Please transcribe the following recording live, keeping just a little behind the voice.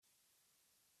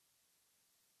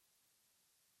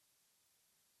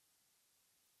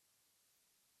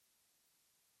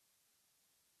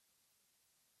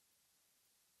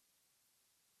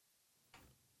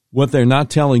What they're not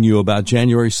telling you about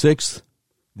January 6th,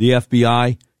 the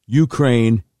FBI,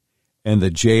 Ukraine, and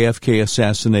the JFK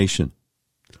assassination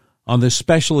on this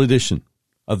special edition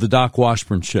of the Doc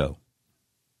Washburn Show.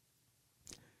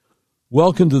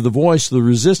 Welcome to the Voice of the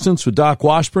Resistance with Doc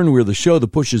Washburn. We're the show that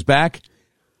pushes back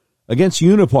against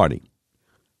Uniparty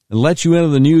and lets you into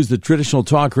the news that traditional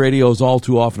talk radio is all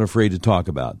too often afraid to talk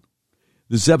about.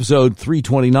 This is episode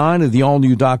 329 of the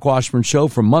all-new Doc Washburn Show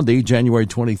from Monday, January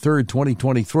 23rd,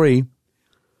 2023.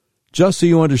 Just so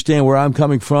you understand where I'm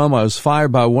coming from, I was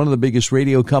fired by one of the biggest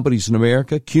radio companies in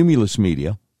America, Cumulus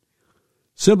Media,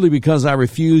 simply because I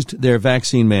refused their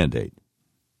vaccine mandate.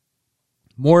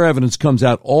 More evidence comes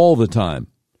out all the time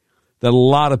that a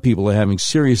lot of people are having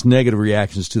serious negative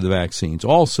reactions to the vaccines.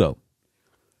 Also,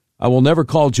 I will never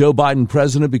call Joe Biden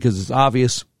president because it's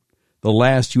obvious the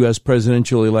last U.S.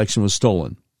 presidential election was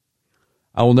stolen.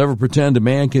 I will never pretend a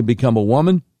man can become a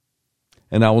woman,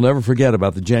 and I will never forget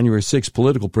about the January 6th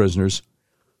political prisoners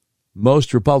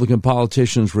most Republican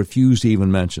politicians refuse to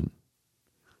even mention.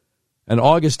 And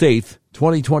August 8th,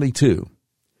 2022,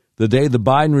 the day the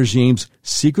Biden regime's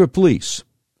secret police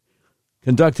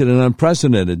conducted an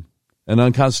unprecedented and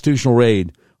unconstitutional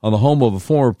raid on the home of a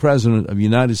former president of the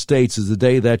United States, is the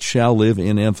day that shall live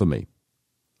in infamy.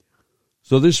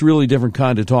 So this is a really different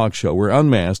kind of talk show. We're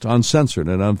unmasked, uncensored,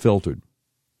 and unfiltered.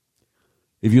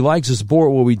 If you'd like to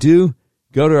support what we do,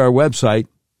 go to our website,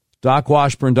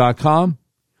 docwashburn.com,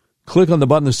 click on the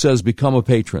button that says Become a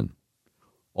Patron.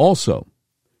 Also,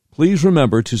 please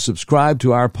remember to subscribe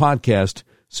to our podcast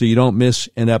so you don't miss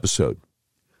an episode.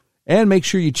 And make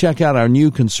sure you check out our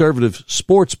new conservative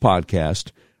sports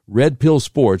podcast, Red Pill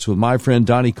Sports, with my friend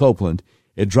Donnie Copeland.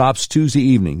 It drops Tuesday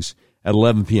evenings at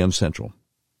 11 p.m. Central.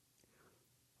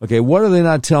 Okay, what are they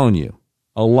not telling you?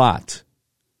 A lot.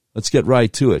 Let's get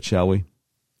right to it, shall we?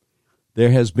 There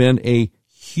has been a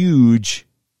huge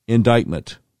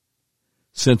indictment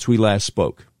since we last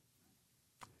spoke.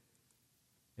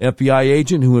 FBI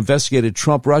agent who investigated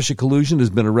Trump-Russia collusion has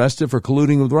been arrested for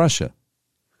colluding with Russia.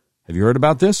 Have you heard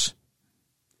about this?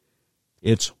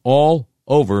 It's all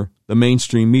over the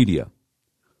mainstream media.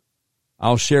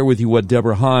 I'll share with you what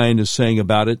Deborah Hine is saying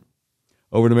about it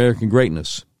over at American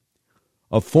Greatness.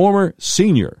 A former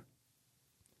senior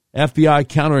FBI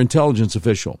counterintelligence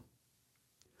official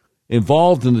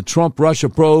involved in the Trump-Russia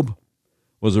probe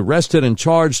was arrested and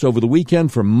charged over the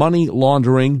weekend for money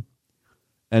laundering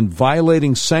and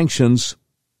violating sanctions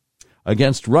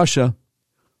against Russia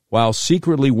while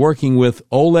secretly working with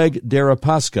Oleg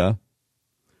Deripaska,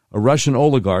 a Russian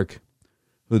oligarch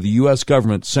who the U.S.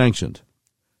 government sanctioned.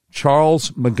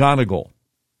 Charles McGonigal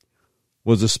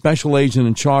was a special agent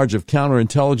in charge of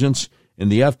counterintelligence in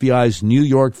the FBI's New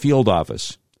York field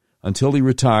office until he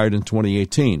retired in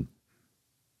 2018.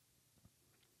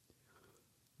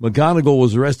 McGonigal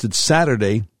was arrested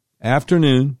Saturday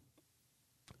afternoon,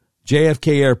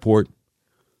 JFK Airport,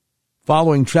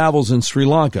 following travels in Sri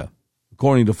Lanka,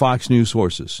 according to Fox News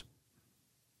sources.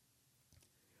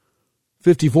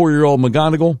 54-year-old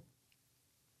McGonigal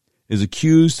is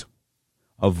accused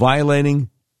of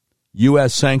violating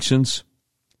U.S. sanctions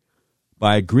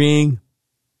by agreeing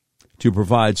to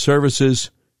provide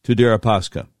services to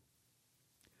Deripaska.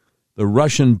 The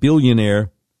Russian billionaire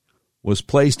was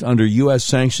placed under U.S.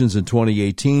 sanctions in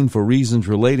 2018 for reasons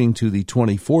relating to the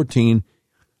 2014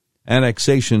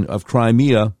 annexation of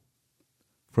Crimea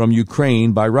from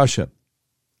Ukraine by Russia.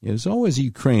 There's always a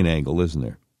Ukraine angle, isn't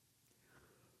there?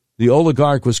 The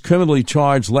oligarch was criminally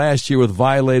charged last year with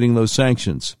violating those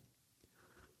sanctions.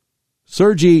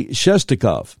 Sergei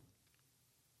Shestakov,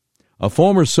 a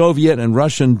former Soviet and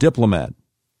Russian diplomat,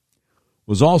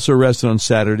 was also arrested on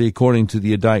Saturday, according to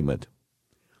the indictment.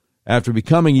 After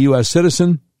becoming a U.S.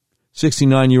 citizen,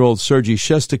 69-year-old Sergei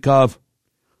Shestakov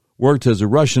worked as a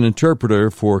Russian interpreter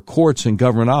for courts and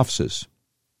government offices.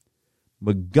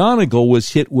 McGonigal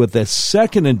was hit with a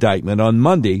second indictment on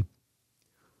Monday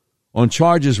on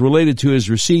charges related to his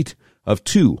receipt of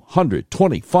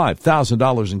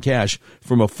 $225,000 in cash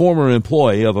from a former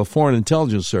employee of a foreign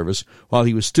intelligence service while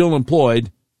he was still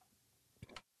employed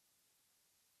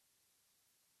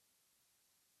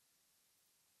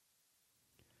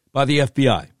by the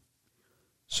FBI.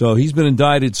 So he's been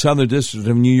indicted Southern District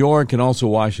of New York and also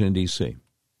Washington, D.C.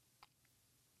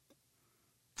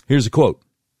 Here's a quote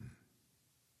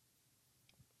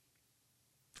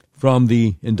from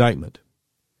the indictment.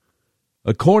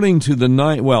 According to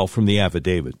from the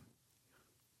affidavit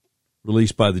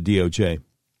released by the DOJ,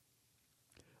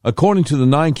 according to the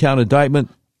 9-count indictment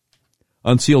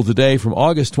unsealed today from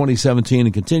August 2017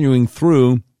 and continuing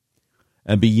through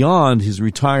and beyond his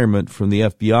retirement from the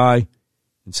FBI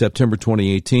in September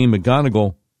 2018,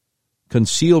 McGonigal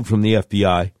concealed from the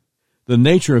FBI the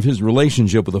nature of his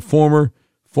relationship with a former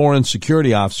foreign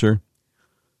security officer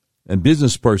and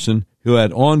business person who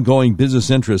had ongoing business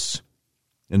interests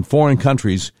in foreign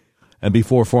countries and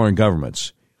before foreign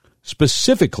governments.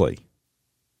 Specifically,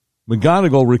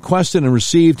 McGonigal requested and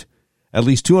received at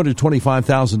least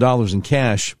 $225,000 in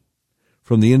cash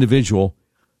from the individual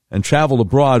and traveled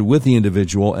abroad with the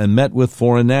individual and met with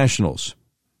foreign nationals.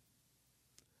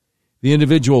 The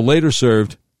individual later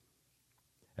served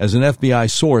as an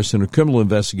FBI source in a criminal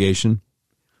investigation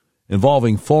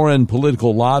involving foreign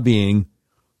political lobbying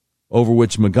over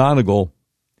which McGonigal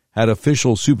had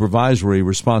official supervisory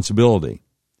responsibility.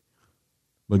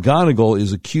 McGonigal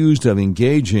is accused of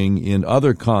engaging in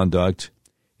other conduct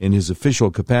in his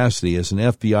official capacity as an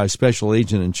FBI special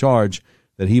agent in charge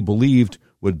that he believed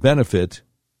would benefit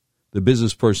the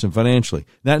business person financially.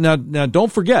 Now,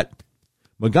 don't forget,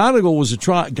 McGonigal was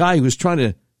a guy who was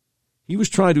trying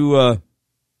to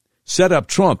set up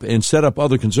Trump and set up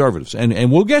other conservatives,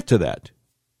 and we'll get to that.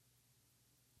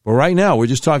 But right now, we're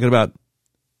just talking about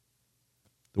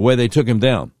the way they took him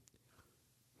down.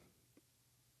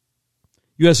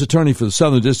 U.S. Attorney for the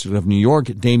Southern District of New York,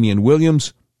 Damian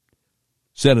Williams,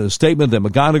 said in a statement that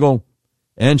McGonigal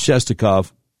and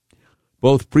Shestakov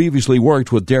both previously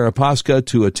worked with Deripaska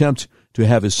to attempt to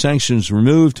have his sanctions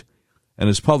removed, and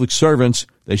as public servants,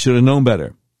 they should have known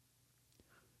better.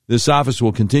 This office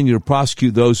will continue to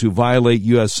prosecute those who violate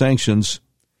U.S. sanctions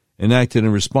enacted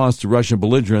in response to Russian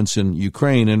belligerence in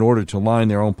Ukraine in order to line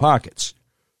their own pockets.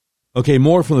 Okay,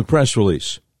 more from the press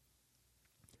release.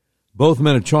 Both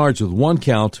men are charged with one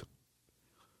count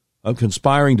of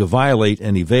conspiring to violate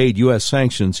and evade U.S.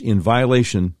 sanctions in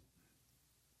violation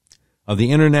of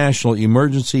the International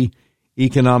Emergency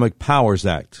Economic Powers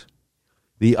Act,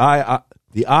 the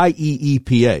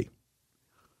IEEPA.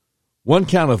 One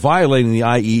count of violating the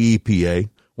IEEPA,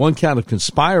 one count of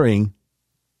conspiring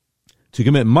to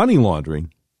commit money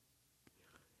laundering,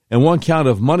 and one count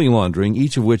of money laundering,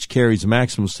 each of which carries a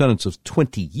maximum sentence of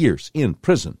 20 years in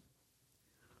prison.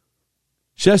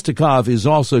 Shestakov is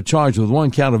also charged with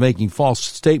one count of making false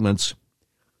statements,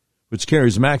 which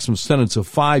carries a maximum sentence of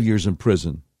 5 years in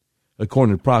prison,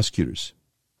 according to prosecutors.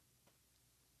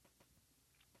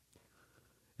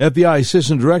 FBI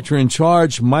Assistant Director in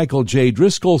Charge, Michael J.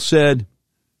 Driscoll, said,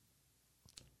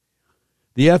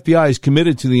 "The FBI is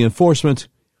committed to the enforcement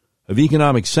of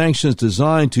economic sanctions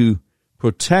designed to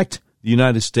protect the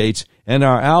United States and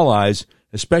our allies,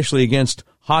 especially against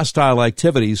hostile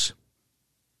activities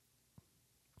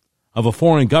of a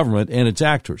foreign government and its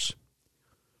actors.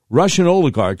 Russian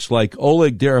oligarchs like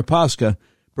Oleg Deripaska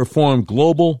perform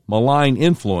global malign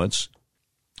influence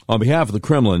on behalf of the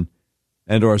Kremlin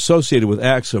and are associated with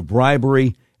acts of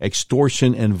bribery,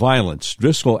 extortion, and violence."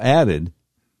 Driscoll added,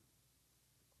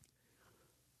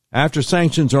 "After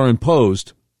sanctions are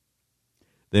imposed,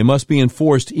 they must be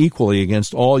enforced equally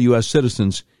against all U.S.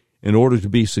 citizens in order to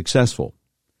be successful.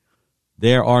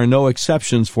 There are no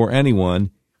exceptions for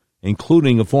anyone,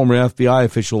 including a former FBI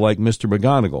official like Mr.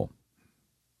 McGonigal.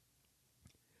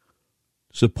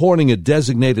 Supporting a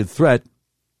designated threat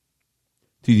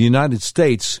to the United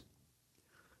States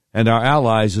and our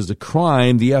allies is a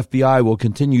crime the FBI will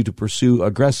continue to pursue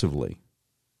aggressively."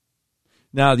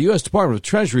 Now, the U.S. Department of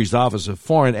Treasury's Office of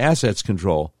Foreign Assets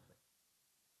Control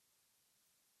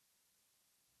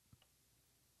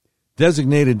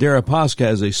designated Deripaska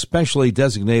as a specially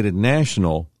designated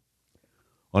national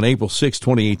on April 6,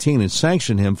 2018, and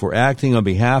sanctioned him for acting on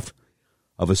behalf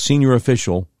of a senior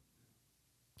official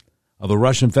of the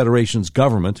Russian Federation's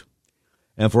government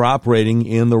and for operating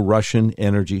in the Russian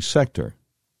energy sector.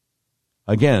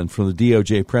 Again, from the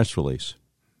DOJ press release.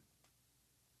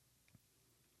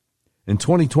 In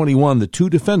 2021, the two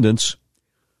defendants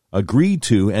agreed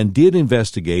to and did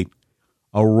investigate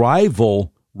a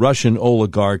rival Russian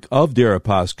oligarch of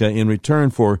Deripaska in return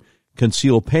for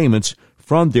concealed payments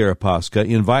from Deripaska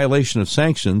in violation of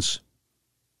sanctions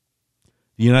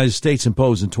the United States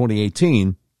imposed in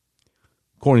 2018,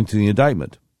 according to the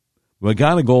indictment.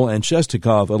 McGonigal and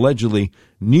Shestakov allegedly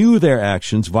knew their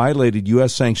actions violated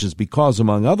U.S. sanctions because,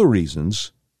 among other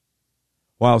reasons,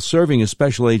 while serving as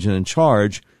special agent in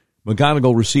charge,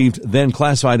 McGonigal received then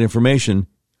classified information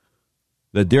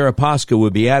that Deripaska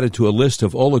would be added to a list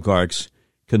of oligarchs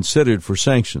considered for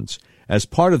sanctions. As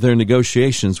part of their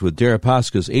negotiations with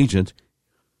Deripaska's agent,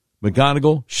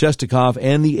 McGonigal, Shestakov,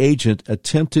 and the agent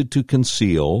attempted to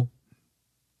conceal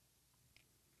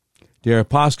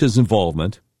Deripaska's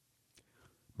involvement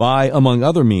by, among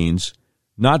other means,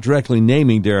 not directly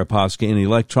naming Deripaska in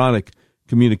electronic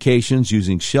communications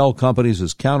using shell companies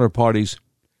as counterparties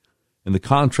in the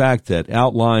contract that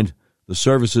outlined the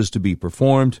services to be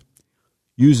performed,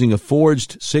 using a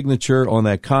forged signature on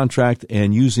that contract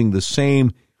and using the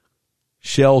same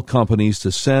shell companies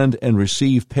to send and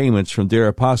receive payments from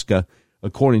Deripaska,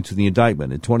 according to the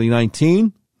indictment. In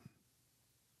 2019,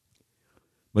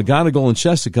 McGonigal and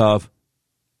Shestakov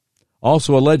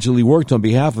also allegedly worked on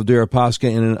behalf of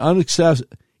Deripaska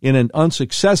in an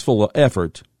unsuccessful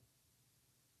effort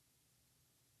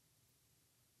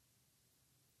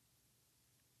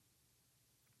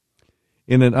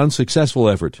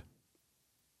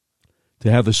to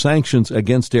have the sanctions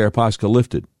against Deripaska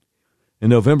lifted. In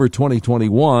November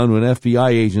 2021, when FBI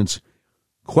agents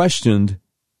questioned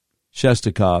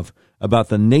Shestakov about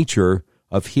the nature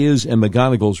of his and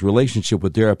McGonigal's relationship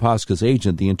with Deripaska's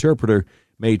agent, the interpreter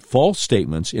made false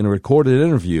statements in a recorded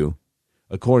interview,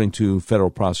 according to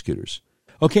federal prosecutors.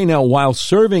 Okay, now, while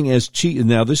serving as chief,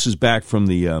 now this is back from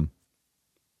the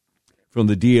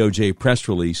DOJ press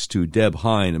release to Deb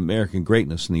Hine, American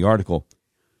Greatness, in the article.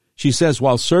 She says,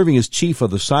 while serving as chief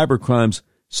of the cybercrimes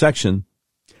section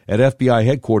at FBI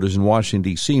headquarters in Washington,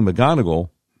 D.C., McGonigal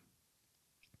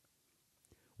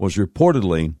was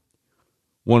reportedly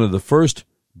one of the first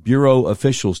Bureau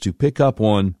officials to pick up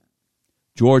on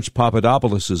George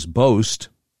Papadopoulos' boast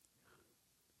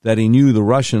that he knew the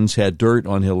Russians had dirt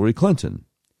on Hillary Clinton.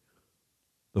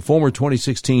 The former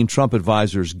 2016 Trump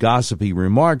advisor's gossipy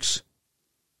remarks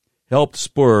helped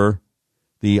spur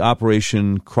the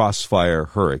Operation Crossfire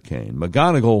Hurricane.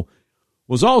 McGonigal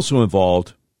was also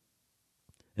involved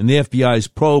in the FBI's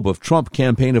probe of Trump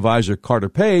campaign advisor Carter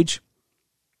Page,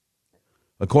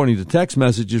 according to text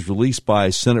messages released by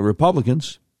Senate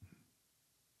Republicans.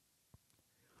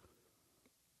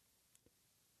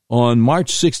 On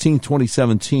March 16,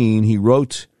 2017, he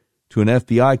wrote to an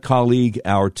FBI colleague,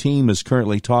 "Our team is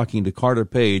currently talking to Carter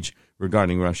Page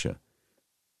regarding Russia."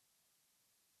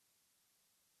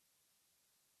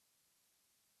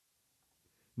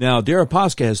 Now,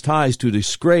 Deripaska has ties to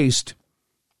disgraced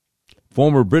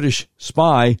former British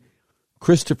spy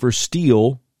Christopher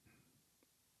Steele,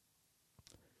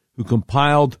 who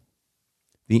compiled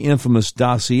the infamous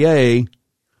dossier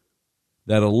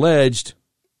that alleged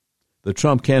the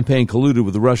Trump campaign colluded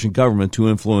with the Russian government to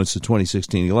influence the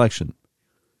 2016 election.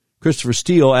 Christopher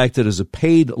Steele acted as a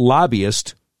paid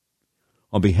lobbyist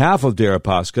on behalf of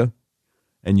Deripaska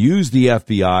and used the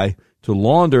FBI to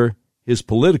launder his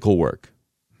political work.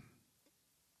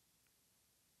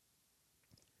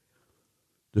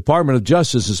 Department of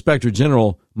Justice Inspector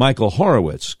General Michael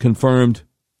Horowitz confirmed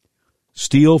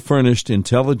Steele furnished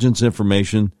intelligence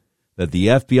information that the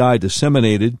FBI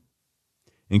disseminated,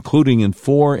 including in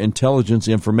 4 intelligence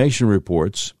information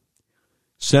reports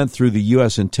sent through the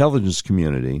U.S. intelligence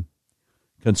community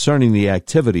concerning the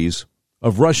activities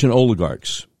of Russian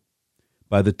oligarchs.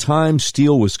 By the time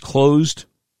Steele was closed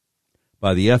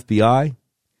by the FBI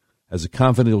as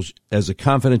a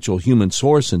confidential human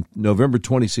source in November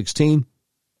 2016,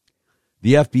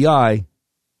 the FBI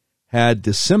had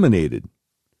disseminated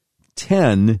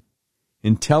 10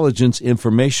 intelligence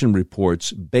information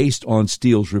reports based on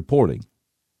Steele's reporting.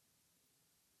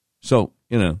 So,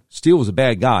 Steele was a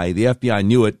bad guy. The FBI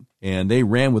knew it, and they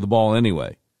ran with the ball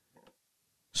anyway.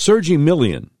 Sergei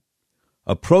Milian,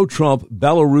 a pro-Trump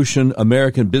Belarusian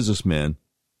American businessman,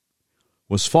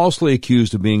 was falsely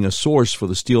accused of being a source for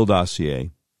the Steele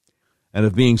dossier and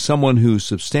of being someone who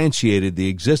substantiated the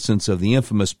existence of the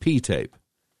infamous P-tape.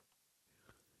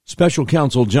 Special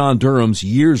Counsel John Durham's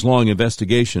years-long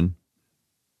investigation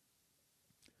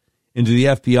into the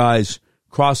FBI's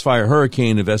Crossfire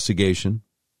Hurricane investigation,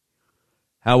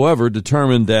 however,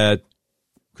 determined that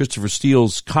Christopher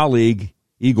Steele's colleague,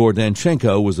 Igor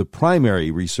Danchenko, was the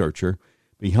primary researcher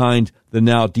behind the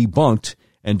now debunked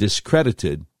and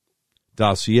discredited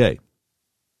dossier.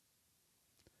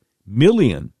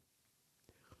 Milian,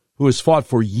 who has fought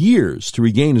for years to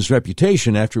regain his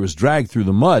reputation after it was dragged through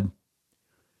the mud,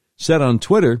 said on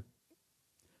Twitter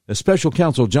that Special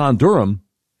Counsel John Durham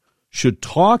should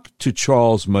talk to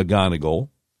Charles McGonigal,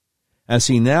 as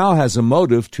he now has a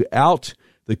motive to out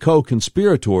the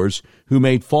co-conspirators who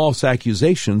made false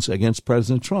accusations against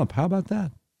President Trump. How about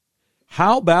that?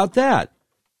 How about that?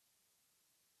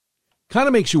 Kind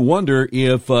of makes you wonder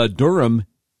if Durham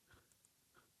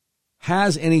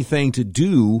has anything to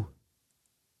do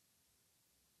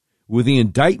with the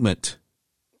indictment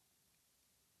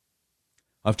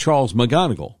of Charles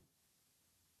McGonigal.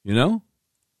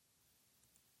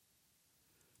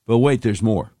 But wait, there's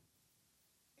more.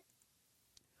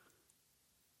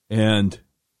 And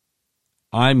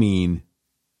I mean,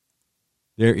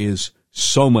 there is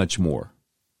so much more.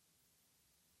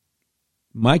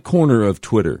 My corner of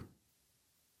Twitter,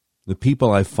 the people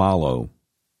I follow,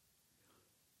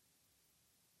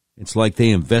 It's like they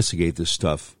investigate this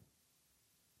stuff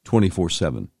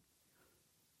 24/7.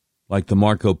 Like the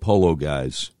Marco Polo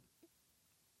guys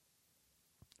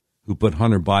who put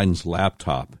Hunter Biden's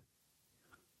laptop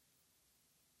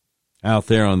out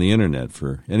there on the internet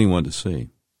for anyone to see.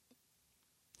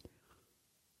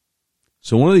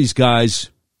 So one of these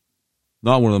guys,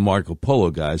 not one of the Marco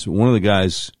Polo guys, but one of the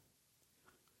guys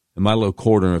in my little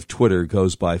corner of Twitter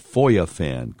goes by FOIA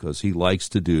fan because he likes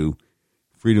to do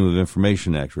Freedom of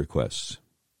Information Act requests.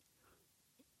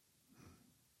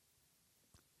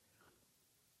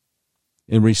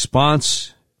 In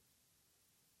response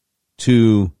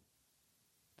to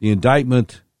the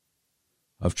indictment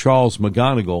of Charles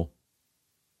McGonigal,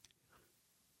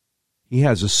 he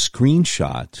has a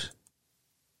screenshot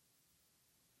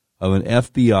of an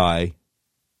FBI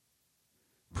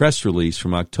press release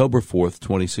from October 4th,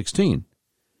 2016.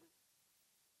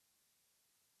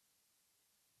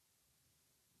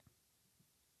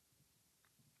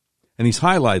 And he's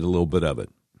highlighted a little bit of it.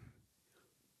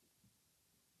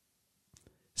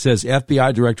 It says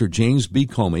FBI Director James B.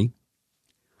 Comey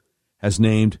has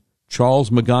named Charles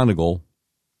McGonigal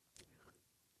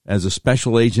as a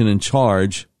special agent in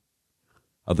charge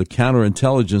of the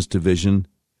Counterintelligence Division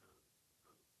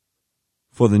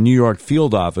for the New York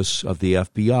field office of the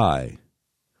FBI.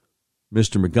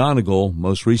 Mr. McGonigal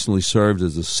most recently served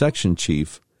as the section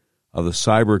chief of the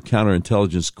Cyber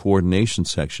Counterintelligence Coordination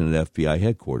Section at FBI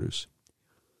headquarters.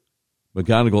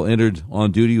 McGonigal entered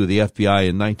on duty with the FBI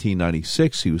in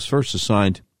 1996. He was first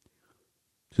assigned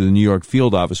to the New York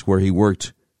field office where he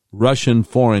worked Russian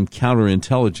foreign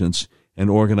counterintelligence and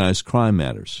organized crime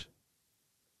matters.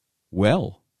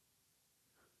 Well,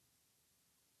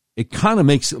 it kind of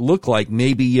makes it look like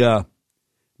maybe the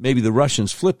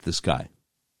Russians flipped this guy.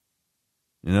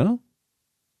 You know?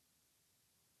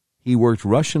 He worked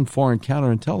Russian foreign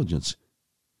counterintelligence,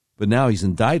 but now he's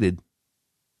indicted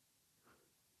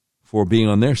for being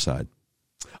on their side.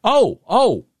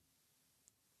 Oh,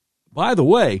 by the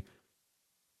way,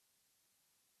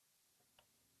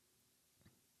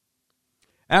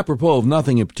 apropos of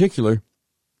nothing in particular,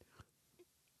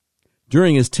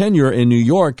 during his tenure in New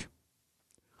York,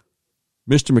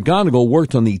 Mr. McGonigal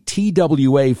worked on the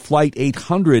TWA Flight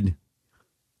 800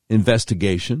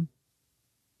 investigation.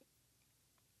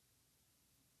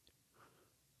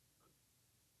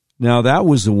 Now, that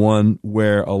was the one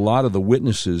where a lot of the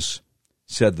witnesses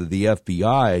said that the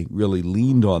FBI really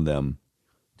leaned on them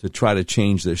to try to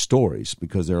change their stories,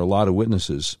 because there are a lot of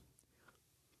witnesses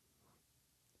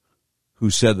who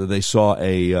said that they saw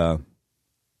a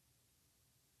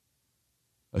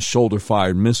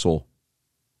shoulder-fired missile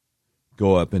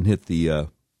go up and hit the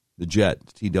jet,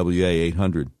 TWA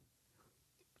 800,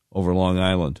 over Long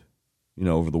Island,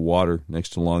 over the water next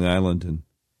to Long Island. And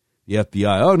the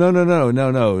FBI, oh,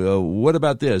 no. What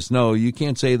about this? No, you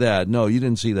can't say that. No, you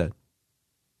didn't see that.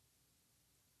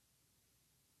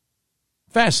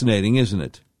 Fascinating, isn't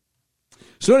it?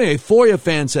 So anyway, FOIA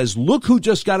fan says, look who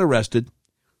just got arrested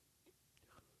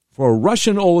for a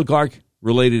Russian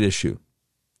oligarch-related issue.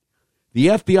 The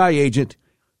FBI agent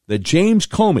that James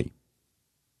Comey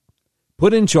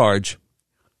put in charge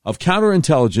of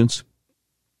counterintelligence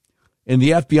in the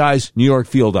FBI's New York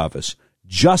field office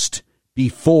just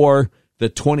before the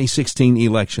 2016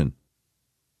 election.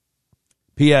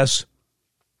 P.S.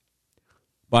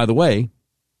 By the way,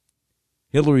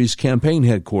 Hillary's campaign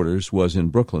headquarters was in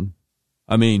Brooklyn.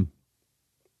 I mean,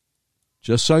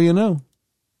 just so you know.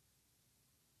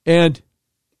 And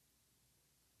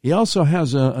he also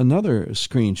has another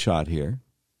screenshot here.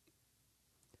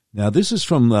 Now, this is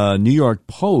from the New York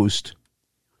Post,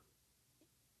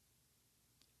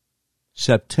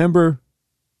 September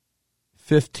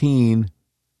 15,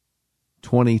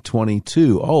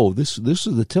 2022. Oh, this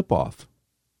is the tip-off.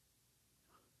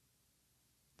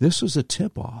 This was a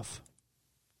tip-off.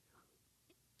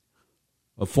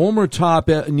 A former top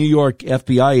New York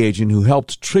FBI agent who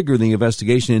helped trigger the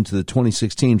investigation into the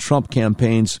 2016 Trump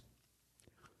campaign's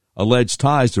alleged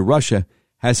ties to Russia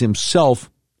has himself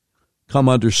come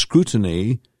under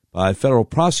scrutiny by federal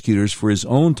prosecutors for his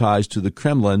own ties to the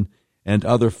Kremlin and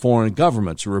other foreign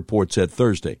governments, a report said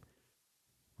Thursday.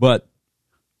 But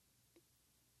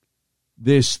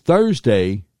this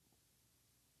Thursday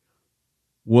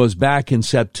was back in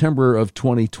September of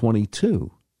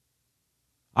 2022.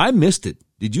 I missed it.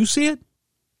 Did you see it?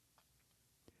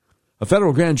 A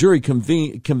federal grand jury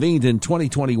convened in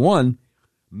 2021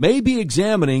 may be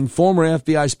examining former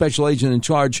FBI special agent in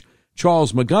charge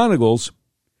Charles McGonigal's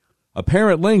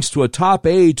apparent links to a top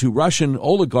aide to Russian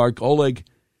oligarch Oleg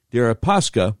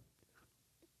Deripaska.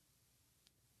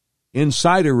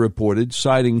 Insider reported,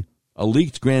 citing a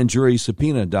leaked grand jury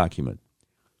subpoena document.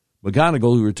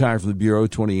 McGonigal, who retired from the Bureau in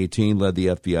 2018, led the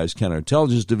FBI's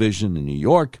counterintelligence division in New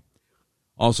York,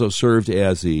 also served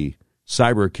as the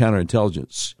cyber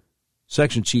counterintelligence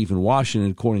section chief in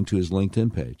Washington, according to his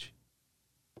LinkedIn page.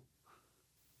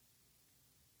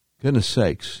 Goodness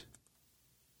sakes.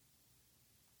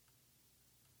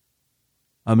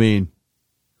 I mean,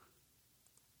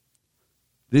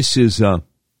 this is it's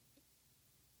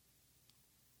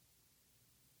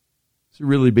a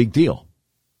really big deal.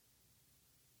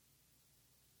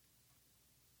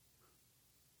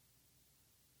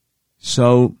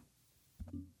 So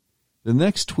the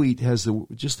next tweet has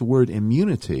just the word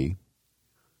immunity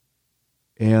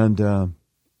and a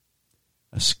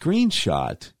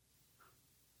screenshot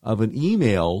of an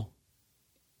email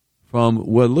from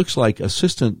what looks like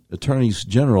Assistant Attorneys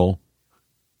General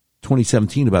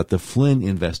 2017 about the Flynn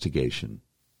investigation.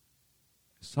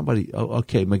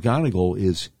 McGonigal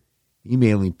is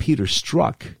emailing Peter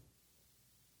Strzok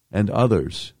and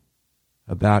others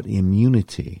about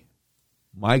immunity.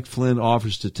 Mike Flynn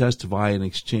offers to testify in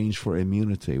exchange for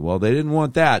immunity. Well, they didn't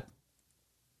want that.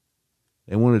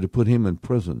 They wanted to put him in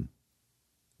prison.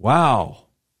 Wow.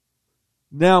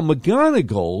 Now,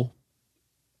 McGonigal,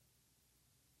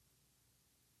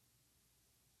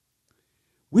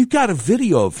 we've got a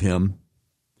video of him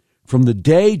from the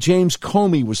day James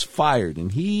Comey was fired,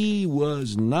 and he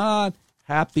was not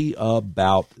happy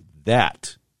about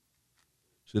that.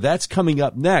 So that's coming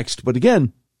up next. But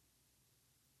again,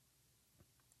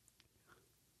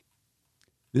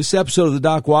 this episode of the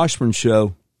Doc Washburn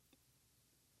Show,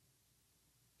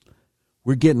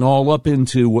 we're getting all up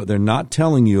into what they're not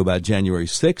telling you about January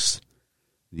 6th,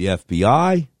 the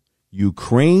FBI,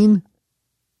 Ukraine,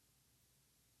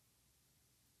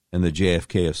 and the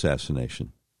JFK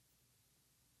assassination.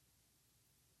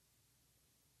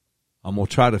 I'm going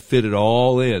to try to fit it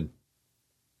all in.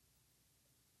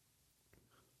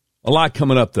 A lot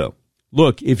coming up, though.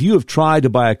 Look, if you have tried to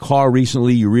buy a car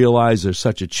recently, you realize there's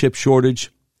such a chip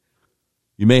shortage.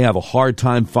 You may have a hard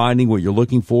time finding what you're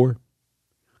looking for.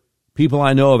 People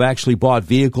I know have actually bought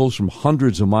vehicles from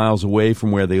hundreds of miles away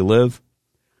from where they live,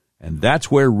 and that's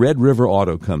where Red River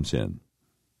Auto comes in.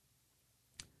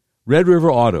 Red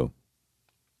River Auto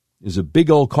is a big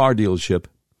old car dealership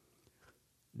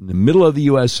in the middle of the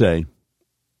USA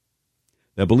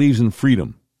that believes in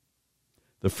freedom.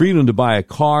 The freedom to buy a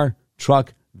car,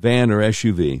 truck, van, or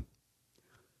SUV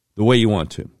the way you want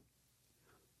to.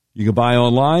 You can buy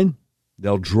online.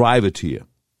 They'll drive it to you,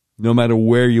 no matter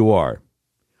where you are.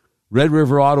 Red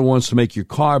River Auto wants to make your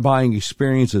car buying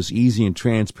experience as easy and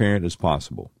transparent as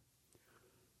possible.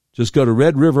 Just go to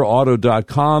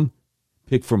redriverauto.com,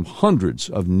 pick from hundreds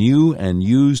of new and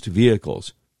used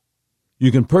vehicles.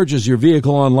 You can purchase your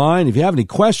vehicle online. If you have any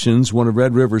questions, one of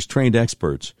Red River's trained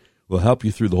experts will help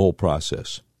you through the whole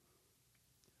process.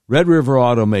 Red River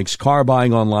Auto makes car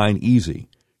buying online easy.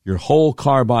 Your whole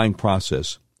car buying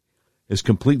process is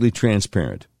completely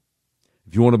transparent.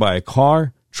 If you want to buy a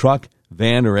car, truck,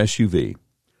 van, or SUV,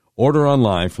 order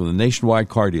online from the nationwide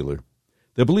car dealer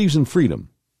that believes in freedom.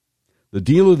 The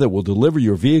dealer that will deliver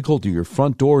your vehicle to your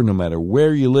front door no matter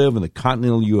where you live in the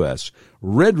continental U.S.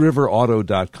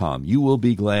 RedRiverAuto.com. You will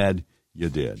be glad you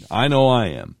did. I know I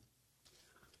am.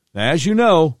 Now, as you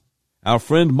know, our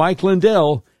friend Mike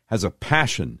Lindell has a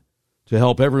passion to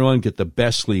help everyone get the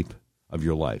best sleep of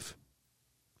your life.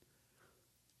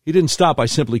 He didn't stop by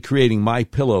simply creating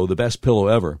MyPillow, the best pillow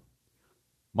ever.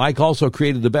 Mike also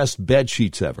created the best bed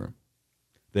sheets ever.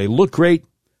 They look great,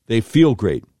 they feel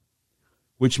great,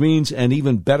 which means an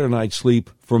even better night's sleep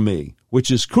for me,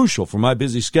 which is crucial for my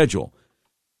busy schedule.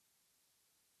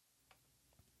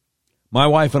 My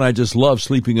wife and I just love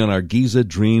sleeping on our Giza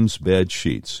Dreams bed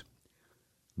sheets.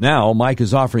 Now, Mike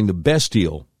is offering the best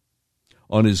deal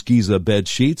on his Giza bed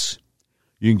sheets.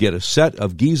 You can get a set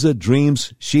of Giza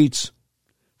Dreams sheets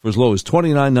for as low as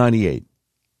 $29.98.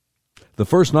 The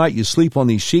first night you sleep on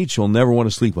these sheets, you'll never want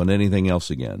to sleep on anything else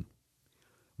again.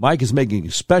 Mike is making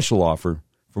a special offer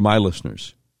for my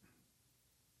listeners.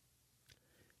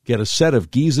 Get a set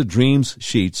of Giza Dreams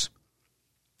sheets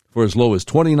for as low as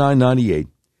 $29.98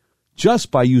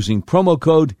 just by using promo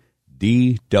code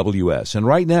DWS. And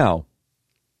right now,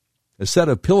 a set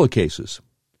of pillowcases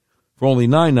for only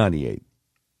 $9.98.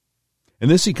 In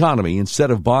this economy,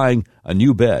 instead of buying a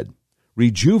new bed,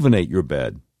 rejuvenate your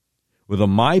bed with a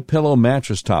MyPillow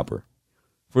mattress topper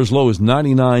for as low as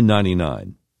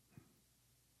 $99.99.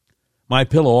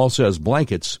 MyPillow also has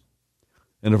blankets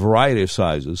in a variety of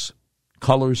sizes,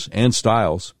 colors, and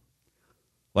styles,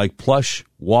 like plush,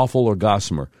 waffle, or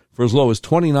gossamer, for as low as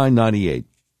 $29.98.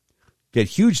 Get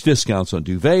huge discounts on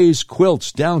duvets,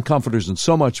 quilts, down comforters, and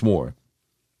so much more.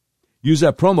 Use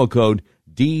that promo code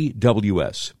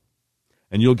DWS.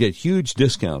 And you'll get huge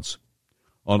discounts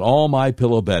on all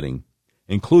MyPillow bedding,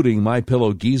 including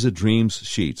MyPillow Giza Dreams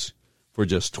sheets, for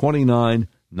just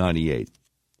 $29.98.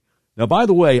 Now, by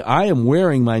the way, I am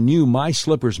wearing my new My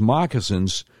Slippers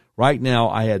moccasins right now.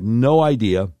 I had no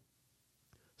idea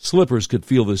slippers could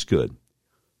feel this good.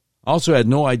 I also had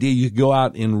no idea you could go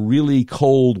out in really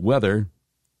cold weather,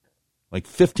 like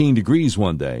 15 degrees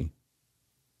one day,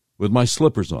 with my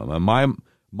slippers on,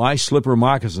 my slipper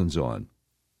moccasins on.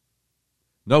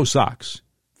 No socks.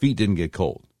 Feet didn't get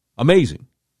cold. Amazing.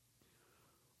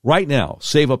 Right now,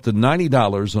 save up to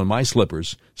 $90 on my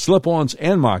slippers, slip-ons,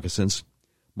 and moccasins,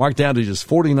 marked down to just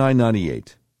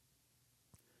 $49.98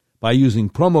 by using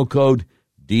promo code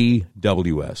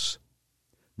DWS.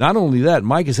 Not only that,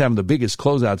 Mike is having the biggest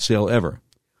closeout sale ever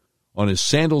on his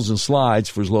sandals and slides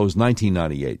for as low as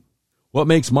 $19.98. What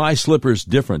makes my slippers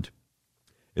different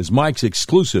is Mike's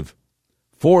exclusive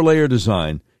 4-layer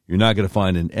design you're not going to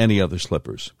find in any other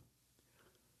slippers.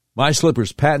 My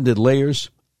slippers' patented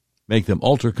layers make them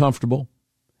ultra comfortable,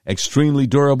 extremely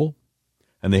durable,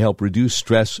 and they help reduce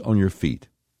stress on your feet.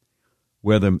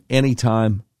 Wear them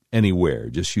anytime, anywhere.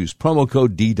 Just use promo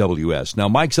code DWS. Now,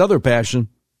 Mike's other passion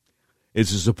is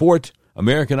to support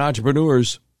American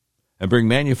entrepreneurs and bring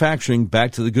manufacturing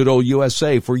back to the good old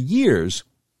USA. For years,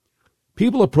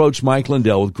 people approached Mike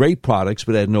Lindell with great products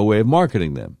but had no way of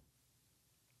marketing them.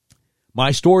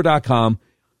 MyStore.com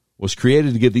was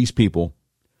created to give these people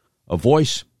a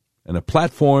voice and a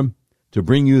platform to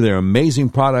bring you their amazing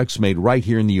products made right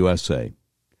here in the USA.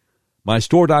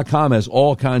 MyStore.com has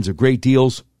all kinds of great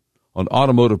deals on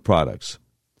automotive products,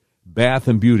 bath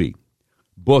and beauty,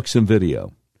 books and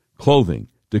video, clothing,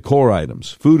 decor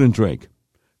items, food and drink,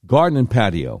 garden and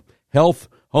patio, health,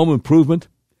 home improvement,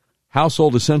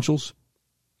 household essentials,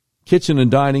 kitchen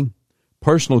and dining,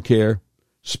 personal care,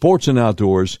 sports and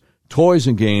outdoors, toys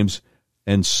and games,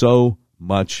 and so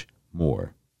much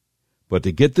more. But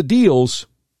to get the deals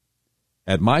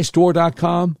at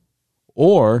MyStore.com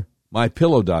or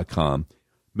MyPillow.com,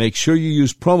 make sure you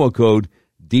use promo code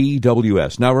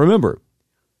DWS. Now remember,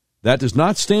 that does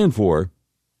not stand for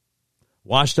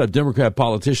washed-up Democrat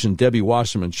politician Debbie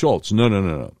Wasserman Schultz.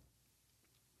 No.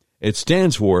 It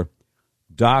stands for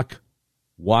Doc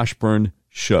Washburn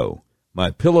Show.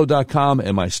 MyPillow.com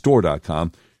and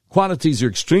MyStore.com. Quantities are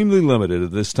extremely limited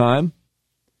at this time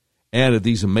and at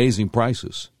these amazing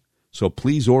prices. So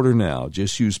please order now.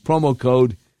 Just use promo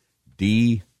code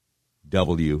DWS.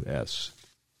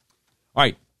 All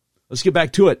right, let's get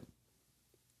back to it.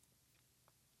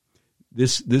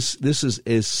 This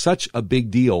is such a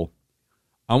big deal.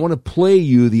 I want to play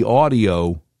you the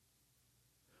audio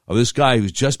of this guy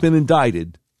who's just been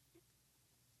indicted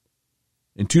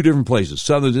in 2 different places,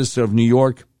 Southern District of New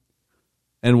York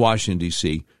and Washington,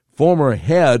 D.C., former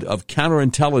head of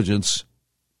counterintelligence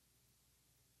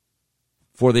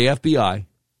for the FBI,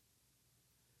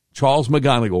 Charles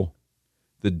McGonigal.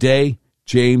 The day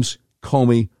James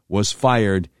Comey was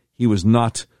fired, he was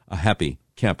not a happy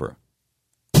camper.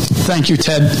 Thank you,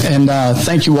 Ted, and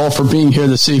thank you all for being here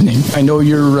this evening. I know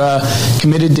you're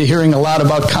committed to hearing a lot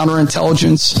about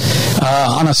counterintelligence.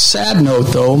 On a sad note,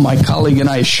 though, my colleague and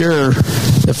I share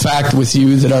the fact with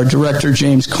you that our director,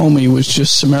 James Comey, was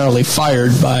just summarily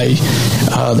fired by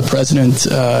the president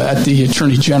at the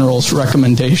Attorney General's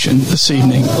recommendation this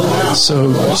evening.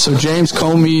 So James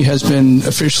Comey has been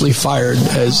officially fired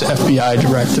as FBI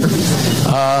director.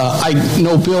 I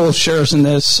know Bill shares in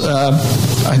this.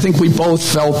 I think we both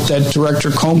felt that Director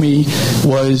Comey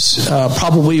was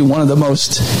probably one of the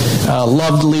most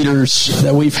loved leaders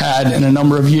that we've had in a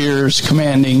number of years,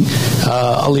 commanding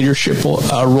a leadership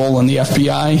role in the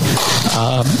FBI.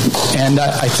 And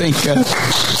I think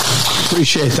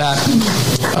appreciate that.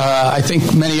 I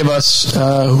think many of us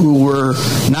who were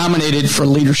nominated for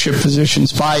leadership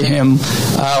positions by him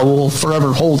will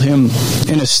forever hold him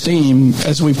in esteem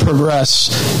as we progress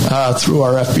through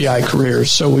our FBI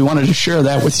careers. So we wanted to share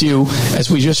that with you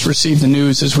as we just received the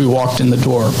news as we walked in the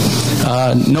door.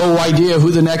 No idea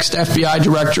who the next FBI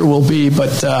director will be,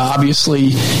 but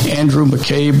obviously Andrew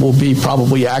McCabe will be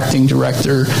probably acting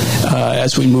director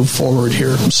as we move forward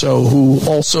here. So who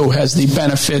also has the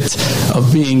benefit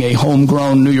of being a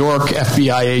homegrown New York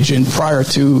FBI agent prior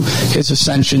to his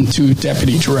ascension to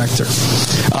deputy director.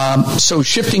 So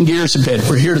shifting gears a bit,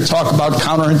 we're here to talk about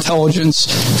counterintelligence,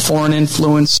 foreign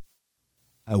influence.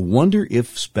 I wonder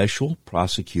if special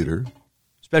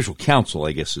counsel,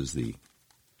 I guess is the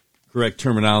correct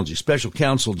terminology, special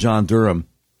counsel John Durham,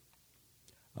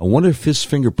 I wonder if his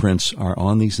fingerprints are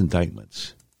on these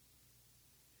indictments.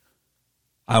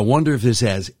 I wonder if this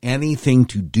has anything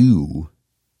to do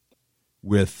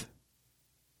with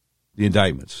the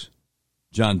indictments.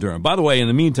 John Durham. By the way, in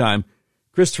the meantime,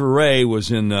 Christopher Wray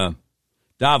was in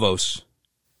Davos,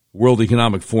 World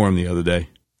Economic Forum, the other day.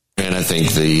 And I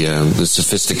think the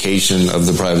sophistication of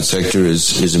the private sector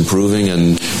is improving,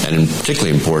 and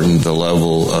particularly important, the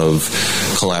level of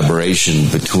collaboration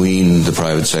between the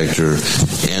private sector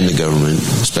and the government,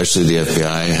 especially the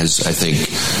FBI, has, I think,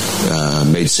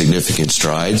 made significant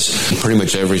strides. Pretty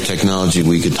much every technology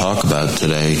we could talk about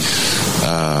today,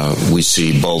 we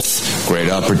see both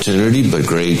great opportunity but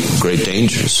great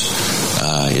dangers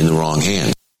in the wrong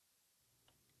hands.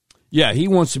 Yeah, he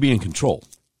wants to be in control.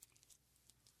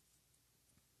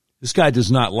 This guy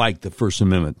does not like the First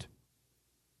Amendment.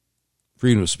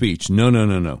 Freedom of speech. No.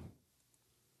 No,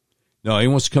 he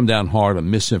wants to come down hard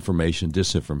on misinformation,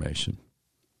 disinformation.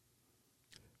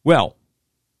 Well,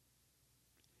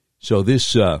 so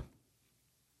this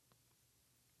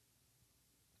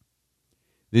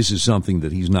is something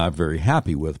that he's not very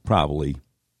happy with, probably.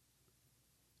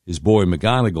 His boy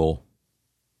McGonigal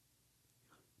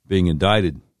being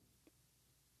indicted.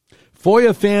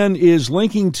 FOIA fan is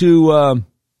linking to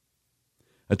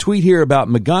a tweet here about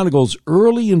McGonigal's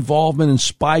early involvement in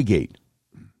Spygate.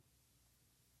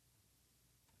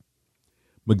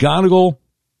 McGonigal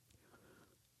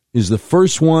is the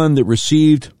first one that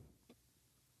received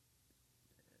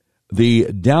the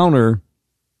Downer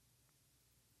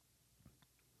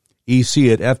EC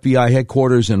at FBI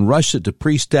headquarters and rushed it to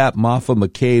Priestap, Moffa,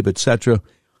 McCabe, etc.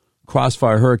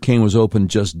 Crossfire Hurricane was opened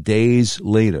just days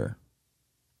later.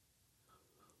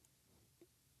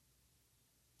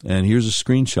 And here's a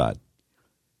screenshot.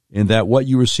 In that what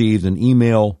you received, an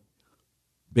email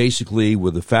basically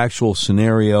with a factual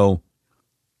scenario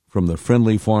from the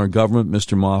friendly foreign government,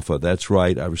 Mr. Moffa. That's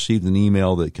right. I received an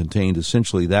email that contained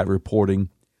essentially that reporting,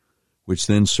 which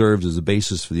then served as the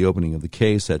basis for the opening of the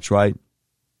case. That's right.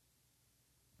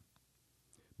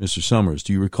 Mr. Summers,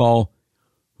 do you recall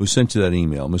who sent you that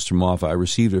email? Mr. Moffa, I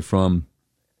received it from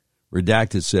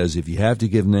Redacted says, if you have to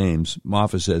give names,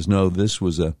 Moffa says, no, this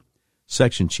was a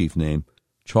section chief name,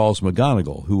 Charles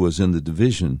McGonigal, who was in the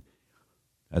division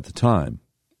at the time.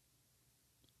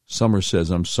 Summers says,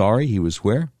 I'm sorry, he was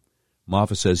where?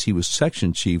 Moffa says he was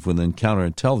section chief within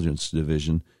counterintelligence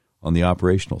division on the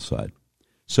operational side.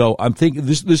 So I'm thinking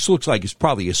this looks like it's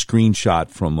probably a screenshot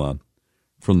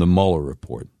from the Mueller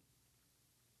report.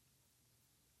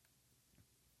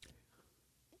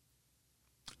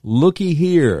 Looky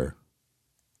here.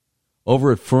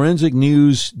 Over at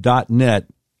forensicnews.net,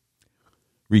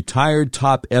 retired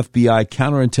top FBI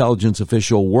counterintelligence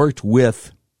official worked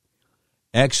with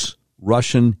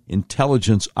ex-Russian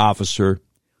intelligence officer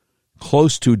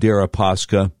close to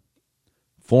Deripaska.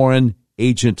 Foreign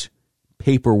agent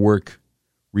paperwork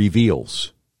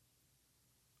reveals.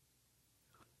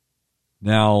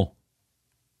 Now,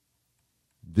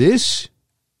 this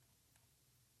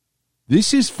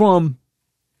is from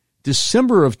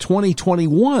December of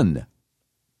 2021.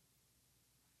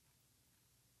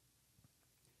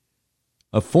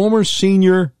 A former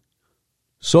senior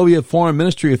Soviet foreign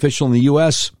ministry official in the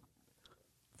U.S.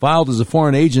 filed as a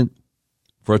foreign agent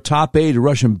for a top aide to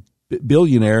Russian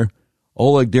billionaire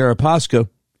Oleg Deripaska,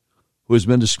 who has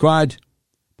been described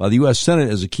by the U.S. Senate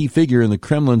as a key figure in the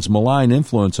Kremlin's malign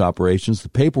influence operations. The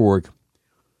paperwork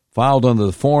filed under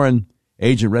the Foreign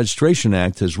Agent Registration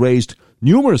Act has raised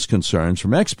numerous concerns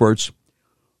from experts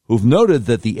who've noted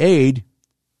that the aide,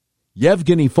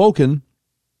 Yevgeny Fokin,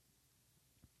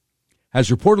 has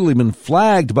reportedly been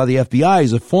flagged by the FBI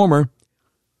as a former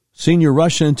senior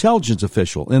Russian intelligence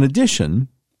official. In addition,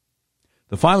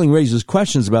 the filing raises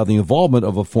questions about the involvement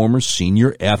of a former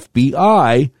senior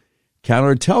FBI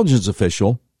counterintelligence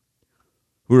official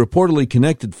who reportedly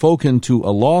connected Fokin to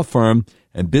a law firm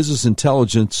and business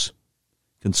intelligence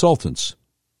consultants.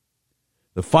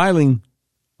 The filing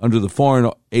under the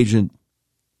Foreign Agent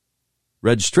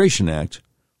Registration Act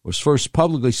was first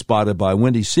publicly spotted by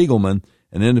Wendy Siegelman,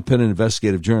 an independent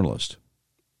investigative journalist.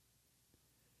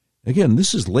 Again,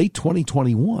 this is late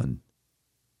 2021.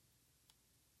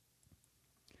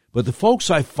 But the folks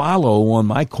I follow on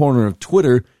my corner of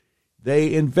Twitter,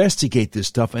 they investigate this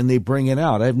stuff and they bring it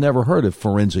out. I've never heard of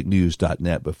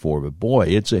forensicnews.net before, but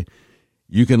boy,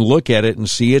 you can look at it and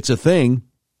see it's a thing.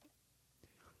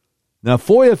 Now,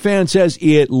 FOIA fan says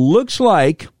it looks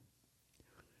like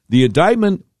the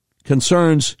indictment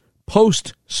concerns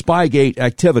post-Spygate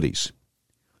activities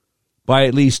by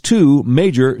at least two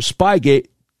major Spygate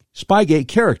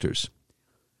characters.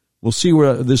 We'll see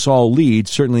where this all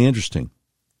leads. Certainly interesting.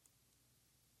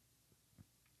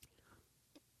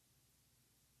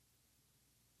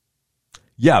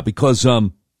 Yeah, because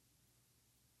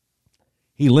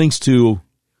he links to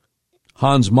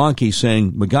Hans Monkey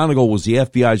saying McGonigal was the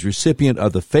FBI's recipient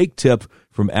of the fake tip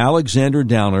from Alexander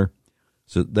Downer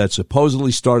that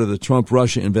supposedly started the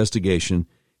Trump-Russia investigation.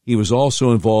 He was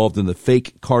also involved in the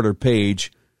fake Carter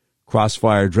Page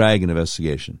Crossfire Dragon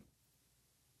investigation.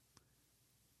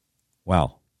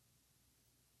 Wow.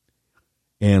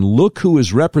 And look who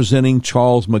is representing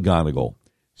Charles McGonigal.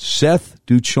 Seth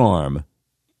Ducharme.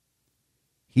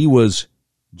 He was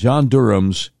John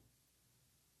Durham's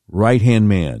right-hand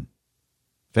man.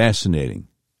 Fascinating.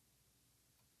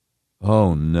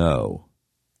 Oh, no.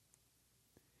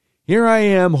 Here I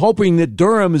am hoping that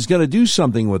Durham is going to do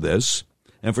something with this,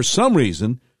 and for some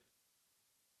reason,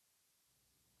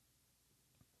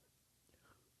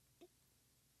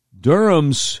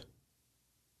 Durham's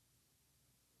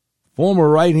former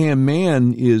right-hand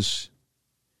man is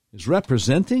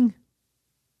representing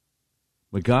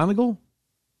McGonigal?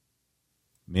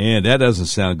 Man, that doesn't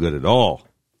sound good at all.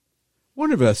 I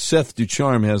wonder if Seth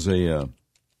Ducharme has a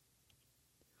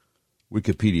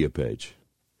Wikipedia page.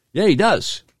 Yeah, he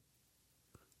does.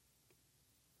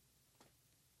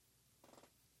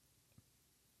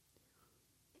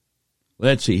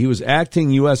 Let's see. He was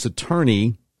acting U.S.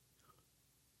 attorney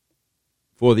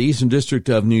for the Eastern District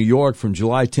of New York from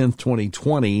July 10th,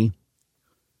 2020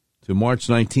 to March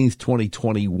 19th,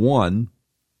 2021.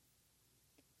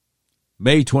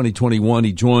 May 2021,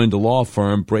 he joined the law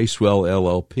firm Bracewell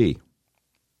LLP.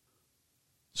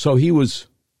 So he was,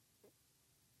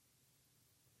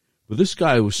 but this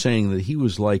guy was saying that he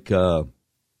was like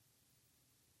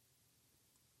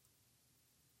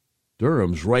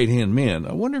Durham's right-hand man.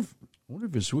 I wonder if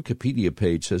his Wikipedia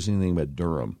page says anything about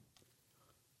Durham.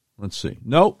 Let's see.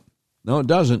 No, it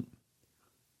doesn't.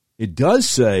 It does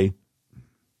say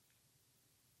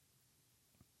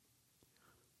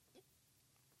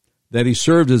that he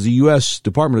served as the U.S.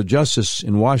 Department of Justice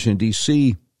in Washington,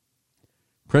 D.C.,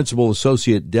 Principal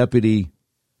Associate Deputy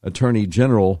Attorney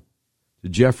General to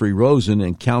Jeffrey Rosen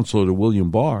and Counselor to William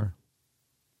Barr.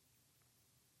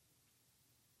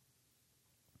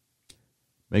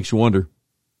 Makes you wonder.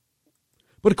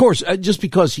 But, of course, just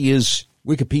because his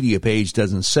Wikipedia page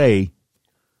doesn't say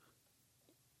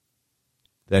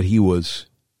that he was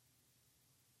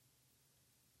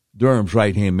Durham's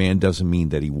right-hand man doesn't mean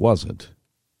that he wasn't.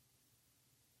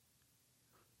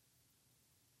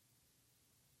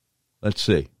 Let's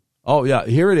see. Oh, yeah,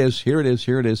 here it is.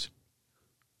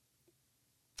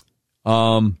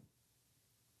 An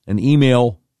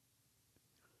email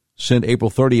sent April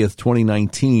 30th,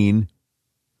 2019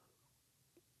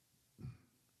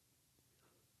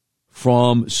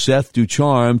 from Seth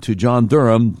Ducharme to John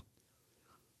Durham.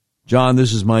 John,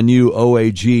 this is my new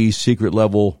OAG secret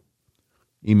level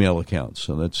email account.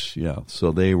 So that's, yeah,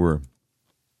 so they were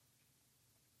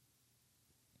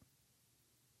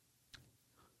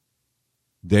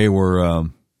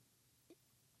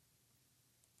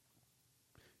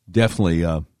definitely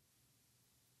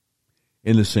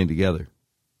in this thing together.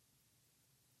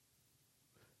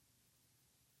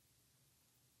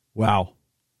 Wow.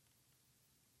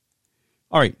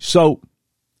 All right, so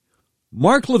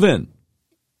Mark Levin,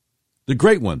 the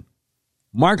great one,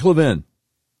 Mark Levin,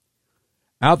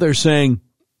 out there saying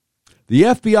the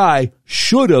FBI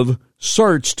should have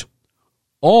searched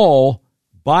all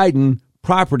Biden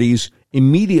properties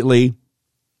immediately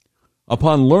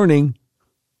upon learning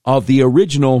of the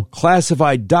original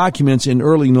classified documents in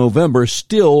early November.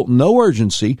 Still no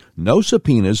urgency, no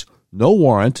subpoenas, no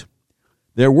warrant.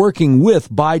 They're working with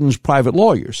Biden's private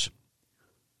lawyers.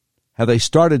 Have they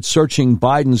started searching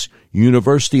Biden's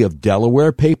University of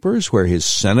Delaware papers where his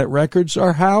Senate records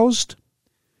are housed?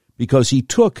 Because he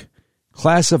took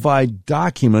classified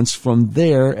documents from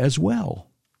there as well.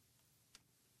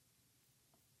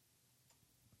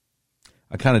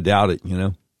 I kind of doubt it, you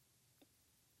know.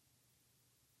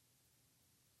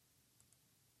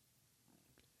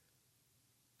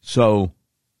 So,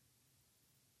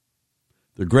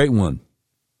 the great one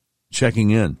checking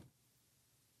in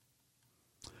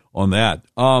on that.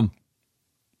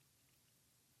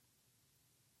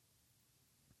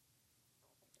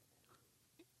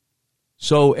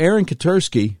 So Aaron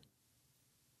Katersky,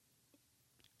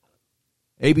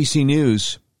 ABC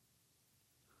News,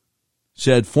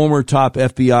 said former top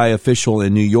FBI official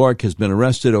in New York has been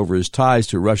arrested over his ties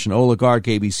to Russian oligarch.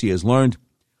 ABC has learned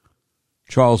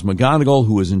Charles McGonigal,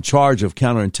 who is in charge of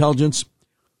counterintelligence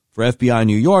for FBI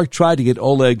New York, tried to get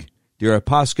Oleg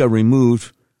Deripaska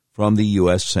removed from the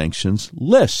U.S. sanctions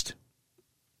list.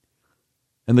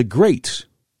 And the great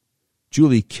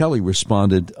Julie Kelly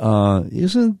responded,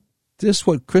 isn't this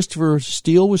what Christopher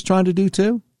Steele was trying to do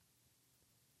too?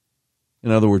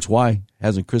 In other words, why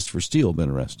hasn't Christopher Steele been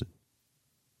arrested?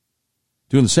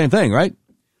 doing the same thing, right?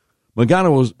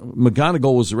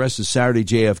 McGonigal was arrested Saturday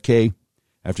JFK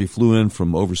after he flew in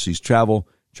from overseas travel,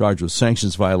 charged with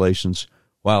sanctions violations,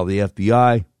 while the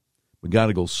FBI,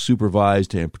 McGonigal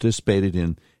supervised and participated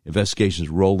in investigations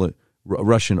of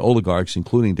Russian oligarchs,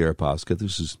 including Deripaska.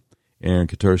 This is Aaron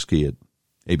Katursky at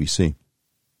ABC.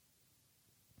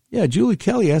 Yeah, Julie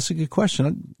Kelly asked a good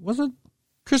question. Wasn't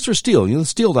Christopher Steele, the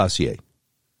Steele dossier,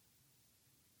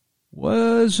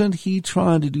 wasn't he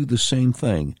trying to do the same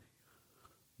thing?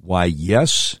 Why,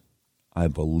 yes, I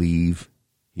believe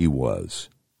he was.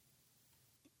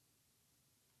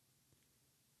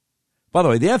 By the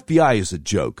way, the FBI is a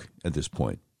joke at this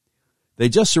point. They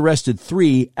just arrested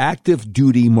 3 active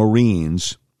duty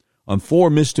Marines on 4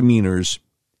 misdemeanors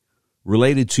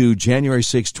related to January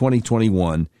 6,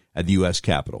 2021 at the U.S.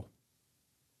 Capitol.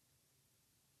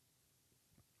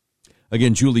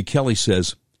 Again, Julie Kelly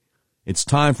says, it's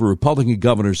time for Republican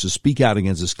governors to speak out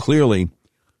against this clearly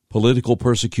political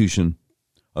persecution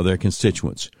of their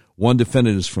constituents. One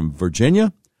defendant is from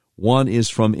Virginia, one is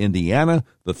from Indiana,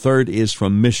 the third is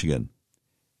from Michigan.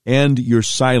 End your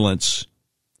silence,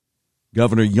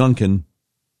 Governor Youngkin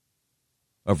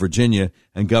of Virginia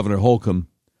and Governor Holcomb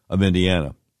of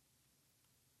Indiana.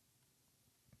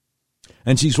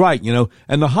 And she's right,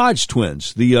 and the Hodge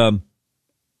twins, the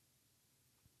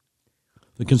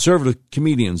conservative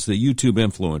comedians, the YouTube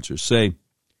influencers, say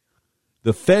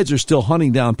the feds are still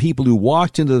hunting down people who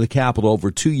walked into the Capitol over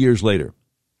 2 years later.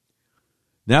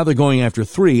 Now they're going after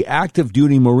 3 active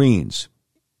duty Marines.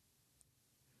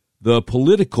 The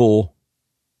political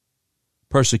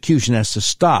persecution has to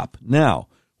stop. Now,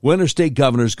 when are state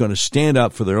governors going to stand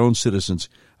up for their own citizens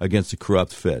against the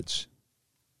corrupt feds?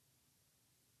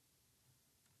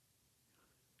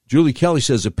 Julie Kelly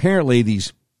says apparently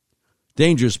these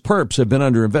dangerous perps have been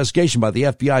under investigation by the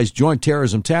FBI's Joint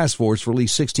Terrorism Task Force for at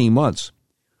least 16 months.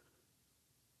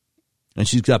 And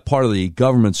she's got part of the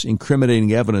government's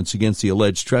incriminating evidence against the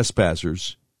alleged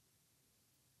trespassers,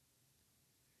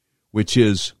 which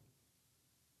is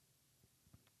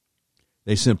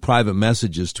they sent private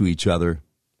messages to each other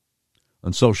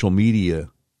on social media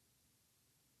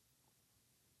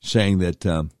saying that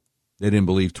they didn't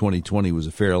believe 2020 was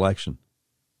a fair election.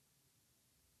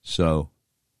 So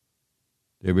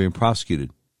they're being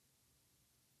prosecuted.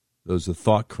 Those are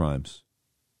thought crimes.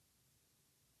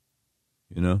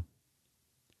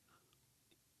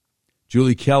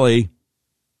 Julie Kelly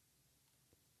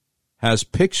has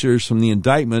pictures from the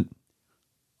indictment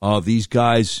of these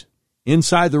guys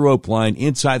inside the rope line,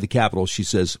 inside the Capitol, she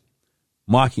says,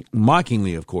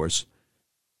 mockingly, of course,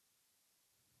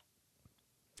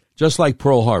 just like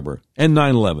Pearl Harbor and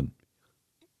 9/11.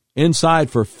 Inside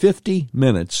for 50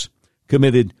 minutes,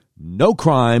 committed no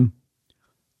crime,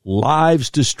 lives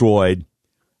destroyed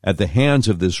at the hands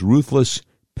of this ruthless,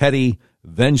 petty,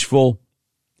 vengeful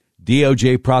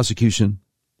DOJ prosecution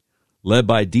led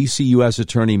by D.C. U.S.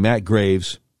 Attorney Matt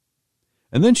Graves.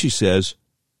 And then she says,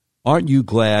 aren't you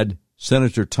glad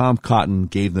Senator Tom Cotton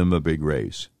gave them a big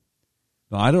raise?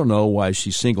 Now, I don't know why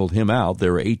she singled him out.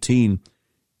 There were 18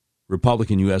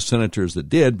 Republican U.S. senators that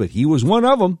did, but he was one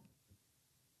of them.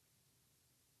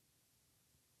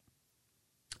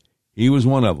 He was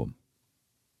one of them.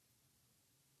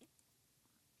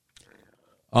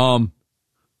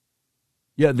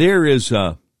 Yeah, there's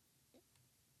a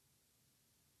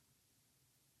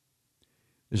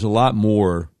lot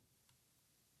more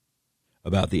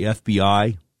about the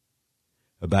FBI,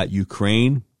 about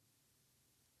Ukraine,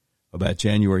 about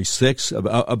January 6th,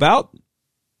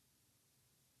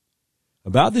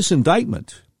 about this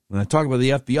indictment. When I talk about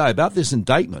the FBI, about this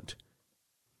indictment.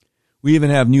 We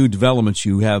even have new developments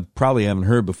you probably haven't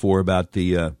heard before about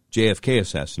the JFK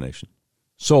assassination.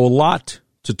 So a lot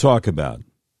to talk about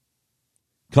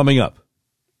coming up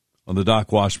on the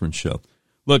Doc Washburn Show.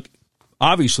 Look,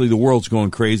 obviously the world's going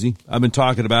crazy. I've been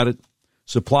talking about it.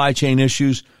 Supply chain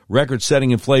issues, record-setting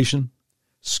inflation,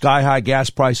 sky-high gas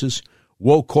prices,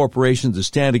 woke corporations that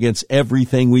stand against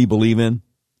everything we believe in.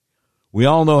 We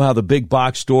all know how the big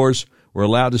box stores were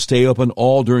allowed to stay open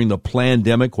all during the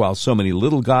pandemic while so many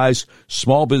little guys,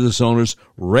 small business owners,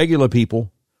 regular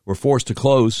people were forced to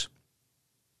close.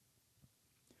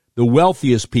 The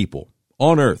wealthiest people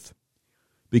on earth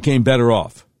became better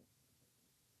off,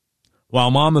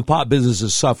 while mom and pop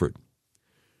businesses suffered.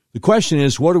 The question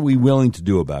is, what are we willing to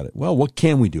do about it? Well, what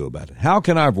can we do about it? How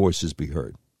can our voices be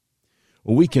heard?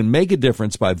 Well, we can make a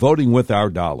difference by voting with our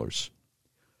dollars.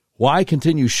 Why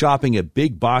continue shopping at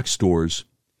big box stores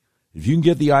if you can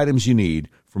get the items you need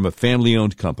from a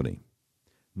family-owned company?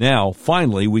 Now,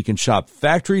 finally, we can shop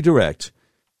factory direct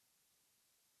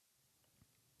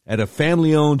at a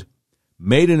family-owned,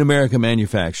 made-in-America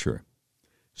manufacturer.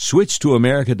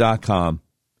 SwitchToAmerica.com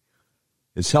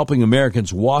is helping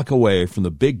Americans walk away from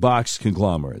the big box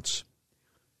conglomerates.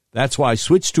 That's why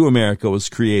Switch to America was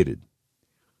created,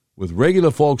 with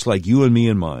regular folks like you and me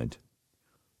in mind.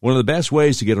 One of the best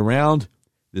ways to get around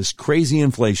this crazy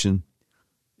inflation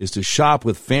is to shop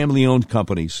with family-owned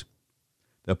companies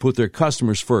that put their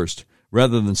customers first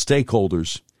rather than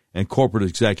stakeholders and corporate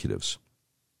executives.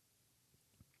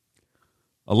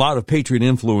 A lot of Patriot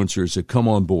influencers have come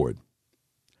on board.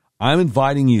 I'm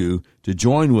inviting you to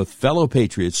join with fellow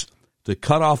patriots to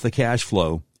cut off the cash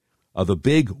flow of the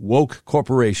big woke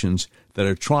corporations that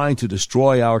are trying to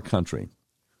destroy our country.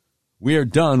 We are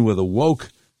done with a woke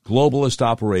globalist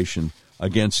operation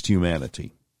against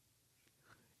humanity.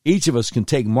 Each of us can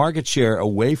take market share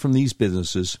away from these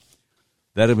businesses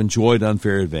that have enjoyed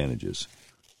unfair advantages.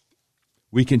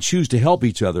 We can choose to help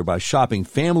each other by shopping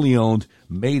family-owned,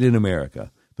 made in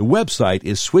America. The website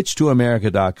is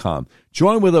SwitchToAmerica.com.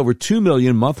 Join with over 2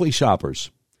 million monthly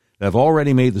shoppers that have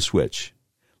already made the switch.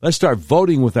 Let's start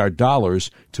voting with our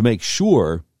dollars to make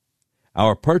sure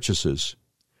our purchases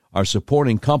are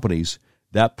supporting companies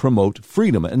that promote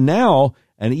freedom. And now,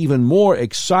 an even more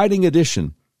exciting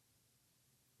addition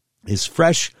is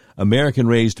fresh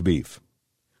American-raised beef.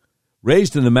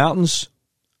 Raised in the mountains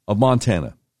of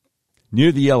Montana,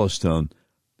 near the Yellowstone,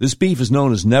 this beef is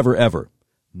known as Never Ever.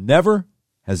 Never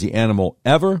has the animal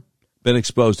ever been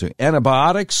exposed to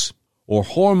antibiotics or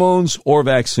hormones or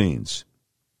vaccines.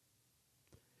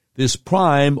 This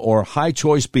prime or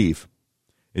high-choice beef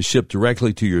is shipped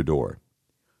directly to your door.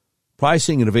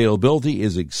 Pricing and availability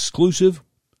is exclusive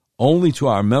only to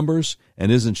our members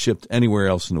and isn't shipped anywhere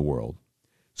else in the world.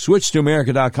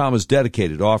 SwitchToAmerica.com is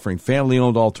dedicated to offering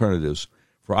family-owned alternatives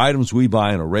for items we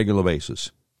buy on a regular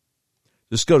basis.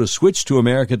 Just go to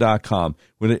SwitchToAmerica.com.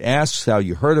 When it asks how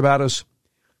you heard about us,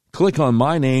 click on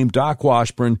my name, Doc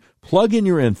Washburn, plug in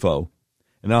your info,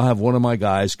 and I'll have one of my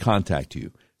guys contact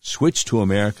you.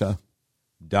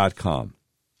 SwitchToAmerica.com.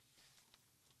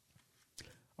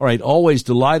 All right, always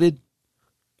delighted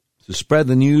to spread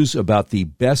the news about the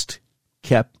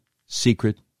best-kept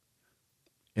secret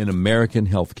in American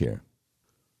healthcare.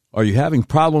 Are you having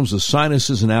problems with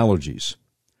sinuses and allergies?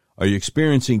 Are you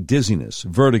experiencing dizziness,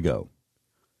 vertigo?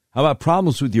 How about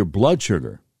problems with your blood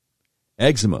sugar,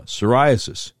 eczema,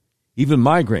 psoriasis, even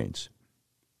migraines?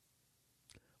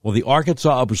 Well, the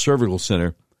Arkansas Upper Cervical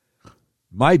Center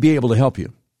might be able to help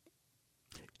you,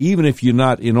 even if you're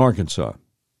not in Arkansas.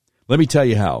 Let me tell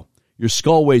you how. Your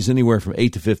skull weighs anywhere from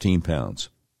 8 to 15 pounds.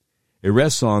 It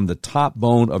rests on the top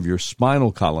bone of your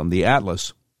spinal column, the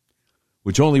atlas,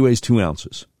 which only weighs 2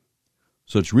 ounces.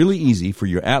 So it's really easy for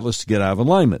your atlas to get out of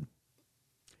alignment.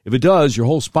 If it does, your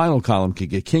whole spinal column can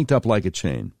get kinked up like a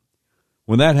chain.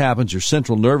 When that happens, your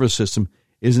central nervous system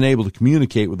isn't able to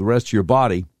communicate with the rest of your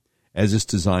body as it's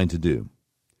designed to do.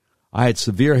 I had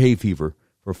severe hay fever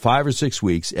for 5 or 6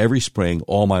 weeks every spring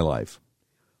all my life.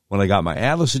 When I got my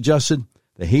atlas adjusted,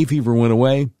 the hay fever went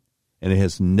away, and it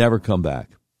has never come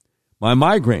back. My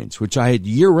migraines, which I had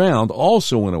year-round,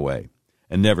 also went away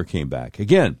and never came back.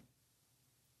 Again,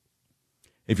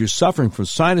 if you're suffering from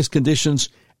sinus conditions,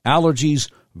 allergies,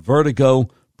 vertigo,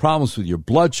 problems with your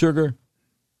blood sugar,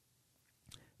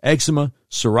 eczema,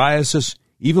 psoriasis,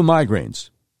 even migraines,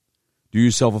 do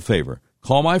yourself a favor.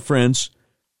 Call my friends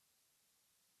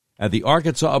at the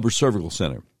Arkansas Upper Cervical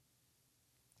Center,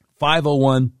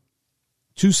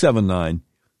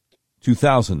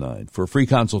 501-279-2009 for a free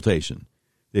consultation.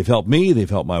 They've helped me, they've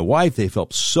helped my wife, they've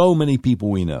helped so many people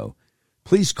we know.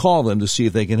 Please call them to see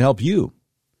if they can help you.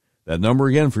 That number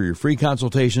again for your free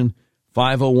consultation,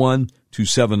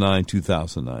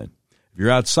 501-279-2009. If you're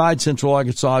outside Central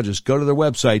Arkansas, just go to their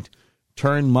website,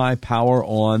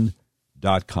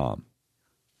 turnmypoweron.com.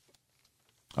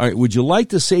 All right, would you like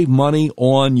to save money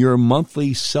on your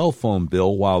monthly cell phone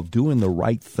bill while doing the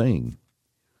right thing?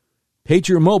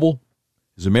 Patriot Mobile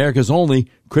is America's only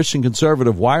Christian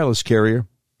conservative wireless carrier.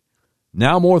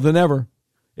 Now more than ever,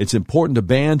 it's important to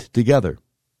band together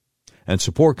and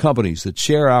support companies that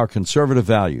share our conservative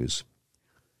values.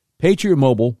 Patriot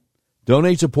Mobile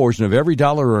donates a portion of every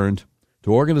dollar earned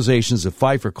to organizations that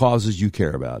fight for causes you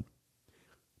care about.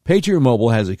 Patriot Mobile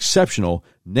has exceptional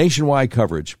nationwide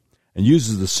coverage and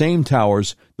uses the same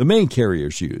towers the main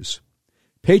carriers use.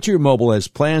 Patriot Mobile has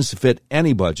plans to fit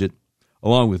any budget,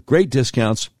 along with great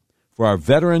discounts for our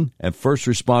veteran and first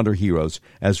responder heroes,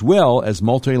 as well as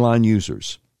multi-line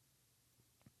users.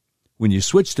 When you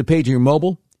switch to Patriot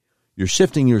Mobile, you're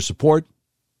shifting your support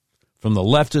from the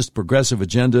leftist progressive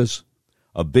agendas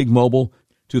of Big Mobile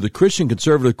to the Christian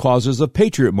conservative causes of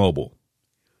Patriot Mobile.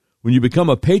 When you become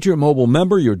a Patriot Mobile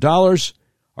member, your dollars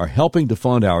are helping to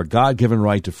fund our God-given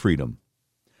right to freedom.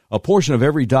 A portion of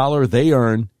every dollar they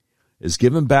earn is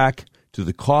given back to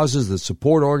the causes that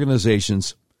support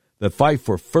organizations that fight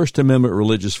for First Amendment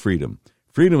religious freedom,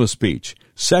 freedom of speech,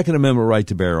 Second Amendment right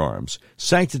to bear arms,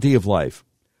 sanctity of life,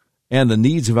 and the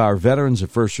needs of our veterans and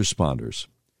first responders.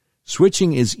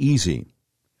 Switching is easy.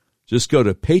 Just go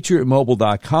to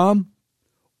patriotmobile.com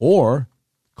or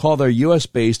call their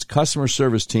U.S.-based customer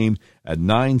service team at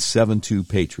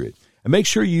 972-PATRIOT. And make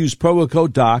sure you use promo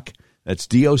code DOC, that's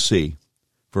D-O-C,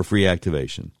 for free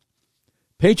activation.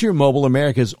 Patriot Mobile,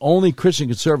 America's only Christian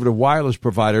conservative wireless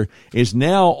provider, is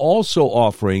now also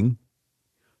offering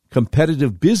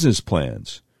competitive business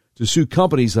plans to suit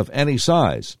companies of any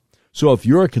size. So if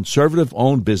you're a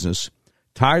conservative-owned business,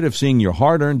 tired of seeing your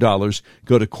hard-earned dollars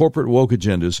go to corporate woke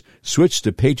agendas, switch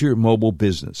to Patriot Mobile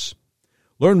Business.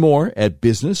 Learn more at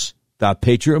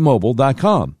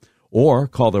business.patriotmobile.com or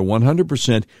call their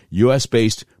 100%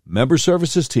 U.S.-based member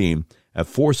services team at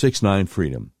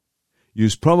 469-FREEDOM.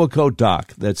 Use promo code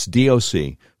DOC, that's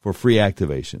D-O-C, for free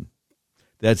activation.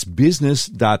 That's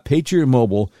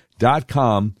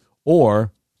business.patriotmobile.com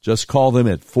or just call them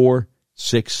at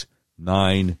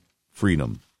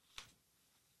 469-FREEDOM.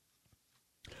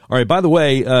 All right, by the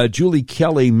way, Julie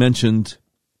Kelly mentioned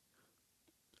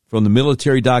from the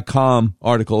military.com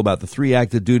article about the 3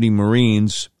 active duty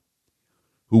Marines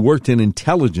who worked in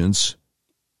intelligence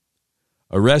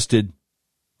arrested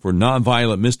for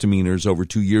nonviolent misdemeanors over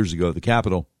 2 years ago at the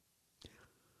Capitol.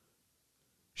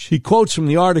 She quotes from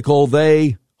the article,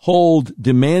 they hold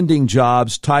demanding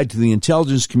jobs tied to the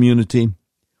intelligence community,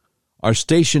 are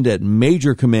stationed at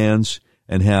major commands,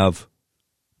 and have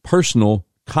personal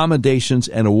commendations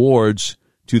and awards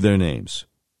to their names.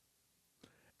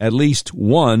 At least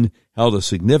one held a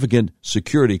significant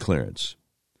security clearance.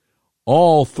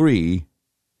 All 3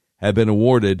 have been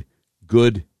awarded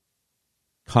good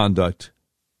conduct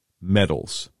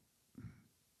medals.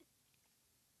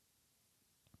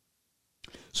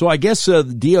 So I guess the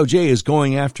DOJ is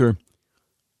going after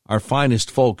our finest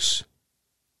folks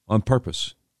on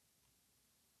purpose.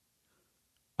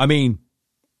 I mean,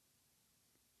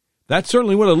 that's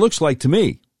certainly what it looks like to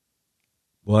me.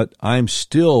 But I'm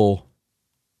still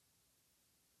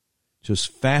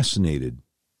just fascinated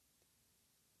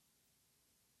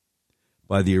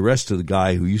by the arrest of the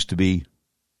guy who used to be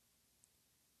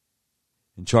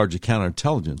in charge of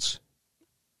counterintelligence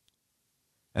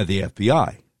at the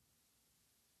FBI.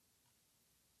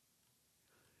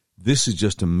 This is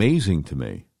just amazing to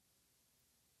me.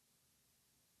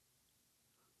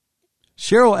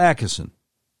 Cheryl Atkinson,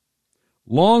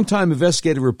 longtime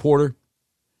investigative reporter,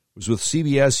 was with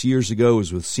CBS years ago,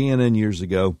 was with CNN years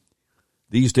ago.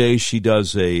 These days she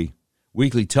does a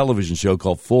weekly television show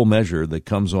called Full Measure that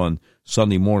comes on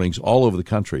Sunday mornings all over the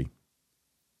country.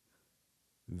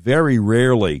 Very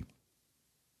rarely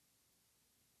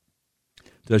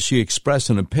does she express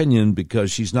an opinion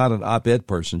because she's not an op-ed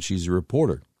person. She's a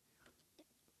reporter.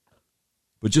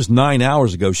 But just 9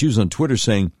 hours ago, she was on Twitter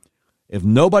saying, if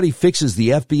nobody fixes the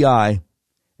FBI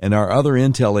and our other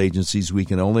intel agencies, we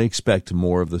can only expect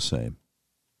more of the same.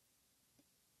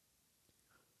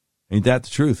 Ain't that the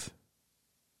truth?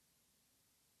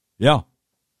 Yeah.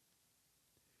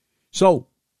 So,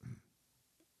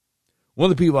 one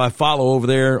of the people I follow over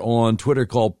there on Twitter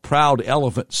called Proud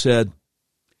Elephant said,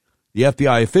 the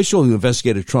FBI official who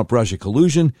investigated Trump-Russia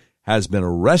collusion has been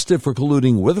arrested for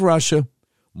colluding with Russia.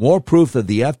 More proof that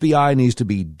the FBI needs to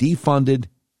be defunded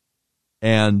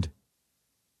and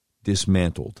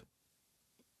dismantled.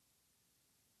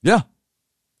 Yeah.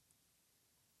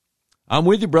 I'm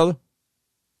with you, brother.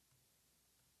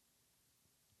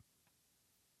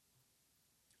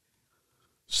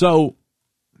 So,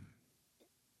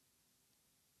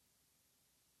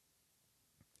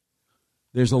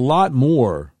 there's a lot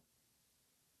more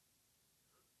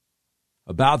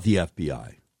about the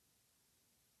FBI.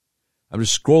 I'm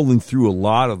just scrolling through a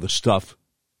lot of the stuff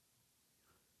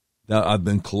that I've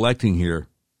been collecting here.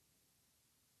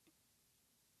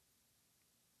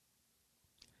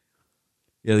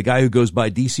 Yeah, the guy who goes by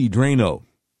D.C. Drano,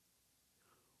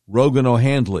 Rogan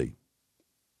O'Handley,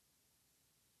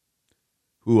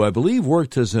 who I believe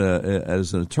worked as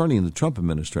an attorney in the Trump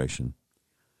administration.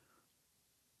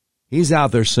 He's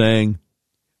out there saying,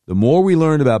 the more we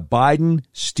learn about Biden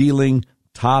stealing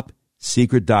top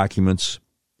secret documents,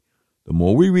 the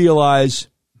more we realize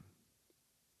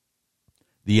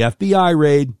the FBI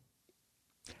raid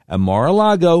at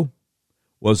Mar-a-Lago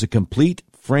was a complete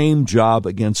frame job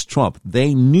against Trump.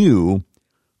 They knew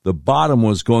the bottom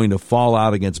was going to fall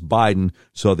out against Biden,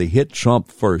 so they hit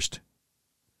Trump first.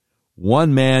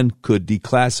 One man could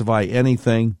declassify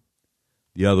anything,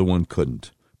 the other one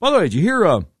couldn't. By the way, did you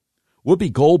hear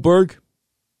Whoopi Goldberg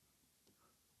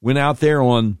went out there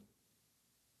on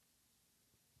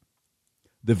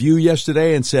The View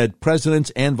yesterday and said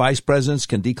presidents and vice presidents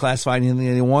can declassify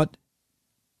anything they want.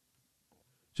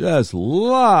 Just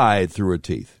lied through her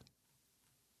teeth.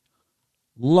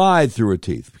 Lied through her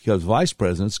teeth because vice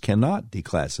presidents cannot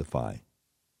declassify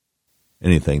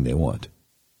anything they want.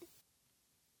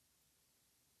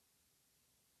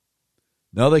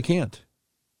 No, they can't.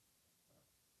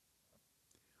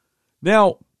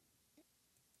 Now,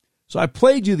 so I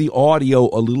played you the audio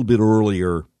a little bit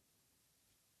earlier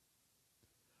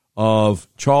of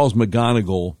Charles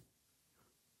McGonigal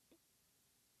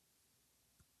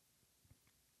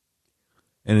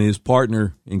and his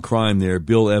partner in crime there,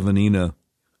 Bill Evanina,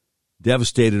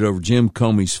 devastated over Jim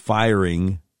Comey's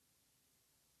firing.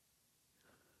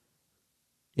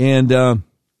 And the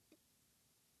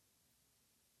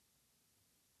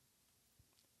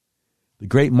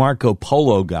great Marco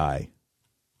Polo guy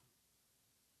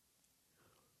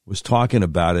was talking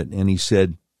about it, and he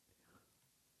said,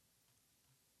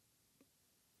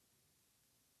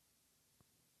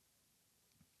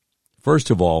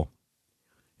 first of all,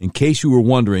 in case you were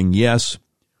wondering, yes,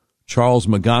 Charles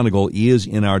McGonigal is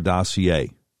in our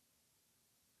dossier.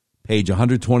 Page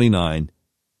 129,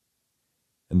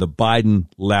 and the Biden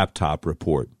laptop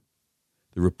report.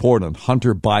 The report on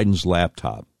Hunter Biden's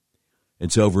laptop.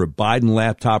 It's over at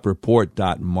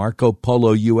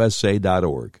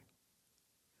bidenlaptopreport.marcopolousa.org.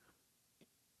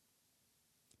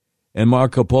 And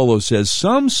Marco Polo says,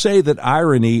 some say that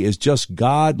irony is just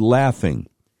God laughing.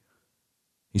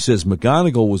 He says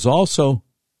McGonigal was also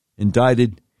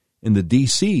indicted in the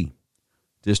D.C.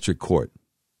 District Court.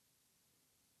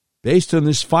 Based on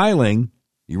this filing,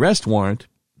 the arrest warrant,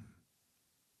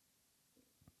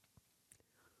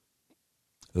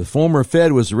 the former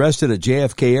Fed was arrested at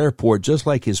JFK Airport just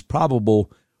like his probable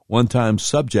one-time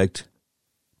subject,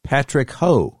 Patrick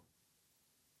Ho.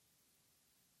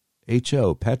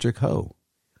 H.O., Patrick Ho.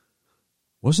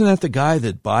 Wasn't that the guy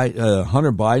that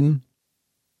Hunter Biden?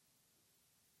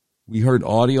 We heard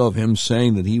audio of him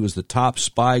saying that he was the top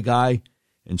spy guy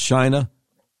in China.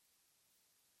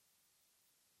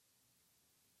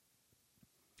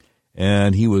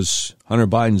 And he was Hunter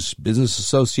Biden's business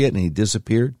associate, and he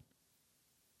disappeared,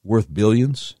 worth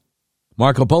billions.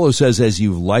 Marco Polo says, as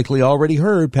you've likely already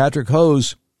heard, Patrick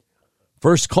Ho's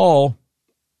first call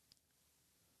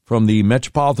from the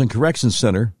Metropolitan Corrections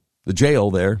Center, the jail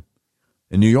there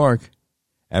in New York,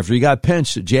 after he got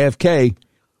pinched at JFK,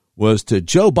 was to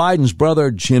Joe Biden's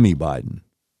brother, Jimmy Biden.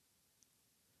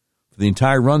 For the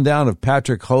entire rundown of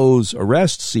Patrick Ho's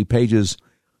arrest, see pages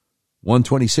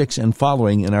 126 and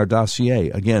following in our dossier.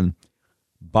 Again,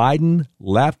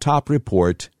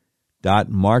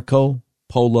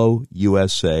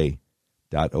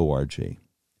 bidenlaptopreport.marcopolousa.org.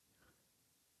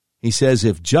 He says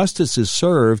if justice is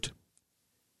served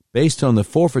based on the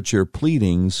forfeiture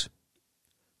pleadings,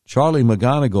 Charlie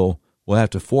McGonigal will have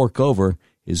to fork over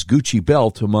his Gucci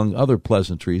belt, among other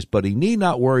pleasantries, but he need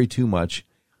not worry too much,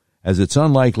 as it's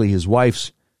unlikely his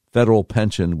wife's federal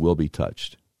pension will be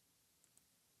touched.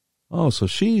 Oh, so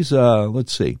she's,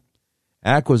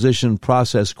 acquisition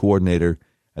process coordinator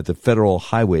at the Federal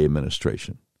Highway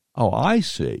Administration. Oh, I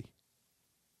see.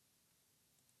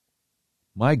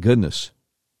 My goodness.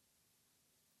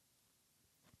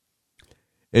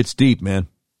 It's deep, man.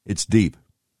 It's deep.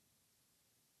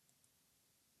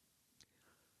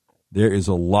 There is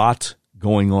a lot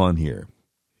going on here.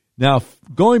 Now,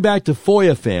 going back to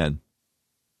FOIA Fan,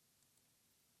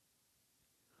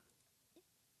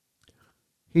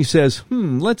 he says,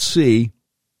 let's see.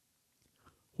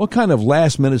 What kind of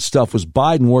last-minute stuff was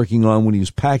Biden working on when he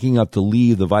was packing up to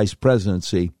leave the vice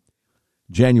presidency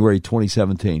January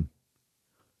 2017?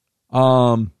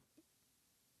 Got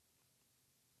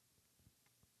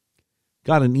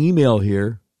an email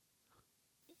here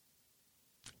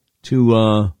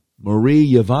to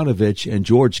Marie Yovanovitch and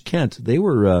George Kent. They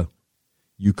were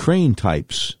Ukraine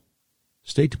types,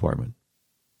 State Department.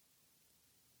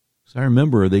 So I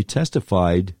remember they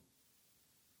testified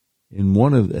in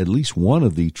at least one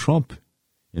of the Trump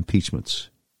impeachments.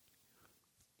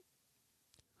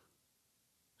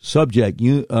 Subject,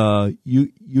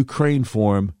 Ukraine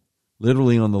forum,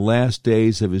 literally on the last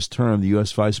days of his term, the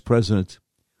U.S. Vice President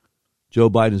Joe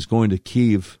Biden is going to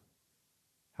Kyiv.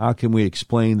 How can we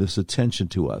explain this attention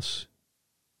to us?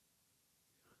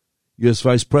 U.S.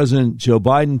 Vice President Joe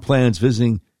Biden plans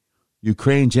visiting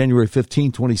Ukraine January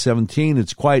 15, 2017.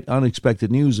 It's quite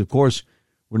unexpected news. Of course,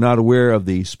 we're not aware of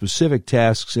the specific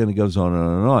tasks, and it goes on and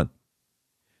on and on.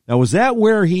 Now, was that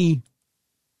where he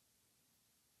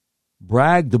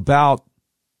bragged about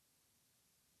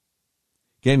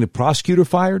getting the prosecutor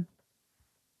fired?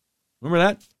 Remember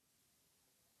that?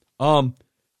 Paul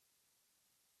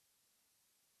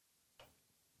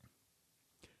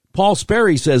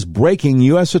Sperry says, breaking,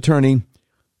 U.S. Attorney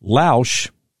Lausch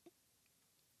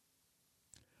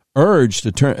urged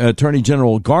Attorney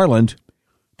General Garland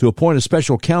to appoint a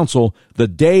special counsel the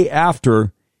day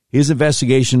after his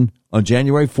investigation on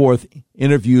January 4th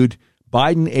interviewed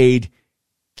Biden aide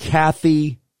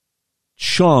Kathy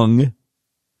Chung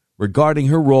regarding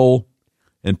her role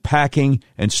in packing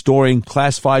and storing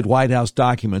classified White House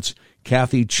documents.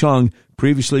 Kathy Chung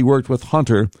previously worked with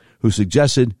Hunter, who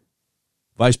suggested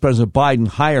Vice President Biden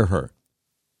hire her.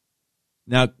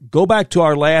 Now, go back to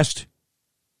our last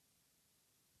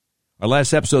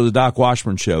episode of the Doc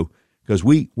Washburn Show, because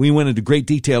we went into great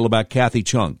detail about Kathy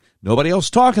Chung. Nobody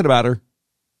else talking about her.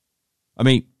 I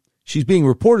mean, she's being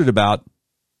reported about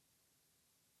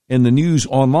in the news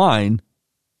online,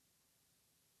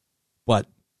 but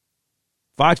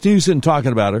Fox News isn't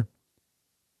talking about her,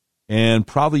 and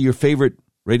probably your favorite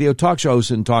radio talk show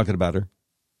isn't talking about her.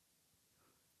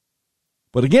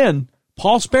 But again,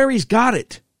 Paul Sperry's got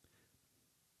it.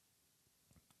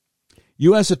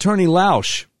 U.S. Attorney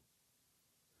Lausch,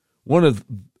 one of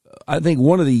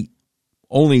the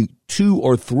only 2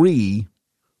 or 3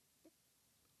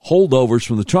 holdovers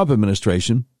from the Trump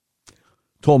administration,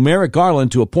 told Merrick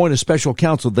Garland to appoint a special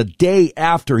counsel the day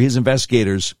after his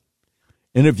investigators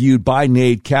interviewed Biden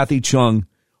aide Kathy Chung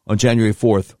on January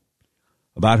 4th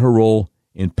about her role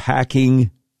in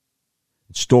packing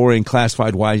and storing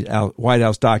classified White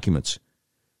House documents.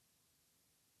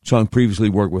 Chung previously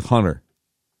worked with Hunter,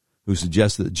 who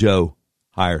suggested that Joe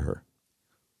hire her.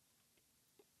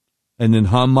 And then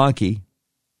Hans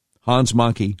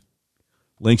Monkey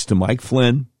links to Mike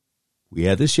Flynn. We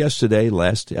had this yesterday,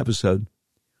 last episode.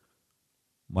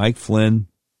 Mike Flynn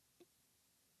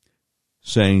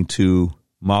saying to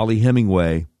Molly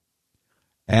Hemingway,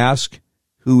 ask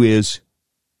who is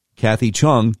Kathy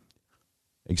Chung,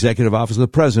 Executive Office of the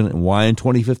President, and why in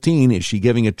 2015 is she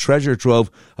giving a treasure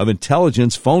trove of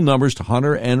intelligence phone numbers to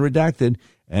Hunter and redacted?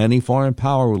 Any foreign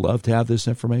power would love to have this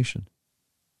information.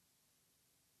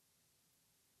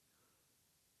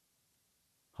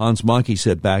 Hans Monkey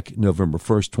said back November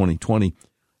 1st, 2020,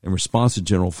 in response to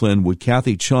General Flynn, would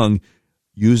Kathy Chung,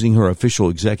 using her official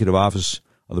Executive Office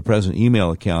of the President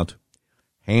email account,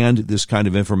 hand this kind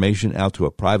of information out to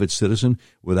a private citizen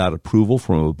without approval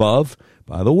from above?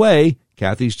 By the way,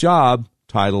 Kathy's job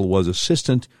title was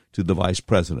Assistant to the Vice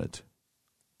President.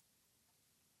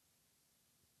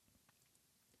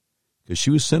 Because she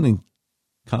was sending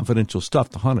confidential stuff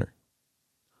to Hunter.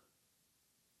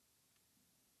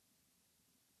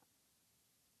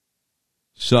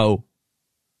 So,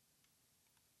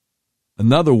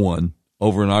 another one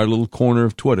over in our little corner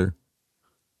of Twitter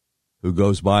who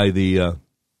goes by the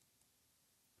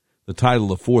title,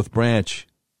 The Fourth Branch,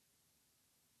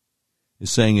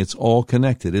 is saying it's all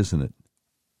connected, isn't it?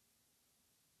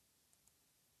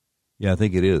 Yeah, I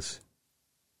think it is.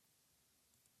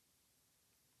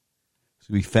 It's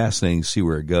going to be fascinating to see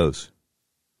where it goes.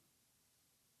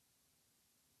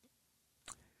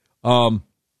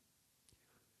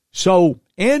 So,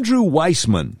 Andrew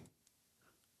Weissman,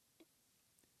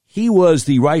 he was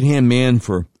the right-hand man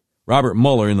for Robert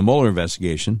Mueller in the Mueller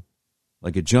investigation,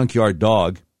 like a junkyard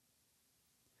dog.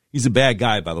 He's a bad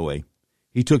guy, by the way.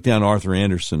 He took down Arthur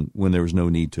Anderson when there was no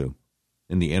need to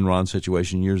in the Enron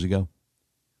situation years ago.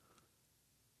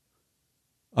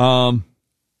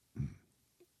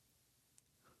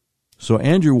 So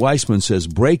Andrew Weissman says,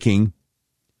 breaking,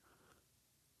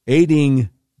 aiding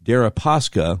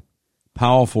Deripaska,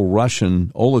 powerful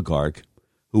Russian oligarch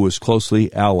who was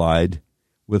closely allied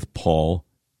with Paul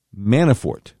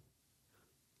Manafort.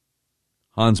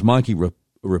 Hans Monkey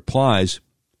replies,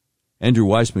 Andrew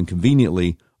Weissman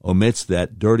conveniently omits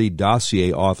that dirty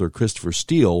dossier author Christopher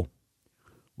Steele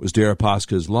was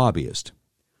Deripaska's lobbyist.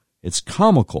 It's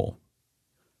comical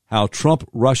how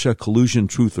Trump-Russia collusion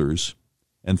truthers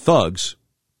and thugs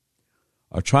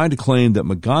are trying to claim that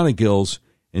McGonigal's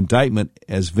indictment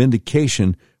as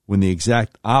vindication when the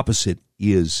exact opposite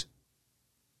is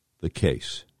the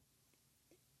case.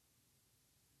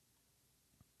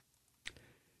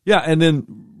 Yeah, and then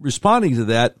responding to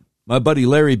that, my buddy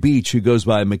Larry Beach, who goes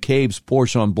by McCabe's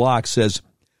Porsche on Block, says,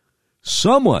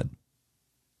 someone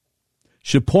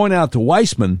should point out to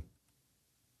Weissman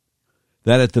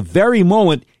that at the very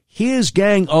moment his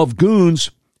gang of goons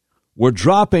were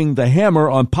dropping the hammer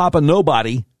on Papa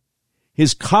Nobody,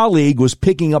 his colleague was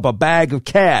picking up a bag of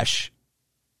cash.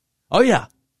 Oh, yeah.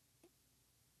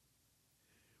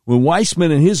 When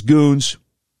Weissman and his goons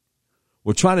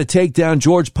were trying to take down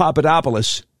George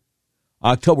Papadopoulos,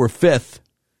 October 5th,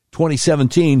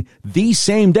 2017, the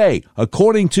same day,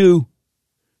 according to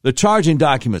the charging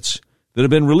documents that have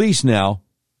been released now.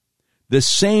 This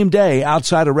same day,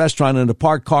 outside a restaurant in a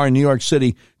parked car in New York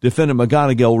City, defendant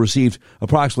McGonigal received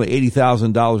approximately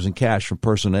 $80,000 in cash from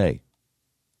person A.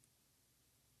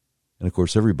 And, of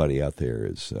course, everybody out there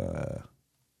is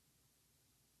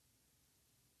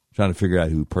trying to figure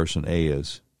out who person A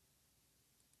is.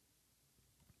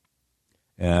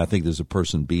 And I think there's a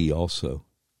person B also.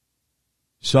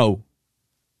 So,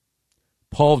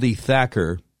 Paul D.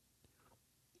 Thacker,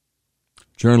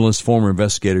 journalist, former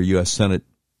investigator, U.S. Senate,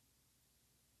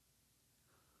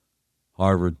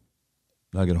 Harvard,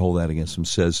 not going to hold that against him,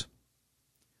 says,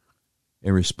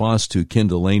 in response to Ken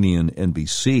Delaney and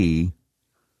NBC,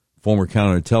 former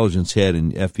counterintelligence head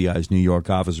in FBI's New York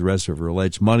office arrested for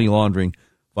alleged money laundering,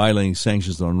 violating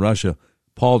sanctions on Russia,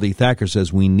 Paul D. Thacker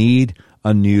says we need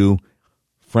a new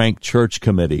Frank Church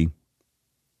committee.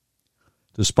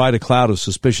 Despite a cloud of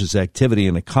suspicious activity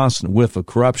and a constant whiff of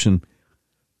corruption,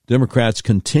 Democrats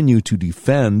continue to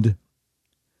defend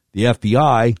the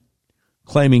FBI,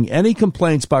 claiming any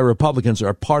complaints by Republicans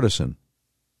are partisan.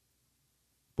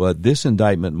 But this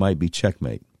indictment might be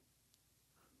checkmate.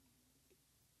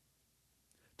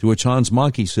 To which Hans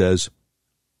Monkey says,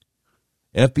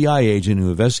 FBI agent who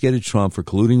investigated Trump for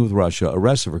colluding with Russia,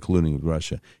 arrested for colluding with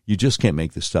Russia. You just can't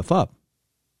make this stuff up.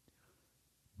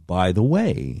 By the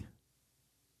way,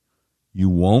 you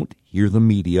won't hear the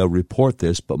media report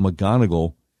this, but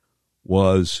McGonigal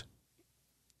was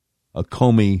a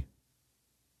Comey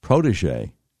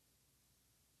protege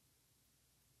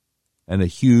and a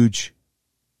huge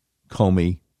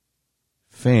Comey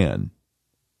fan.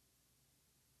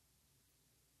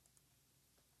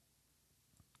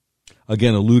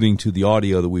 Again, alluding to the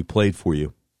audio that we played for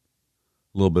you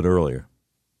a little bit earlier.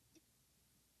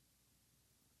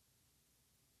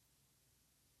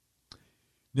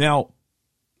 Now,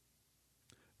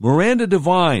 Miranda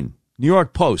Devine, New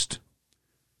York Post,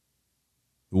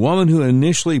 the woman who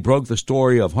initially broke the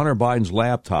story of Hunter Biden's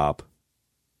laptop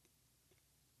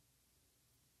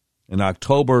in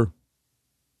October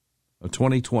of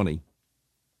 2020,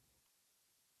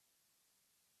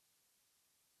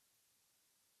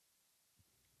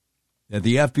 that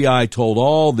the FBI told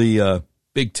all the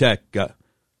big tech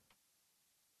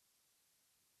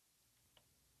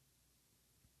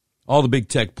all the big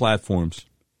tech platforms,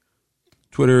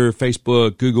 Twitter,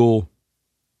 Facebook, Google,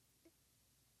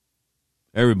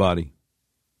 everybody,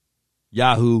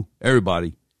 Yahoo,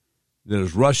 everybody, that it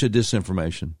was Russia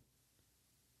disinformation,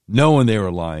 knowing they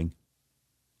were lying.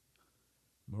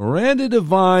 Miranda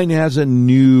Devine has a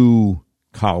new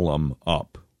column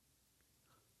up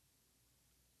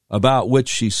about which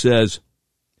she says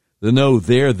the no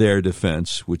there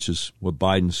defense, which is what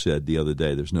Biden said the other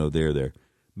day, there's no there,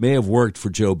 may have worked for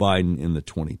Joe Biden in the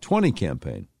 2020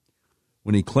 campaign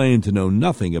when he claimed to know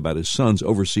nothing about his son's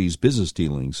overseas business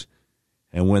dealings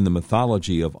and when the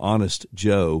mythology of Honest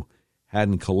Joe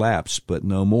hadn't collapsed, but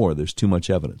no more. There's too much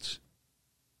evidence.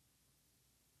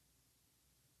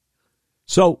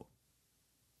 So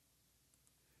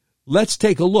let's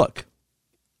take a look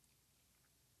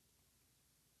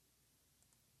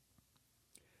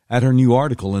at her new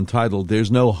article entitled,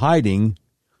 "There's No Hiding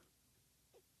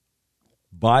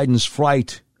Biden's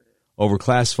Fright Over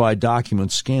Classified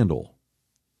Documents Scandal."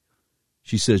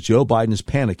 She says Joe Biden is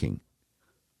panicking.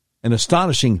 An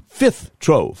astonishing fifth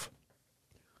trove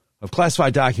of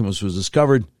classified documents was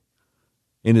discovered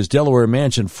in his Delaware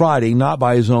mansion Friday, not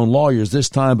by his own lawyers this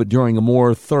time, but during a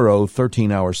more thorough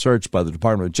 13-hour search by the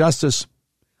Department of Justice,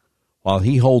 while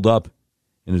he holed up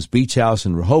in his beach house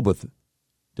in Rehoboth,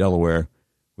 Delaware,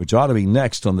 which ought to be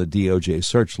next on the DOJ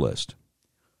search list.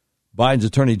 Biden's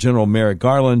Attorney General Merrick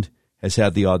Garland has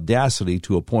had the audacity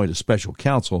to appoint a special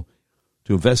counsel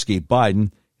to investigate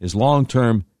Biden. His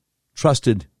long-term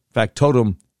trusted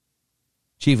factotum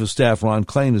Chief of Staff Ron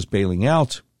Klain is bailing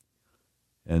out,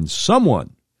 and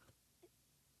someone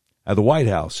at the White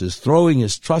House is throwing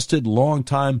his trusted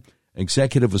longtime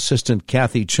executive assistant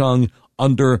Kathy Chung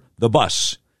under the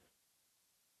bus.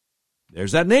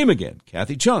 There's that name again,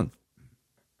 Kathy Chung.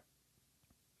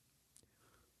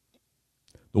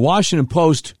 The Washington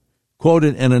Post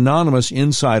quoted an anonymous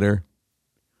insider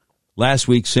last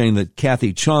week saying that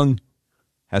Kathy Chung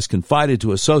has confided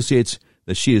to associates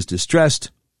that she is distressed,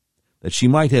 that she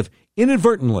might have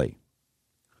inadvertently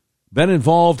been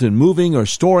involved in moving or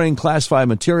storing classified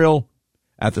material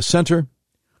at the center,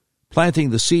 planting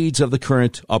the seeds of the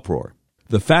current uproar.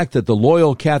 The fact that the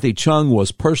loyal Kathy Chung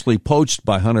was personally poached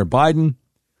by Hunter Biden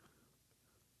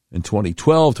in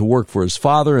 2012 to work for his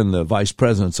father in the vice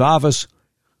president's office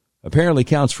apparently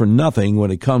counts for nothing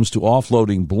when it comes to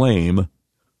offloading blame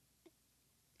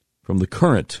from the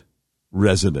current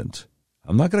resident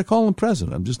I'm not going to call him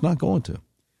president. I'm just not going to.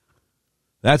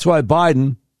 That's why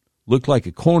Biden looked like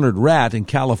a cornered rat in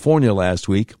California last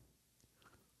week,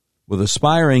 with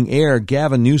aspiring heir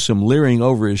Gavin Newsom leering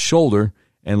over his shoulder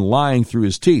and lying through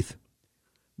his teeth.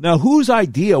 Now, whose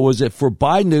idea was it for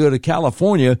Biden to go to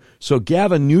California so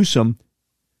Gavin Newsom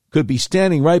could be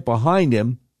standing right behind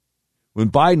him when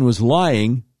Biden was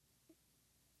lying?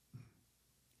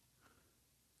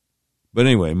 But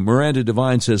anyway, Miranda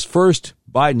Devine says, first,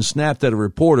 Biden snapped at a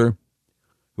reporter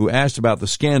who asked about the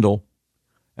scandal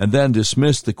and then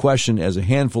dismissed the question as a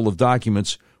handful of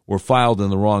documents were filed in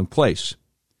the wrong place.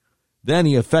 Then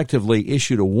he effectively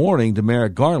issued a warning to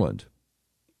Merrick Garland.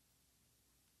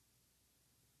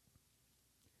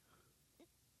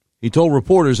 He told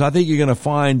reporters, I think you're going to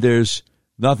find there's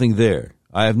nothing there.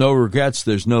 I have no regrets.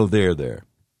 There's no there.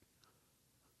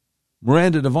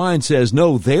 Miranda Devine says,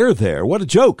 no there. What a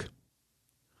joke.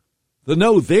 The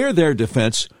no there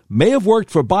defense may have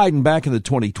worked for Biden back in the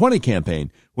 2020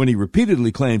 campaign when he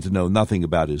repeatedly claimed to know nothing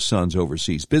about his son's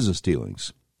overseas business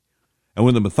dealings, and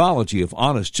when the mythology of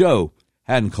Honest Joe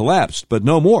hadn't collapsed, but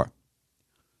no more.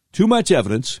 Too much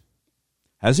evidence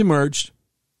has emerged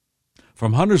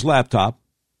from Hunter's laptop,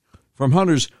 from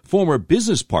Hunter's former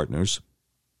business partners,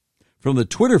 from the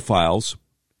Twitter files,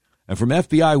 and from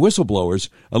FBI whistleblowers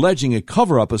alleging a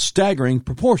cover-up of staggering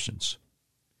proportions.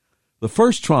 The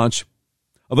first tranche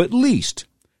of at least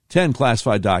 10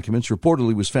 classified documents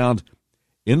reportedly was found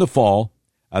in the fall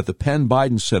at the Penn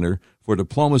Biden Center for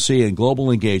Diplomacy and Global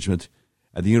Engagement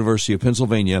at the University of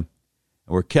Pennsylvania and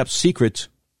were kept secret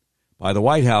by the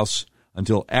White House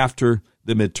until after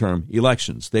the midterm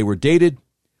elections. They were dated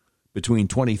between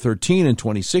 2013 and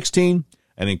 2016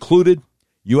 and included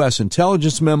U.S.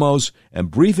 intelligence memos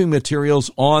and briefing materials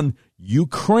on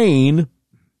Ukraine,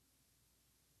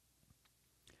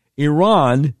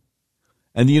 Iran,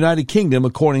 and the United Kingdom,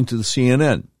 according to the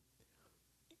CNN.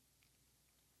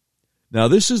 Now,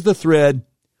 this is the thread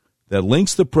that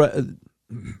links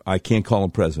I can't call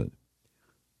him president.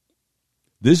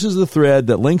 This is the thread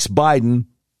that links Biden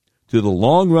to the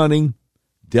long-running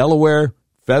Delaware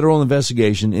federal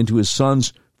investigation into his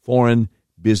son's foreign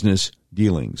business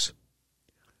dealings.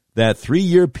 That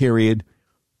 3-year period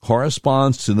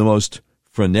corresponds to the most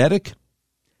frenetic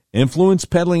influence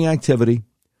peddling activity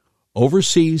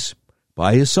overseas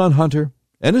by his son Hunter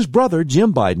and his brother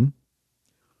Jim Biden,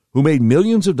 who made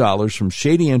millions of dollars from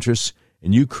shady interests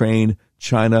in Ukraine,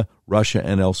 China, Russia,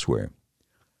 and elsewhere.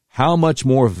 How much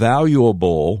more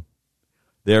valuable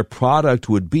their product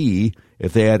would be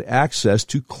if they had access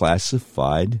to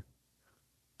classified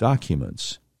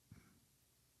documents.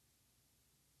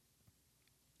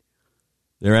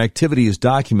 Their activity is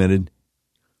documented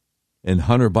in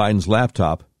Hunter Biden's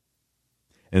laptop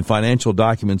and financial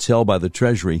documents held by the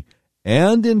Treasury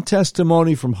and in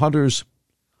testimony from Hunter's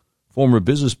former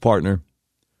business partner,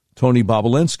 Tony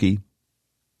Bobulinski,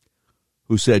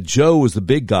 who said Joe was the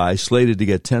big guy slated to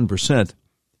get 10%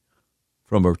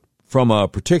 from a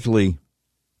particularly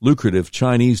lucrative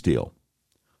Chinese deal.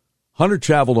 Hunter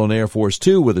traveled on Air Force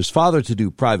Two with his father to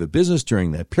do private business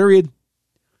during that period,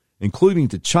 including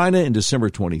to China in December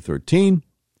 2013.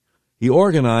 He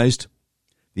organized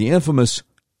the infamous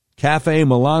Cafe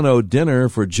Milano dinner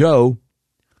for Joe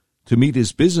to meet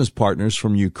his business partners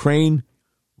from Ukraine,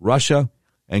 Russia,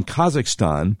 and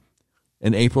Kazakhstan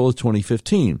in April of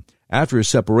 2015. After his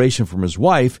separation from his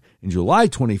wife in July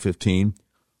 2015,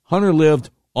 Hunter lived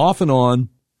off and on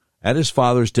at his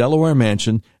father's Delaware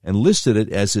mansion and listed it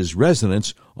as his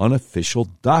residence on official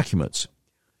documents.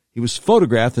 He was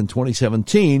photographed in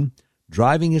 2017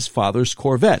 driving his father's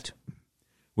Corvette,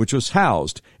 which was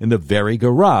housed in the very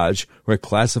garage where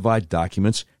classified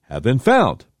documents have been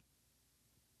found.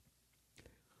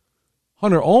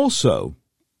 Hunter also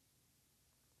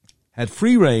had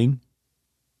free reign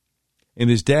in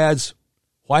his dad's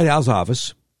White House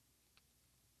office,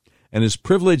 and his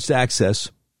privileged access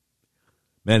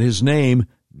meant his name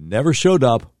never showed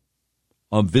up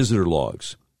on visitor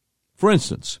logs. For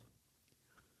instance,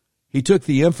 he took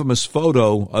the infamous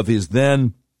photo of his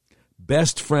then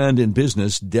best friend in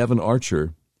business, Devon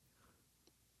Archer,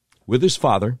 with his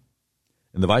father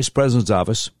in the vice president's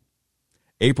office,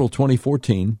 April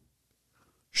 2014,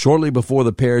 shortly before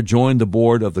the pair joined the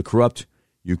board of the corrupt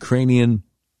Ukrainian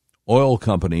oil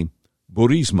company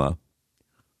Burisma,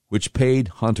 which paid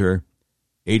Hunter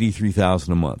 $83,000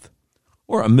 a month,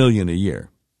 or $1 million a year.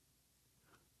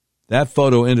 That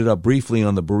photo ended up briefly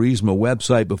on the Burisma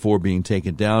website before being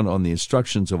taken down on the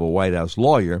instructions of a White House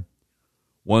lawyer.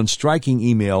 One striking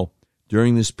email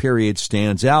during this period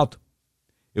stands out.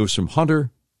 It was from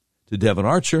Hunter to Devon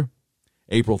Archer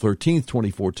April 13th,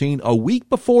 2014, a week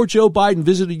before Joe Biden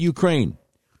visited Ukraine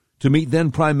to meet then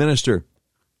Prime Minister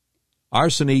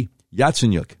Arseniy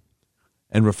Yatsenyuk,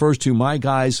 and refers to my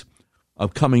guy's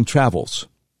upcoming travels.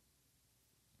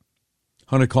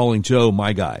 Hunter calling Joe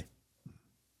my guy.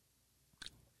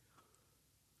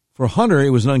 For Hunter,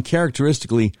 it was an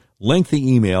uncharacteristically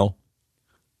lengthy email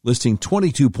listing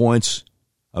 22 points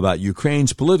about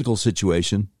Ukraine's political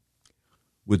situation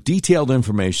with detailed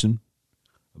information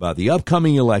about the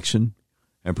upcoming election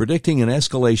and predicting an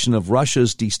escalation of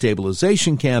Russia's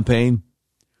destabilization campaign,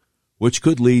 which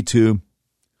could lead to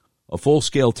a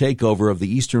full-scale takeover of the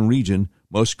eastern region,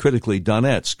 most critically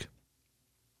Donetsk.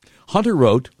 Hunter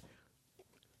wrote,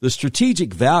 "The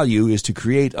strategic value is to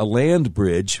create a land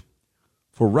bridge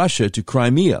for Russia to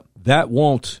Crimea. That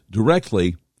won't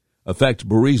directly affect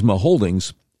Burisma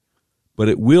Holdings, but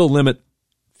it will limit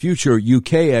future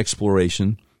UK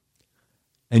exploration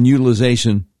and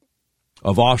utilization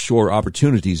of offshore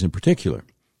opportunities in particular."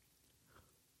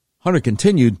 Hunter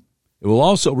continued, "It will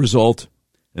also result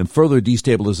in further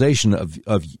destabilization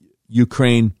of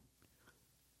Ukraine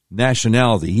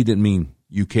nationality." He didn't mean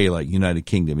UK like United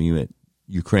Kingdom. He meant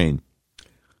Ukraine.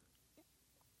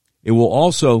 "It will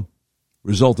also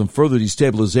result in further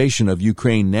destabilization of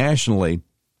Ukraine nationally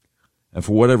and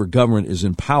for whatever government is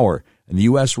in power, and the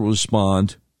U.S. will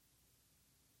respond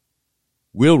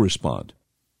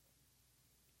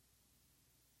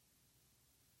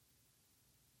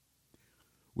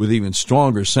with even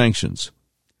stronger sanctions.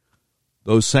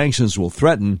 Those sanctions will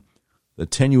threaten the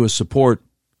tenuous support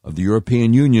of the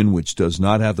European Union, which does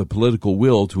not have the political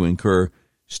will to incur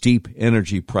steep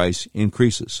energy price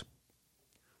increases."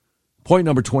 Point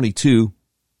number 22,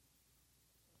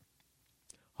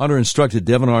 Hunter instructed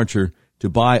Devon Archer to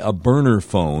buy a burner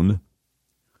phone,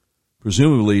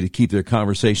 presumably to keep their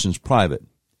conversations private.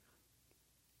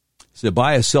 He said,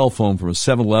 "Buy a cell phone from a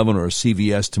 7-Eleven or a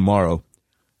CVS tomorrow,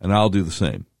 and I'll do the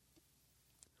same."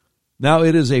 Now,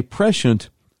 it is a prescient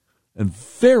and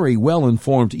very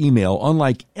well-informed email,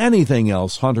 unlike anything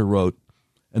else Hunter wrote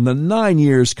in the 9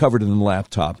 years covered in the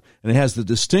laptop, and it has the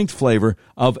distinct flavor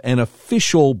of an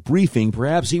official briefing,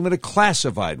 perhaps even a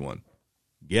classified one.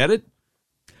 Get it?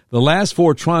 The last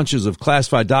 4 tranches of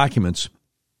classified documents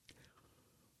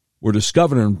were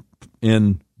discovered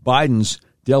in Biden's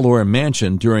Delaware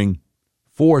mansion during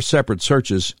 4 separate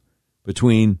searches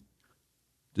between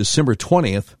December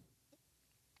 20th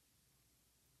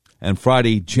and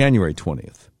Friday, January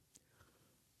 20th.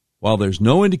 While there's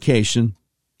no indication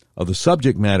of the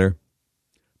subject matter,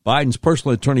 Biden's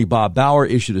personal attorney, Bob Bauer,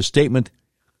 issued a statement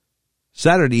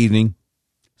Saturday evening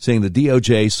saying the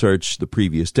DOJ search the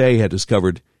previous day had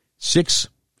discovered 6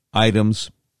 items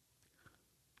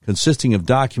consisting of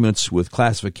documents with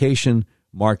classification,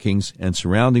 markings, and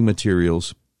surrounding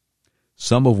materials,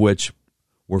 some of which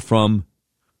were from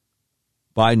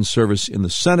Biden's service in the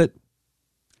Senate,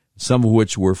 some of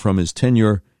which were from his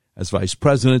tenure as vice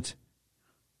president.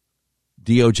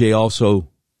 DOJ also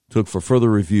took for further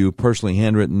review personally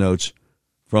handwritten notes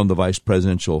from the vice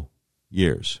presidential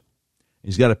years.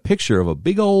 He's got a picture of a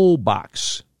big old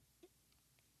box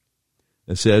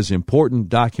that says important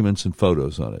documents and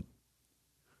photos on it.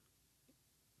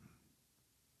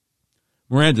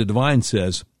 Miranda Devine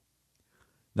says,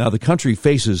 "Now the country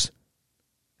faces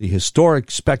the historic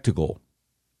spectacle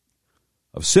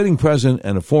of sitting president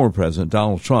and a former president,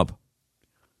 Donald Trump,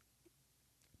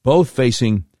 both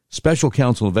facing special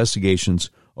counsel investigations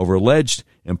over alleged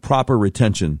improper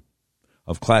retention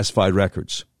of classified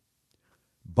records.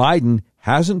 Biden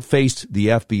hasn't faced the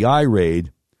FBI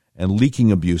raid and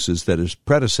leaking abuses that his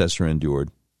predecessor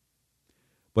endured,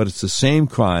 but it's the same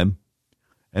crime,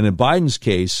 and in Biden's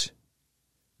case,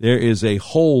 there is a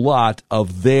whole lot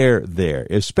of there.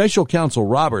 If special counsel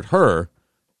Robert Hur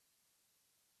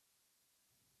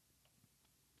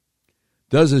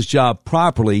does his job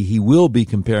properly, he will be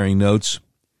comparing notes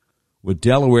with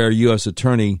Delaware U.S.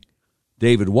 Attorney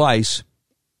David Weiss,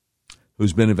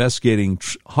 who's been investigating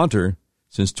Hunter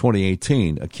since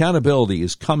 2018. Accountability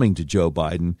is coming to Joe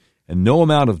Biden, and no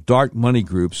amount of dark money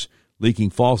groups leaking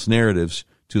false narratives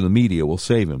to the media will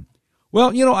save him."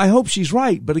 Well, I hope she's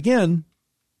right, but again,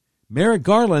 Merrick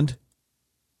Garland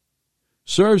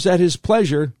serves at his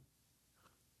pleasure,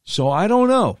 so I don't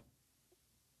know.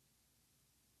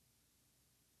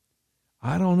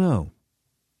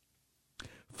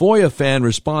 FOIA fan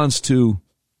responds to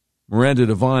Miranda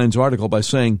Devine's article by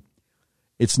saying,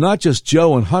 "It's not just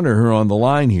Joe and Hunter who are on the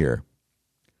line here,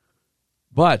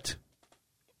 but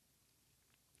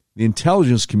the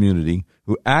intelligence community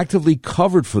who actively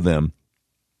covered for them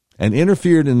and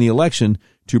interfered in the election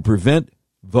to prevent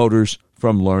voters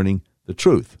from learning the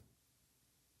truth."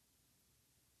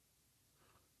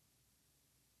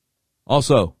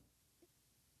 Also,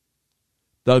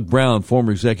 Doug Brown,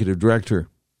 former executive director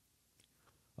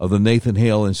of the Nathan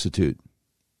Hale Institute.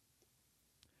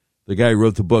 The guy who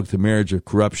wrote the book, The Marriage of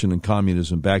Corruption and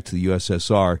Communism, Back to the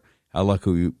USSR, How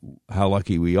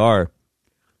Lucky We Are.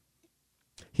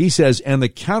 He says, and the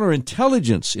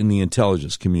counterintelligence in the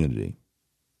intelligence community.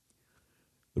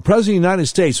 The President of the United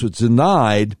States was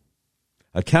denied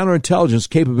a counterintelligence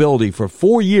capability for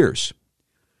 4 years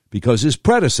because his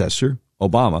predecessor,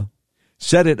 Obama,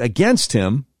 set it against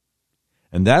him,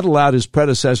 and that allowed his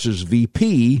predecessor's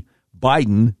VP,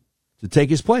 Biden, to take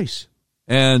his place.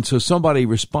 And so somebody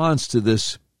responds to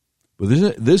this, but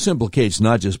this implicates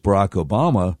not just Barack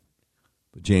Obama,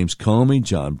 but James Comey,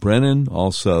 John Brennan,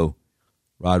 also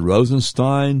Rod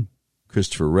Rosenstein,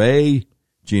 Christopher Wray,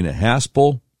 Gina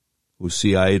Haspel, who was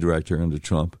CIA director under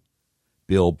Trump,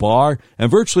 Bill Barr, and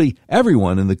virtually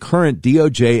everyone in the current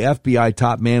DOJ, FBI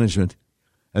top management,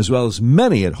 as well as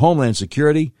many at Homeland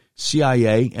Security,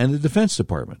 CIA, and the Defense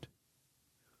Department.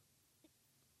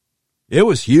 It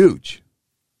was huge.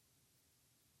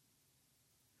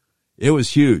 It was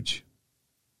huge.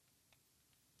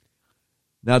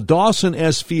 Now, Dawson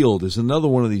S. Field is another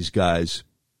one of these guys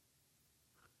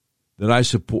that I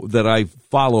support, that I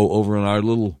follow over in our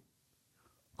little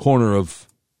corner of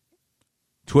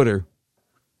Twitter.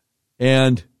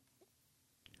 And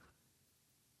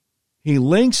he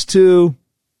links to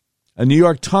a New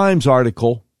York Times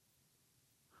article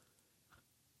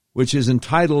which is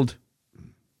entitled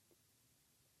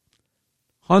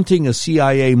Hunting a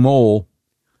CIA Mole,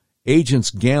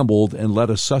 Agents Gambled and Let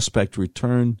a Suspect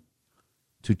Return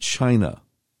to China.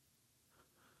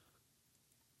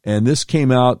 And this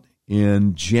came out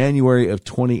in January of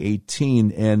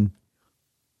 2018, and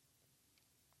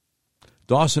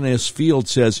Dawson S. Field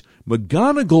says,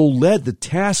 McGonigal led the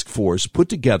task force put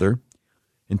together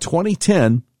in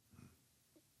 2010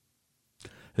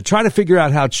 to try to figure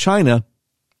out how China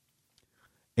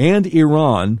and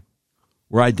Iran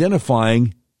were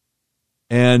identifying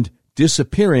and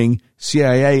disappearing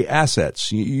CIA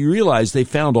assets. You realize they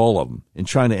found all of them in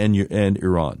China and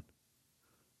Iran.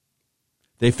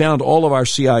 They found all of our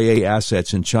CIA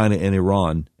assets in China and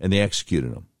Iran, and they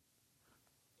executed them.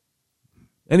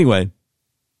 Anyway,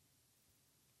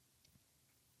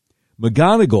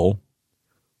 McGonigal,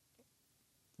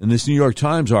 in this New York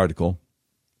Times article,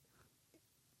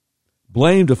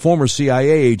 blamed a former CIA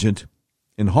agent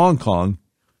in Hong Kong,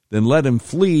 then let him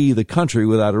flee the country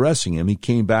without arresting him. He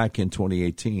came back in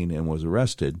 2018 and was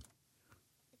arrested.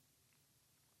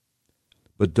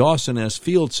 But Dawson S.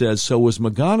 Field says, so was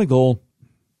McGonigal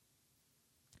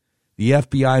the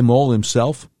FBI mole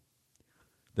himself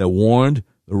that warned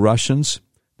the Russians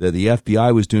that the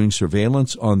FBI was doing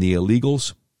surveillance on the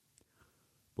illegals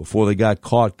before they got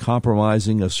caught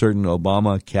compromising a certain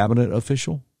Obama cabinet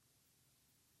official?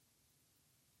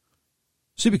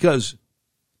 See, because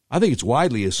I think it's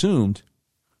widely assumed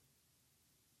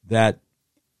that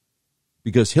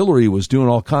because Hillary was doing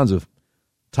all kinds of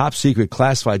top secret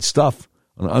classified stuff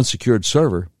on an unsecured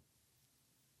server,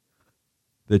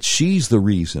 that she's the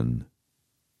reason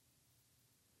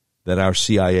that our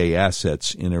CIA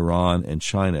assets in Iran and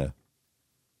China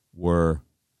were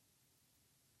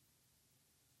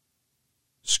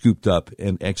scooped up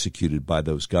and executed by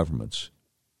those governments.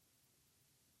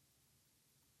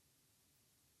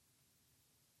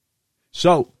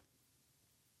 So,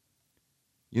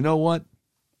 you know what?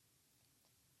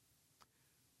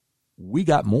 We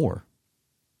got more.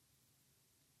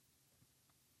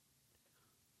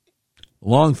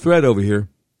 Long thread over here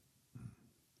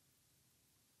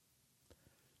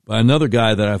by another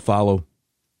guy that I follow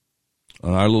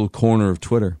on our little corner of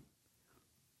Twitter.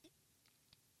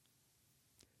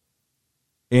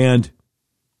 And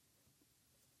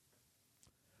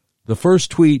the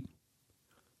first tweet,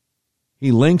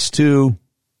 he links to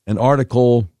an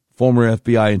article, former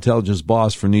FBI intelligence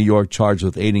boss for New York charged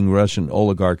with aiding Russian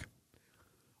oligarch.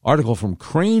 Article from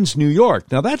Crain's New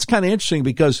York. Now that's kind of interesting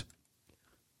because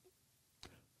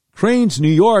Crain's New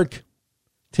York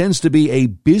tends to be a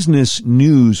business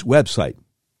news website.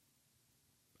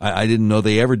 I didn't know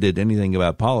they ever did anything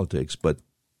about politics, but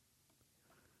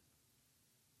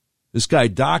this guy,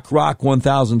 Doc Rock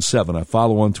 1007, I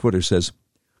follow on Twitter, says,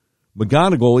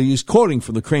 McGonigal, he's quoting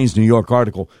from the Crain's New York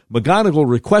article, McGonigal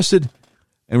requested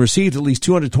and received at least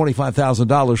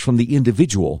 $225,000 from the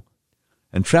individual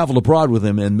and traveled abroad with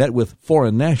him and met with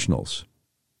foreign nationals.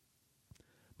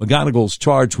 McGonigal's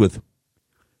charged with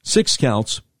 6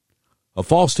 counts of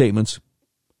false statements,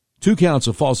 2 counts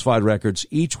of falsified records,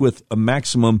 each with a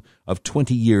maximum of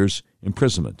 20 years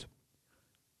imprisonment.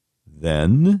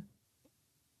 Then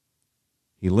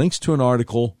he links to an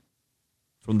article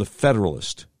from the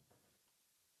Federalist.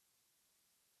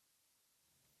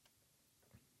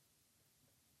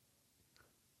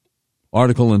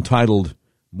 Article entitled,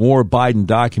 More Biden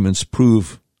Documents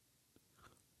Prove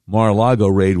Mar-a-Lago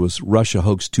Raid Was Russia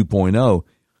Hoax 2.0.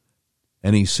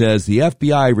 And he says the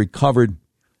FBI recovered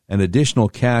an additional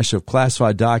cache of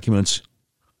classified documents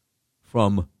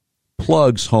from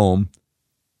Plug's home.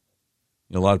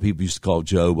 You know, a lot of people used to call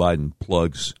Joe Biden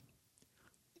Plugs.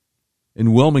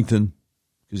 In Wilmington,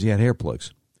 because he had hair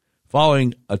plugs.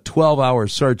 Following a 12-hour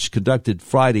search conducted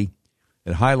Friday,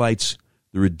 it highlights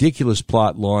the ridiculous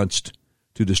plot launched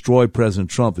to destroy President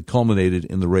Trump that culminated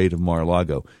in the raid of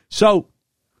Mar-a-Lago. So,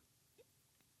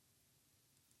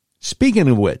 speaking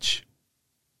of which,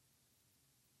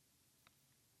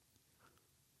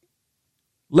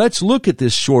 let's look at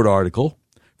this short article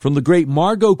from the great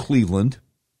Margot Cleveland,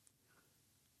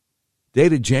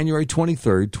 dated January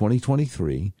 23rd,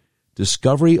 2023.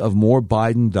 Discovery of more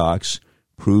Biden docs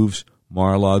proves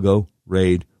Mar-a-Lago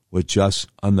raid was just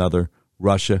another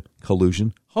Russia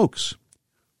collusion hoax.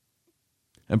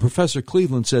 And Professor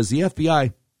Cleveland says the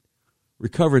FBI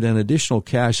recovered an additional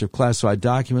cache of classified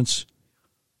documents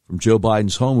from Joe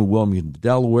Biden's home in Wilmington,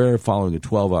 Delaware, following a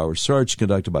 12-hour search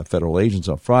conducted by federal agents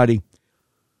on Friday.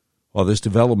 While this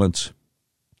development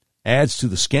adds to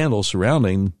the scandal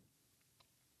surrounding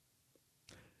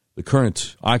the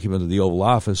current occupant of the Oval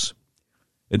Office,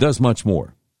 it does much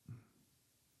more.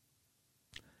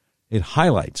 It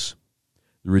highlights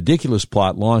the ridiculous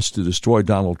plot launched to destroy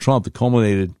Donald Trump that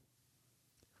culminated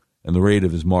in the raid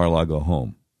of his Mar-a-Lago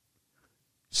home.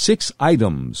 6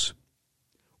 items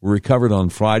were recovered on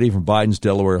Friday from Biden's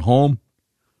Delaware home,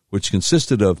 which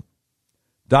consisted of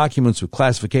documents with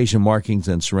classification markings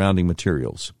and surrounding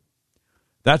materials.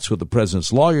 That's what the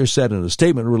president's lawyer said in a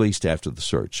statement released after the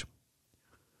search.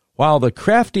 While the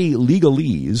crafty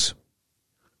legalese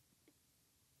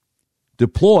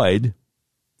deployed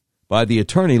by the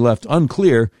attorney left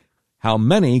unclear how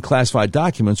many classified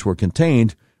documents were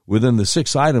contained within the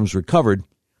 6 items recovered,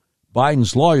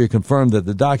 Biden's lawyer confirmed that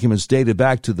the documents dated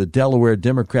back to the Delaware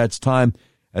Democrats' time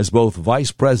as both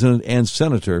vice president and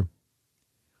senator,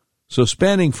 so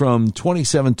spanning from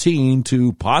 2017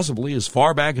 to possibly as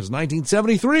far back as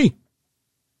 1973.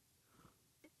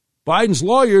 Biden's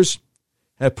lawyers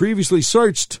had previously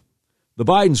searched the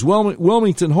Biden's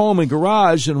Wilmington home and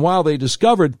garage, and while they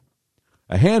discovered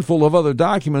a handful of other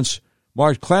documents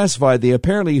marked classified, they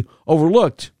apparently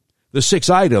overlooked the 6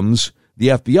 items the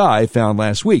FBI found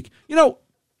last week. You know,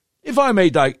 if I may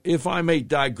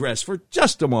digress for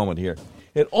just a moment here,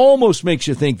 it almost makes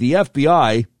you think the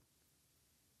FBI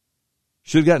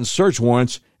should have gotten search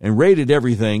warrants and raided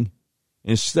everything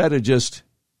instead of just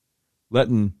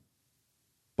letting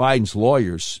Biden's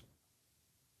lawyers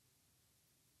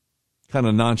kind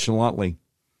of nonchalantly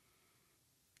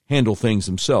handle things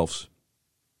themselves.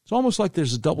 It's almost like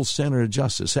there's a double standard of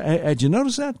justice. Had you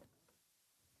noticed that?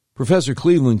 Professor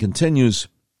Cleveland continues,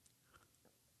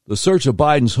 the search of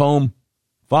Biden's home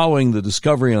following the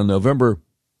discovery on November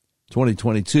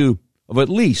 2022 of at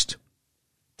least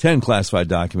 10 classified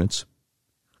documents,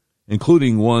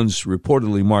 including ones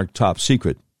reportedly marked top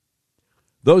secret.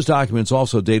 Those documents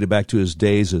also dated back to his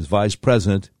days as vice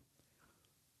president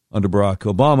under Barack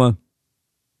Obama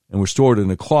and were stored in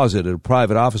a closet at a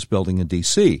private office building in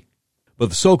D.C. But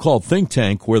the so-called think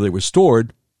tank where they were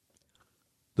stored,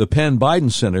 the Penn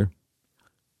Biden Center,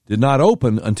 did not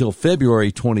open until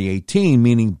February 2018,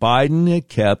 meaning Biden had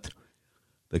kept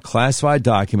the classified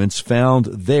documents found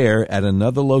there at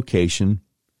another location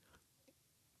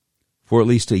for at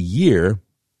least a year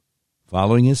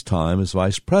following his time as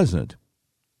vice president.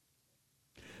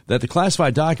 That the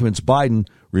classified documents Biden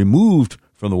removed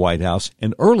from the White House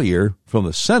and earlier from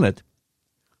the Senate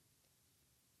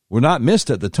were not missed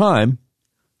at the time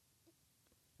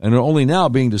and are only now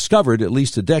being discovered at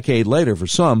least a decade later for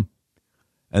some,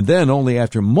 and then only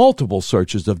after multiple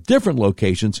searches of different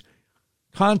locations,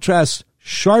 contrasts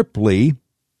sharply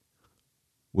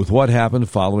with what happened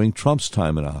following Trump's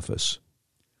time in office.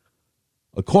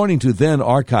 According to then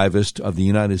archivist of the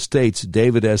United States,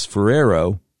 David S.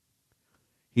 Ferrero,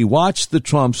 he watched the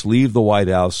Trumps leave the White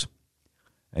House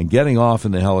and getting off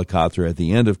in the helicopter at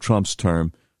the end of Trump's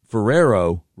term.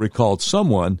 Ferrero recalled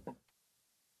someone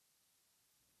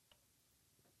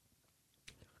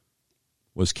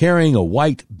was carrying a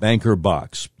white banker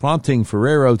box, prompting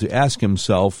Ferrero to ask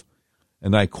himself,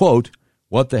 and I quote,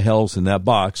 "What the hell's in that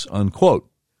box?" unquote.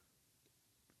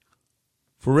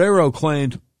 Ferrero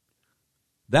claimed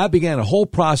that began a whole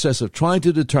process of trying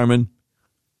to determine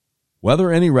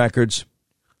whether any records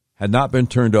had not been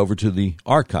turned over to the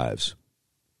archives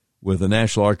with the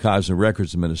National Archives and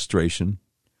Records Administration,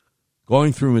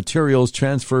 going through materials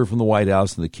transferred from the White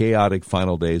House in the chaotic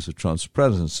final days of Trump's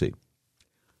presidency.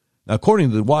 Now, according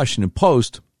to the Washington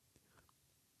Post,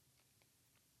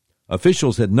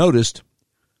 officials had noticed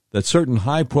that certain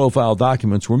high-profile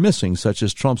documents were missing, such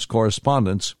as Trump's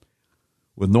correspondence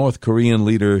with North Korean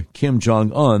leader Kim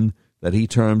Jong-un that he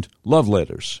termed love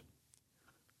letters.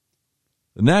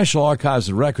 The National Archives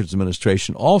and Records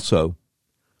Administration also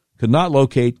could not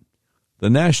locate the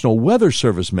National Weather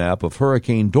Service map of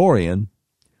Hurricane Dorian,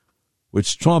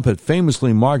 which Trump had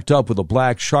famously marked up with a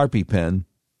black Sharpie pen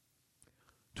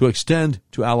to extend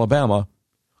to Alabama,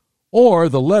 or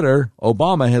the letter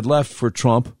Obama had left for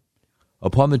Trump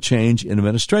upon the change in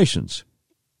administrations.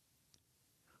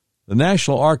 The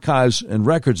National Archives and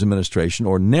Records Administration,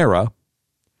 or NARA,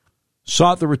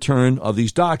 sought the return of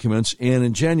these documents, and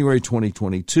in January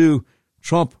 2022,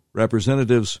 Trump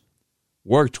representatives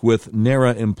worked with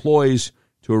NARA employees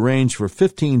to arrange for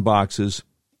 15 boxes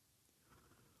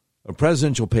of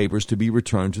presidential papers to be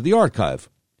returned to the archive.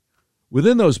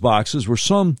 Within those boxes were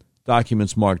some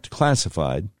documents marked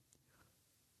classified,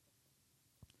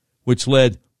 which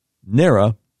led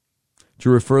NARA to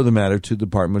refer the matter to the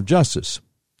Department of Justice.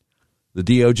 The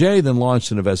DOJ then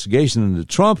launched an investigation into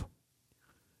Trump,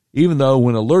 even though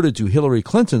when alerted to Hillary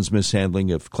Clinton's mishandling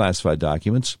of classified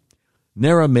documents,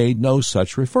 NARA made no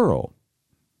such referral.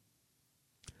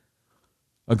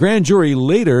 A grand jury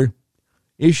later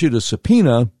issued a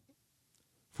subpoena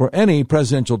for any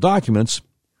presidential documents,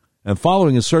 and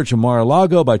following a search of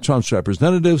Mar-a-Lago by Trump's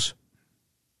representatives,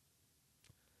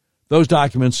 those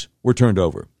documents were turned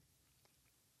over.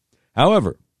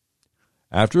 However,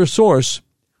 after a source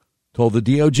told the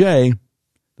DOJ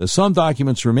that some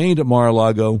documents remained at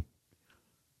Mar-a-Lago,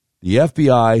 the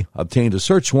FBI obtained a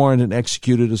search warrant and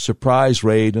executed a surprise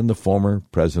raid on the former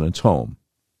president's home.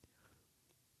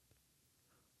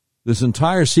 This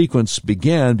entire sequence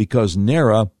began because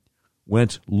NARA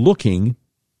went looking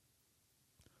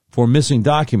for missing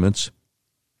documents,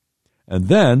 and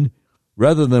then,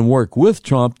 rather than work with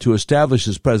Trump to establish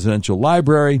his presidential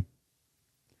library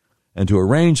and to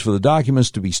arrange for the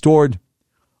documents to be stored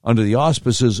under the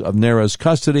auspices of NARA's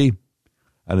custody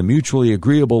at a mutually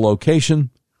agreeable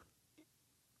location,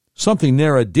 something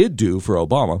NARA did do for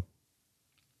Obama,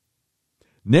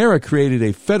 NARA created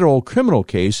a federal criminal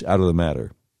case out of the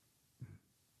matter.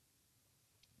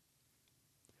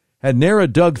 Had NARA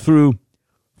dug through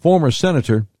former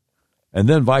Senator and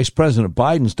then Vice President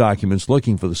Biden's documents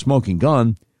looking for the smoking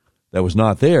gun that was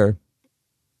not there,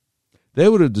 they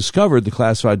would have discovered the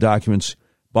classified documents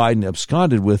Biden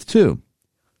absconded with too,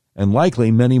 and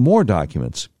likely many more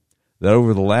documents that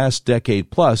over the last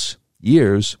decade-plus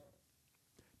years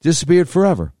disappeared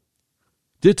forever.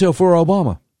 Ditto for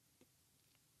Obama.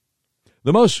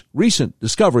 The most recent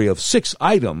discovery of 6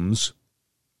 items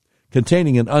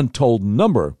containing an untold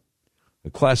number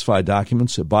of classified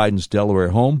documents at Biden's Delaware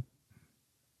home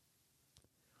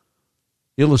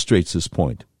illustrates this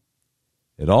point.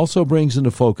 It also brings into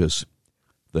focus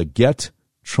the Get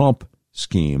Trump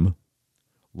scheme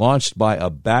launched by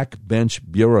a backbench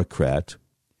bureaucrat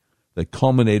that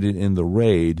culminated in the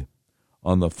raid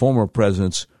on the former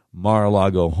president's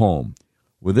Mar-a-Lago home.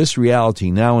 With this reality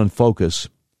now in focus,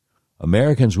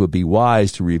 Americans would be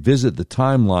wise to revisit the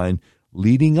timeline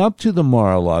leading up to the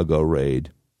Mar-a-Lago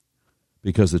raid,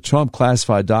 because the Trump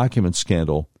classified documents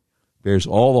scandal bears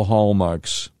all the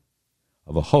hallmarks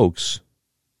of a hoax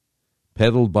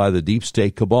peddled by the deep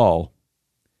state cabal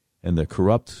and their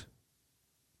corrupt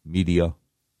media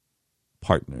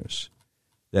partners.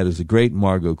 That is the great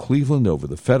Margot Cleveland over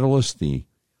the Federalist. The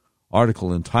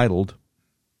article entitled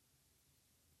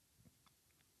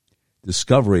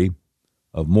Discovery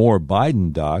of More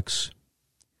Biden Docs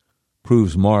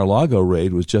Proves Mar-a-Lago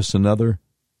Raid Was Just Another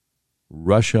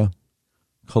Russia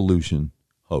Collusion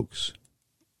Hoax.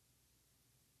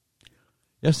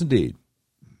 Yes, indeed.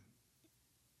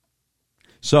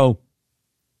 So,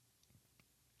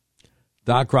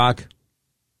 Doc Rock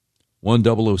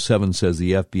 1007 says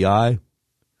the FBI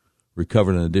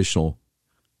recovered an additional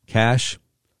cache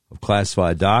of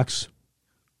classified docs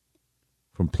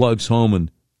from Plug's home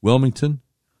in Wilmington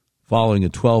following a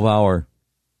 12-hour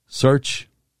search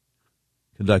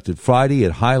conducted Friday.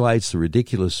 It highlights the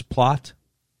ridiculous plot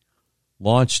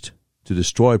launched to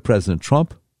destroy President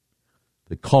Trump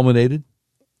that culminated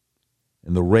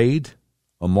in the raid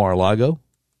on Mar-a-Lago.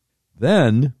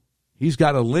 Then he's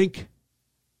got a link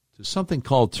to something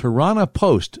called Toronto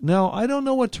Post. Now, I don't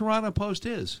know what Toronto Post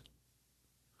is.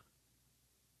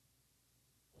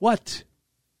 What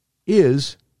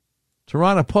is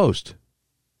Toronto Post?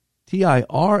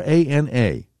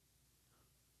 Tirana.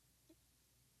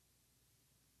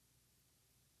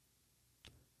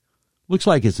 Looks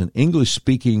like it's an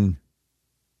English-speaking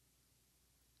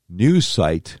news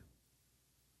site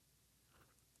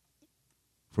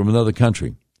from another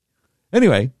country.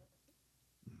 Anyway,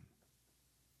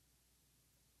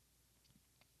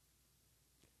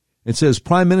 it says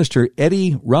Prime Minister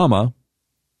Edi Rama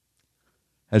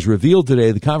has revealed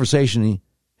today the conversation he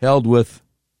held with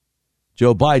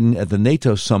Joe Biden at the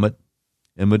NATO summit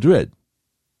in Madrid.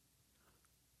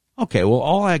 Okay, well,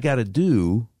 all I got to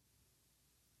do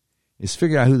is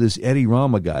figure out who this Edi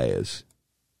Rama guy is.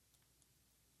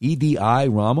 E-D-I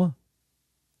Rama?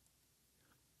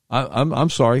 I'm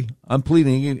sorry. I'm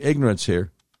pleading ignorance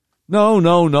here. No,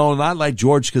 not like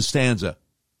George Costanza.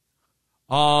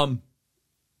 Oh.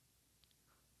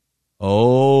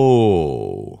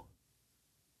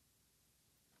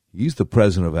 He's the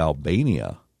president of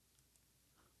Albania.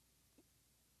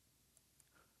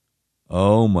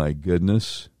 Oh, my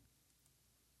goodness.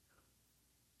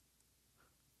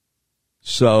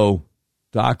 So,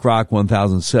 Doc Rock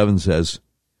 1007 says,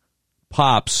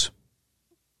 Pops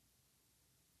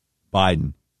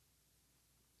Biden,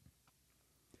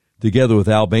 together with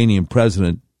Albanian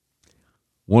president,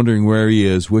 wondering where he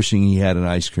is, wishing he had an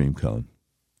ice cream cone.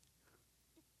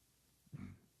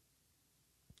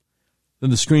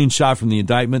 Then the screenshot from the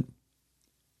indictment.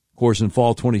 Of course, in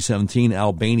fall 2017,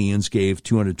 Albanians gave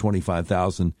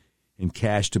 $225,000 in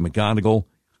cash to McGonigal.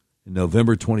 In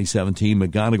November 2017,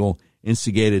 McGonigal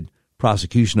instigated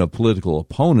prosecution of political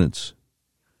opponents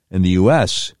in the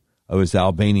U.S. of his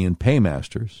Albanian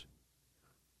paymasters.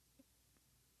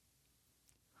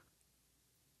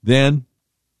 Then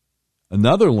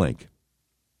another link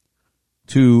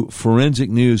to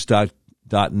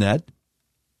forensicnews.net.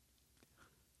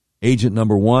 Agent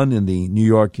number 1 in the New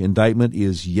York indictment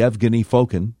is Yevgeny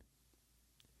Fokin.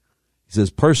 He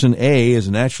says person A is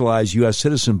a naturalized U.S.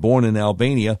 citizen born in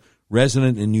Albania,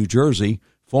 resident in New Jersey,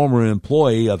 former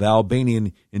employee of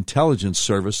Albanian intelligence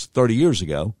service 30 years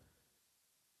ago.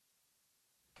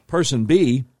 Person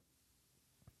B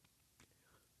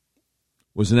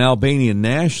was an Albanian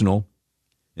national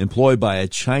employed by a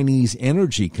Chinese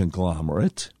energy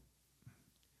conglomerate.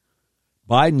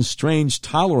 Biden's strange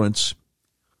tolerance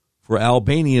for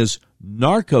Albania's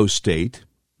narco state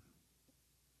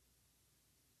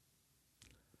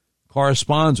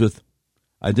corresponds with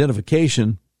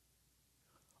identification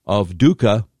of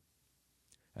Duka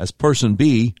as person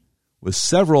B with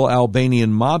several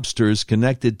Albanian mobsters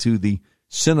connected to the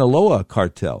Sinaloa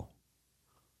cartel.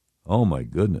 Oh, my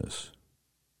goodness.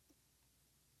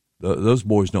 Those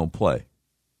boys don't play.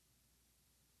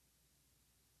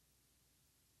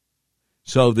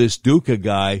 So this Duka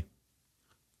guy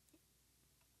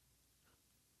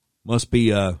must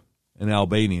be an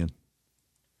Albanian.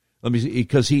 Let me see,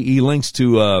 because he links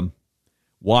to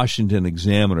Washington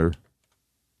Examiner.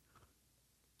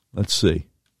 Let's see.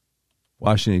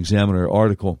 Washington Examiner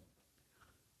article.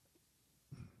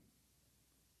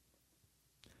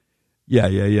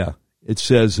 Yeah. It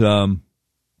says about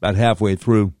halfway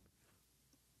through.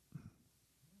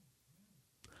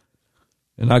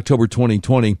 In October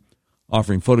 2020,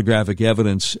 offering photographic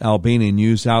evidence, Albanian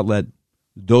news outlet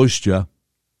Dosja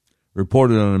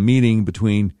reported on a meeting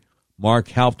between Mark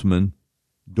Hauptmann,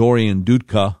 Dorian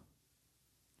Duka,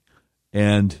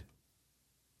 and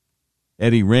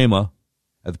Edi Rama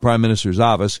at the Prime Minister's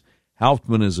office.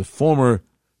 Hauptmann is a former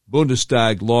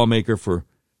Bundestag lawmaker for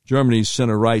Germany's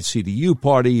center-right CDU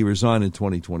party. He resigned in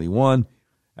 2021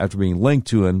 after being linked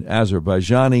to an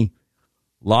Azerbaijani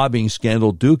lobbying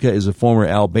scandal. Duka is a former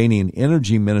Albanian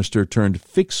energy minister turned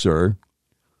fixer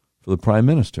for the Prime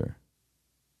Minister.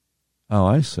 Oh,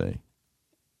 I see.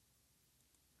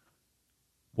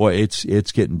 Boy,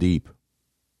 it's getting deep.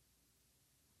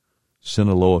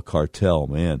 Sinaloa cartel,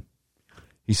 man.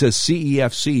 He says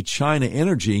CEFC, China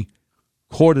Energy,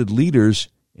 courted leaders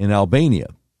in Albania.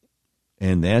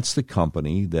 And that's the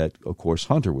company that, of course,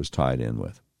 Hunter was tied in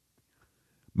with.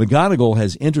 McGonigal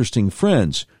has interesting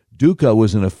friends. Duka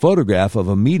was in a photograph of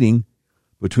a meeting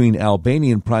between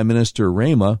Albanian Prime Minister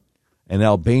Rama and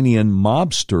Albanian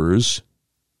mobsters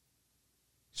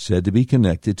said to be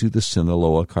connected to the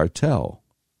Sinaloa cartel.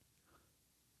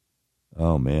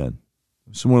 Oh, man.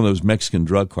 It's one of those Mexican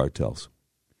drug cartels.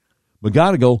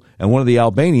 McGonigal and one of the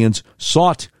Albanians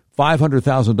sought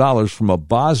 $500,000 from a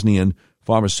Bosnian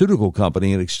pharmaceutical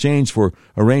company in exchange for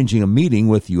arranging a meeting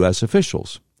with U.S.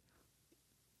 officials.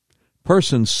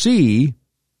 Person C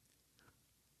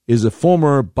is a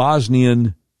former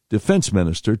Bosnian defense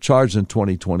minister charged in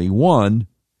 2021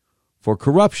 for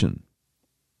corruption.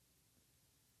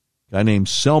 A guy named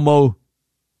Selmo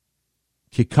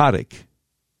Kikatic.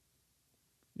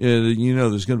 You know,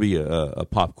 there's going to be a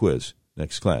pop quiz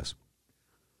next class.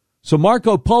 So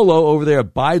Marco Polo over there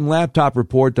at Biden Laptop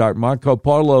Report,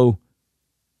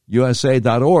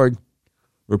 MarcoPoloUSA.org,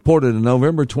 reported in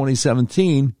November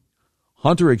 2017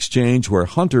 Hunter exchange where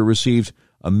Hunter received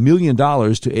 $1 million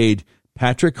to aid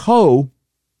Patrick Ho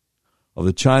of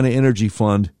the China Energy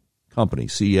Fund Company,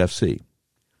 CEFC.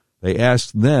 They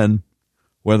asked then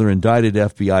whether indicted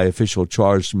FBI official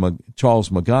Charles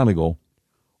McGonigal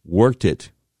worked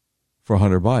it for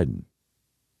Hunter Biden.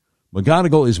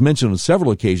 McGonigal is mentioned on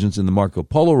several occasions in the Marco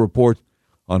Polo report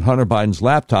on Hunter Biden's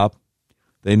laptop.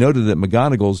 They noted that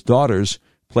McGonigal's daughters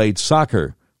played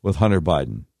soccer with Hunter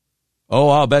Biden. Oh,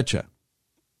 I'll bet you.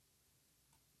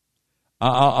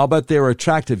 I'll bet they were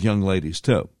attractive young ladies,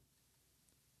 too.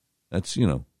 That's,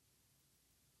 Hunter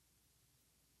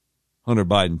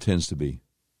Biden tends to be,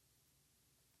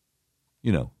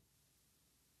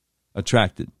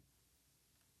 attracted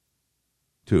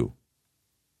to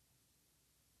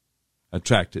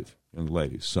attractive young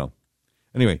ladies. So,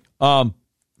 anyway,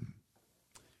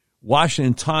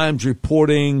 Washington Times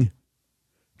reporting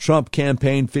Trump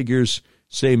campaign figures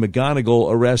say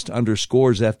McGonigal arrest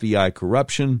underscores FBI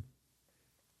corruption.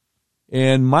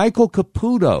 And Michael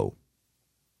Caputo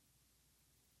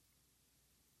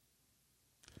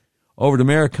over at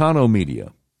Americano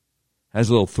Media has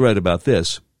a little thread about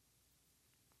this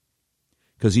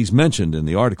because he's mentioned in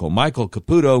the article. Michael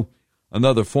Caputo,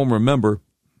 another former member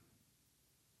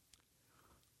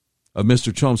of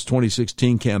Mr. Trump's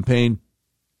 2016 campaign,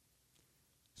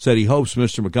 said he hopes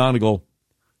Mr. McGonigal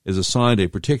is assigned a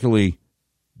particularly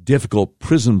difficult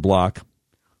prison block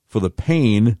for the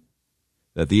pain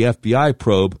that the FBI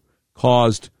probe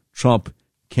caused Trump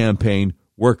campaign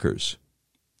workers.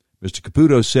 Mr.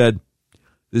 Caputo said,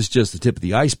 this is just the tip of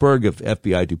the iceberg of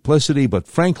FBI duplicity, but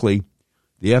frankly,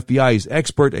 the FBI is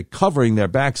expert at covering their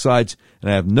backsides,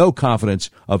 and I have no confidence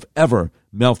of ever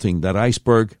melting that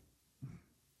iceberg.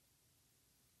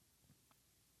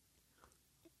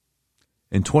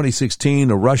 In 2016,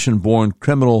 a Russian-born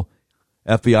criminal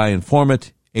FBI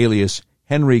informant, alias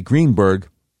Henry Greenberg,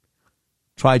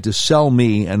 tried to sell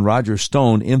me and Roger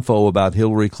Stone info about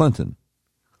Hillary Clinton.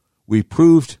 We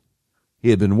proved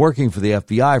he had been working for the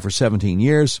FBI for 17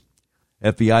 years.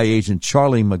 FBI agent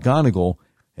Charlie McGonigal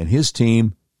and his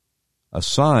team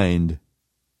assigned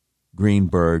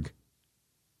Greenberg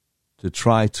to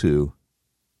try to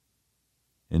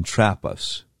entrap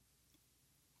us.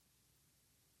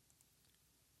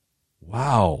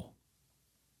 Wow.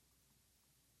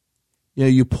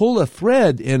 You pull a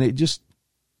thread and it just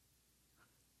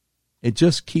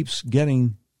keeps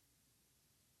getting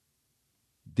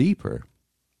deeper.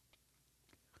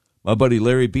 My buddy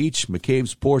Larry Beach,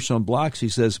 McCabe's Porsche on Blocks, he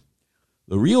says,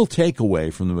 the real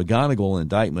takeaway from the McGonigal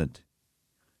indictment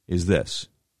is this.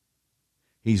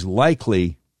 He's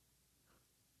likely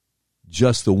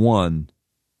just the one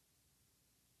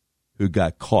who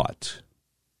got caught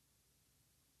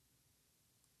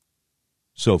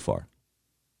so far.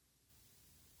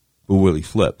 But will he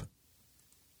flip?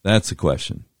 That's the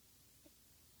question.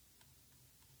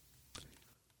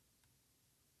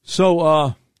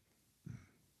 So,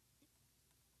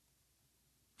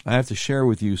 I have to share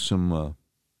with you some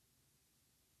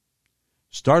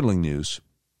startling news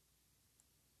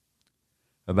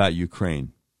about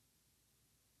Ukraine.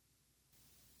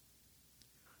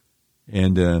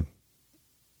 And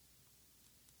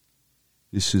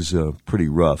this is pretty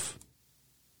rough.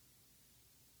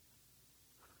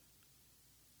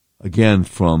 Again,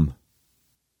 from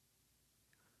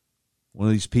one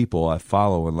of these people I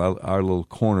follow in our little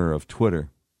corner of Twitter.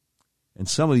 And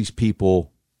some of these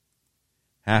people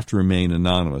have to remain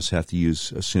anonymous, have to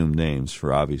use assumed names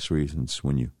for obvious reasons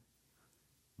when you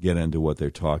get into what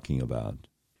they're talking about.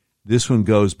 This one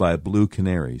goes by Blue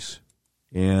Canaries,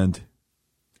 and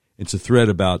it's a thread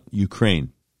about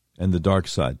Ukraine and the dark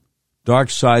side. Dark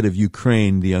side of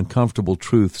Ukraine, the uncomfortable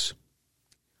truths.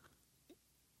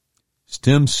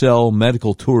 Stem cell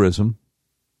medical tourism,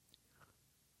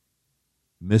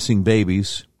 missing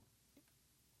babies,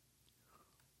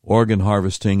 organ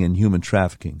harvesting, and human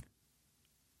trafficking.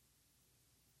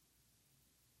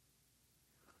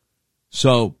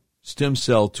 So, stem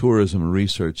cell tourism and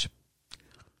research.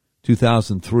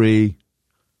 2003,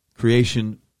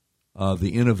 creation of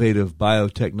the innovative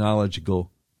biotechnological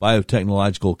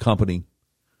company,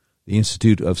 the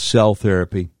Institute of Cell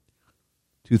Therapy.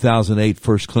 2008,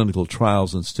 first clinical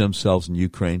trials on stem cells in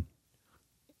Ukraine.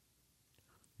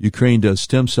 Ukraine does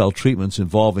stem cell treatments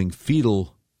involving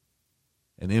fetal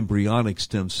and embryonic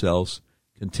stem cells,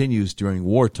 continues during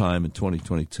wartime in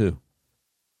 2022.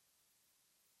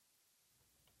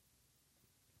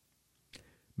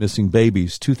 Missing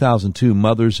babies. 2002,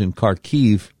 mothers in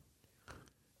Kharkiv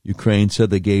Ukraine said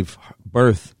they gave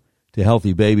birth to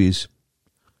healthy babies,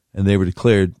 and they were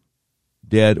declared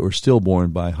dead or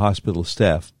stillborn by hospital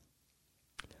staff.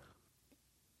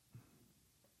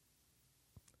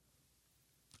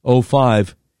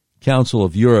 '05, Council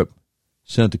of Europe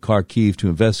sent to Kharkiv to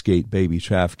investigate baby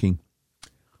trafficking.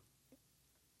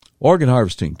 Organ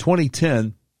harvesting,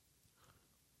 2010,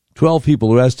 12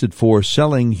 people arrested for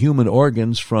selling human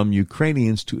organs from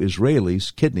Ukrainians to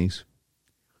Israelis, kidneys.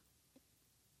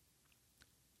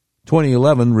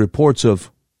 2011, reports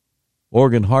of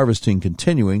organ harvesting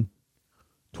continuing.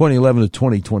 2011 to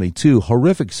 2022,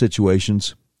 horrific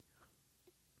situations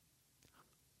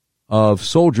of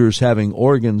soldiers having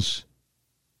organs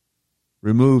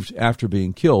removed after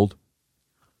being killed.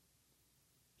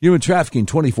 Human trafficking,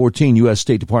 2014, U.S.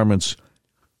 State Department's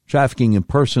Trafficking in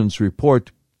Persons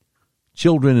report.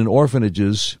 Children in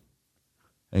orphanages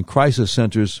and crisis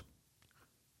centers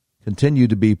continue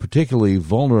to be particularly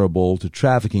vulnerable to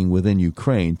trafficking within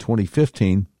Ukraine.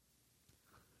 2015,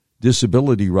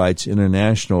 Disability Rights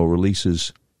International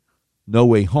releases No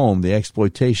Way Home, the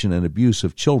exploitation and abuse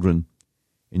of children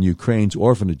in Ukraine's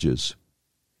orphanages,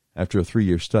 after a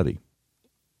 3-year study.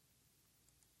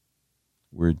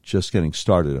 We're just getting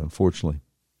started, unfortunately.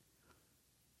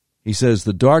 He says,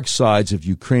 the dark sides of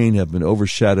Ukraine have been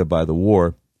overshadowed by the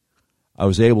war. I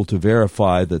was able to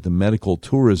verify that the medical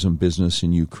tourism business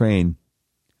in Ukraine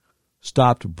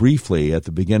stopped briefly at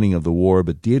the beginning of the war,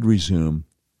 but did resume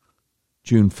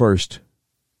June 1st,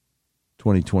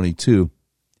 2022.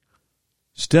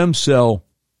 Stem cell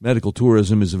medical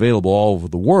tourism is available all over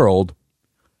the world.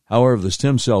 However, the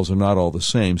stem cells are not all the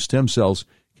same. Stem cells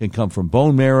can come from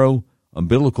bone marrow,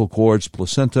 umbilical cords,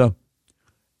 placenta,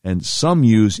 and some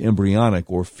use embryonic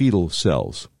or fetal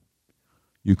cells.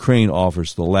 Ukraine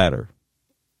offers the latter.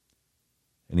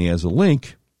 And he has a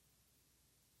link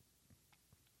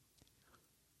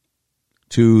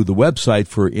to the website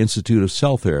for Institute of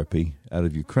Cell Therapy out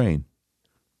of Ukraine.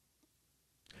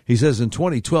 He says in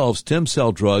 2012, stem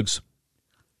cell drugs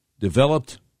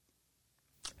developed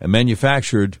and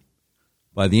manufactured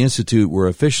by the Institute were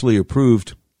officially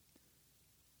approved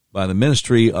by the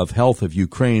Ministry of Health of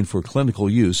Ukraine for clinical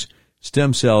use.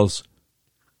 Stem cells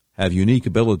have unique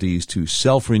abilities to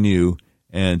self-renew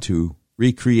and to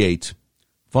recreate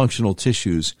functional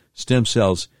tissues. Stem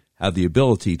cells have the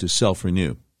ability to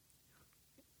self-renew.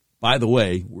 By the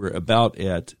way, we're about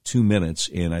at 2 minutes,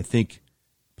 and I think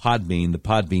the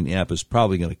Podbean app, is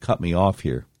probably going to cut me off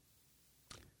here.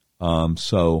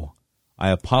 So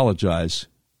I apologize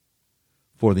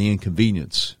for the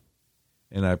inconvenience,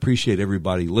 and I appreciate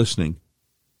everybody listening.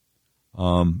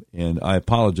 And I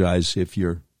apologize if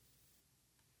you're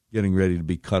getting ready to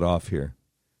be cut off here.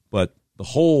 But the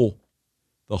whole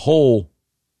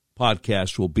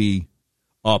podcast will be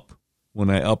up when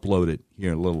I upload it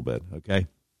here in a little bit, okay?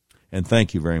 And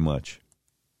thank you very much.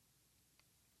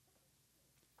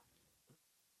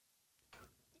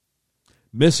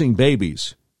 Missing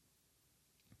babies.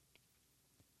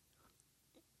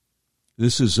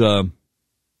 This is a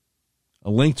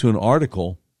link to an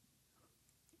article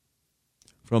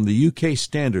from the UK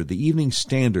Standard, the Evening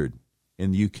Standard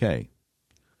in the UK,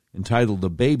 entitled "The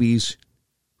Babies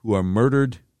Who Are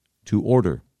Murdered to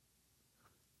Order,"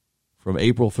 from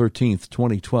April 13th,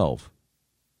 2012.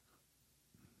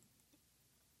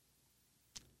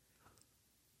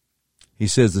 He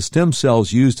says the stem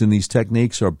cells used in these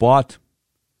techniques are bought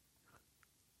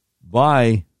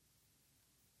by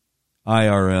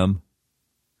IRM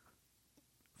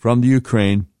from the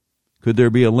Ukraine. Could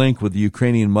there be a link with the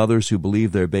Ukrainian mothers who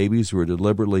believe their babies were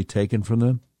deliberately taken from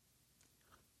them?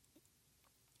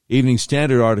 Evening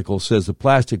Standard article says the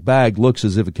plastic bag looks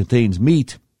as if it contains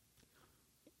meat,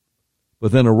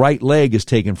 but then a right leg is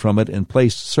taken from it and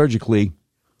placed surgically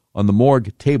on the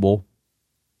morgue table,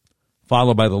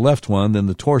 followed by the left one, then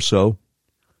the torso.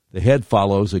 The head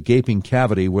follows a gaping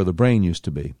cavity where the brain used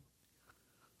to be.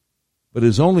 But it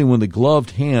is only when the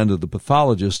gloved hand of the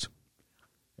pathologist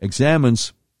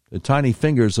examines the tiny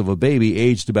fingers of a baby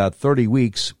aged about 30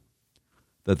 weeks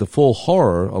that the full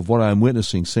horror of what I'm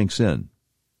witnessing sinks in.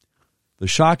 The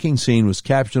shocking scene was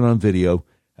captured on video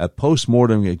at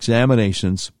post-mortem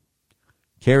examinations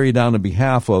carried out on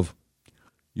behalf of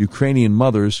Ukrainian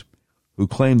mothers who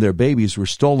claimed their babies were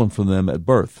stolen from them at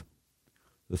birth.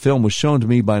 The film was shown to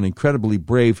me by an incredibly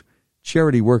brave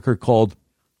charity worker called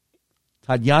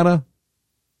Tatiana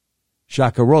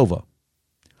Shakarova,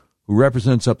 who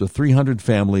represents up to 300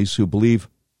 families who believe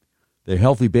their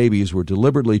healthy babies were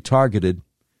deliberately targeted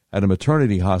at a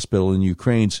maternity hospital in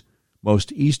Ukraine's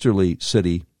most easterly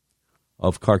city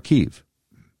of Kharkiv.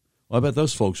 Well, I bet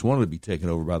those folks wanted to be taken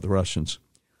over by the Russians.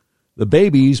 The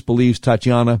babies, believes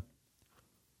Tatiana,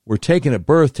 were taken at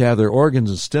birth to have their organs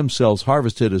and stem cells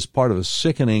harvested as part of a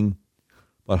sickening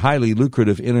but highly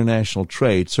lucrative international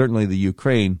trade. Certainly the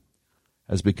Ukraine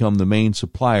has become the main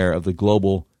supplier of the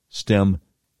global stem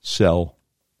cell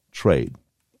trade.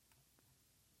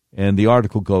 And the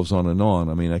article goes on and on.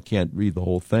 I mean, I can't read the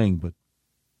whole thing, but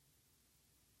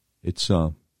it's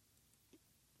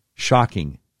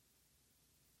shocking,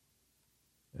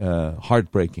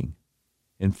 heartbreaking,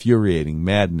 infuriating,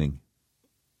 maddening.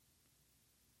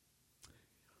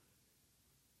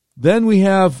 Then we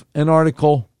have an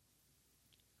article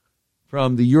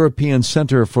from the European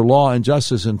Center for Law and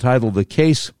Justice entitled "The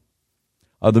Case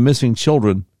of the Missing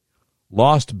Children,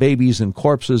 Lost Babies and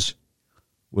Corpses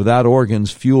Without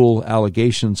Organs Fuel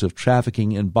Allegations of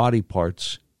Trafficking in Body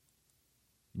Parts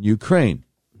in Ukraine."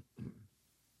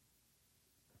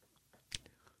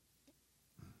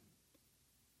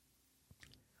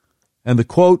 And the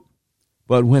quote,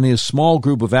 "But when his small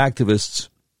group of activists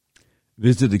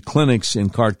visited clinics in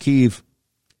Kharkiv,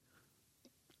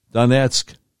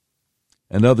 Donetsk,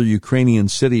 and other Ukrainian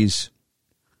cities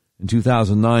in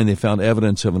 2009, they found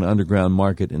evidence of an underground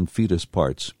market in fetus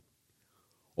parts."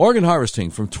 Organ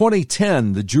harvesting from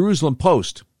 2010, the Jerusalem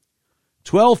Post.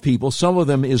 12 people, some of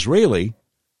them Israeli,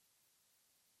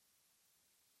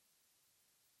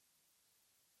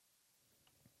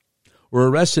 were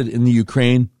arrested in the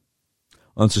Ukraine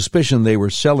on suspicion they were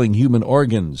selling human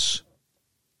organs.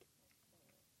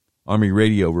 Army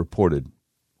Radio reported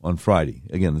on Friday.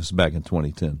 Again, this is back in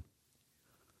 2010.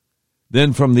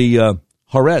 Then from the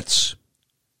Haaretz,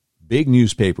 big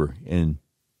newspaper in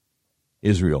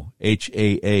Israel,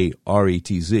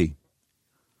 Haaretz,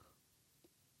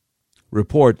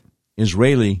 report,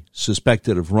 Israeli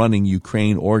suspected of running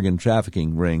Ukraine organ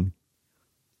trafficking ring.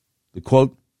 The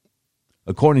quote,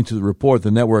 according to the report,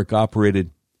 the network operated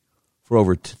for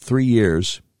over 3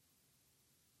 years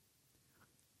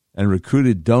and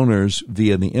recruited donors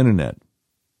via the internet.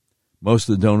 Most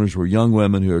of the donors were young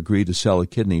women who agreed to sell a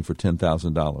kidney for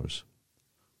 $10,000.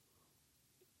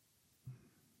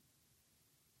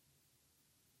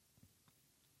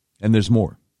 And there's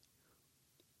more.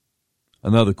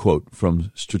 Another quote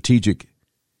from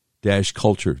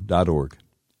strategic-culture.org.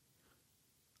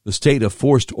 The state of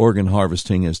forced organ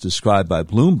harvesting, as described by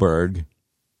Bloomberg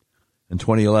in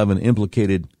 2011,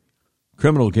 implicated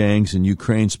criminal gangs in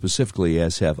Ukraine specifically,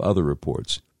 as have other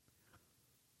reports.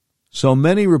 So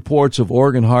many reports of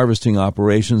organ harvesting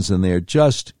operations, and they are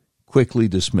just quickly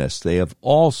dismissed. There have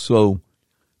also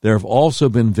been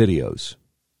videos.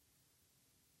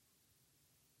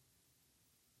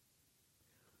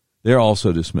 They're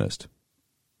also dismissed.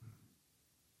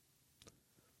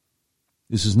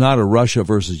 This is not a Russia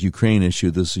versus Ukraine issue.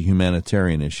 This is a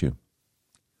humanitarian issue.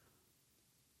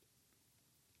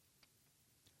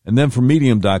 And then from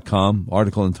Medium.com,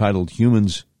 article entitled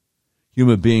Human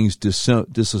Beings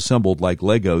Disassembled Like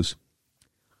Legos.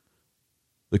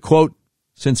 The quote,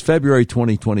 since February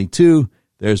 2022,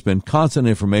 there's been constant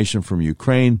information from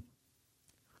Ukraine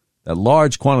that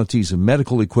large quantities of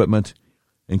medical equipment,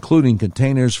 including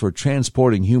containers for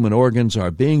transporting human organs, are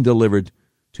being delivered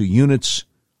to units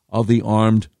of the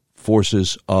armed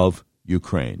forces of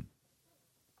Ukraine.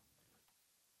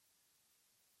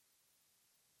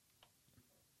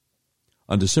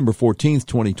 On December 14th,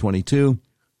 2022,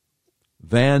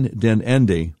 Van den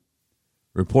Ende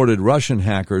reported Russian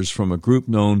hackers from a group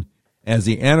known as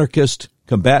the Anarchist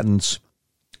Combatants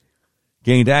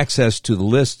gained access to the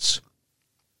lists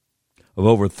of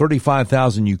over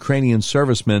 35,000 Ukrainian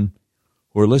servicemen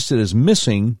who are listed as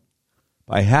missing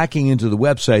by hacking into the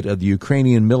website of the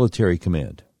Ukrainian Military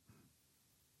Command.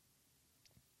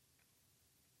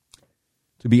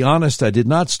 To be honest, I did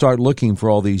not start looking for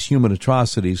all these human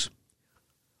atrocities.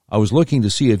 I was looking to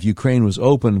see if Ukraine was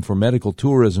open for medical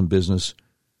tourism business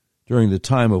during the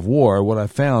time of war. What I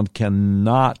found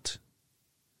cannot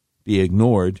be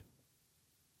ignored.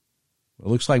 It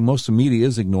looks like most of the media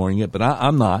is ignoring it, but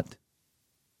I'm not.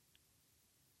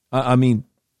 I mean,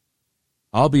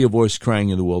 I'll be a voice crying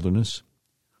in the wilderness.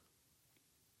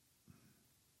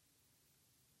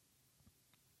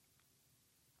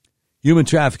 Human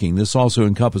trafficking. This also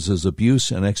encompasses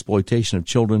abuse and exploitation of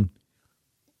children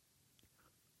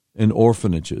in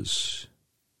orphanages.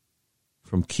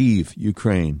 From Kyiv,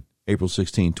 Ukraine, April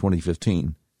 16,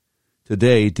 2015.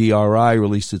 Today, DRI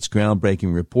released its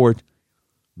groundbreaking report,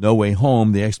 No Way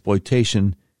Home, the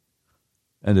exploitation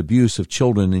and abuse of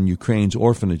children in Ukraine's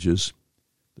orphanages,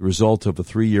 the result of a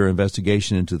 3-year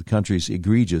investigation into the country's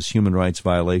egregious human rights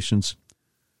violations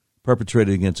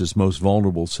perpetrated against its most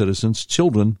vulnerable citizens.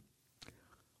 Children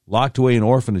locked away in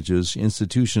orphanages,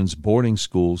 institutions, boarding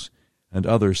schools, and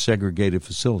other segregated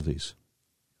facilities.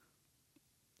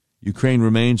 Ukraine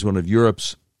remains one of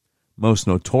Europe's most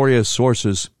notorious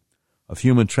sources of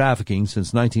human trafficking.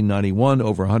 Since 1991,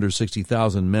 over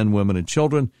 160,000 men, women, and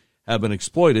children have been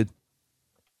exploited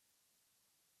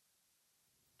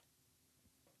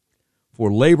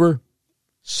for labor,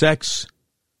 sex,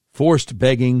 forced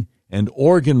begging, and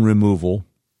organ removal,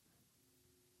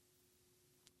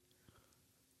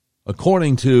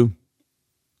 according to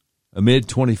a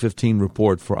mid-2015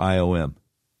 report for IOM.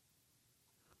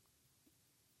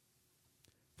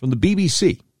 From the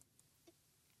BBC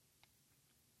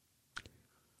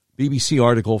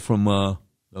article from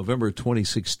November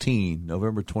 22,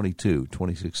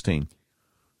 2016.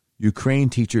 Ukraine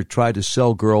teacher tried to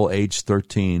sell girl age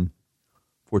 13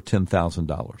 for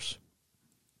 $10,000.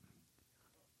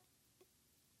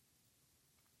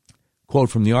 Quote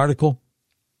from the article,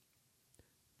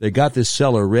 they got this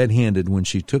seller red-handed when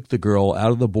she took the girl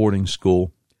out of the boarding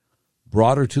school,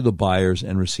 brought her to the buyers,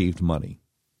 and received money.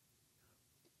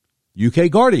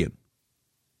 UK Guardian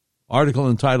article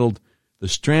entitled The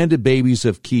Stranded Babies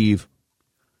of Kyiv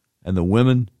and the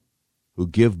Women Who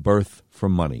Give Birth for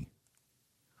Money.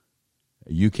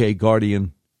 A UK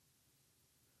Guardian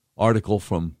article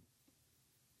from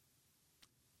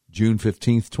June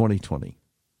 15th, 2020.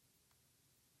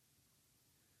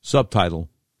 Subtitle,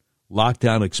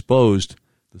 Lockdown Exposed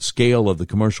the Scale of the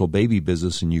Commercial Baby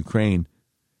Business in Ukraine,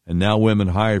 and now women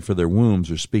hired for their wombs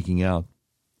are speaking out.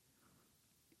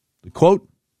 The quote,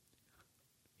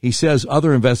 he says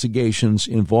other investigations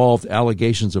involved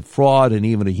allegations of fraud and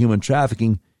even a human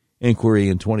trafficking inquiry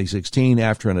in 2016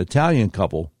 after an Italian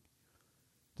couple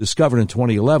discovered in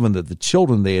 2011 that the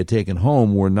children they had taken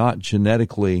home were not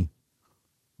genetically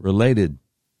related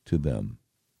to them.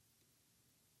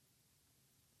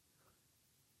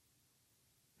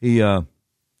 He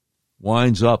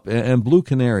winds up, and Blue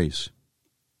Canaries,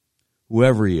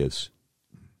 whoever he is,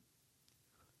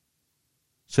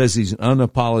 says he's an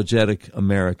unapologetic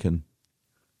American.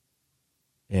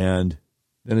 And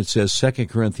then it says 2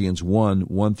 Corinthians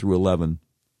 1 through 11.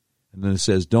 And then it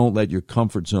says, don't let your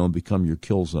comfort zone become your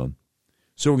kill zone.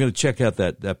 So we're going to check out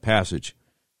that passage.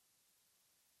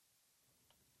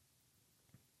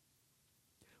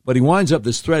 But he winds up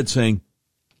this thread saying,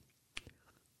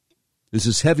 this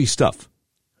is heavy stuff.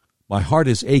 My heart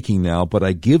is aching now, but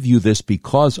I give you this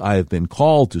because I have been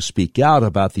called to speak out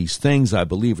about these things I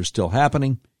believe are still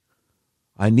happening.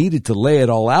 I needed to lay it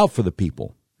all out for the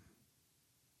people,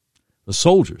 the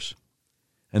soldiers,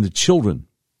 and the children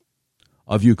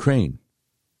of Ukraine.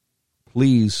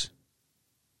 Please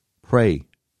pray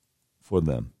for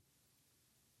them.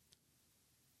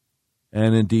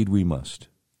 And indeed we must.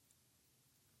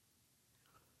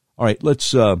 All right,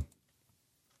 let's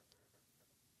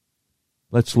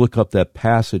look up that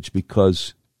passage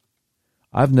because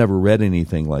I've never read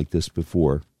anything like this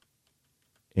before.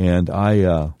 And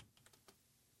I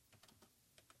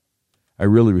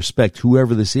really respect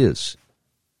whoever this is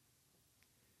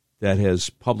that has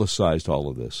publicized all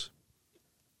of this.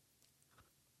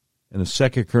 And the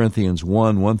 2 Corinthians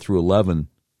 1 through 11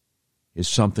 is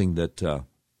something that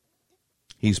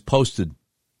he's posted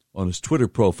on his Twitter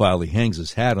profile. He hangs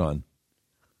his hat on.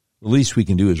 The least we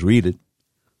can do is read it.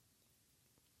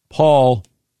 Paul,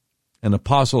 an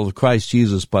apostle of Christ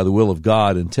Jesus by the will of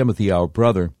God, and Timothy, our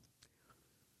brother,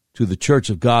 to the church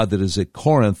of God that is at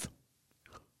Corinth,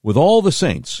 with all the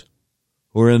saints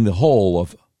who are in the whole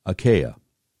of Achaia.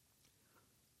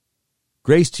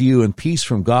 Grace to you and peace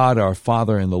from God our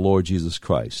Father and the Lord Jesus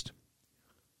Christ.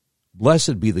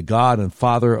 Blessed be the God and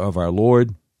Father of our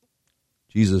Lord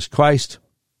Jesus Christ,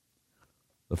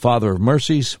 the Father of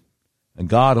mercies and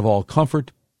God of all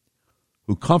comfort,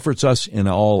 who comforts us in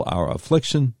all our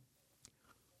affliction,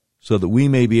 so that we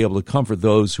may be able to comfort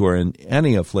those who are in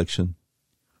any affliction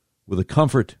with the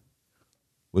comfort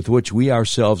with which we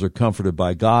ourselves are comforted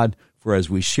by God. For as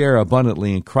we share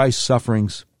abundantly in Christ's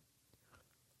sufferings,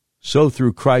 so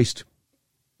through Christ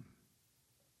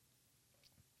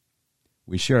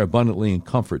we share abundantly in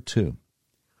comfort too.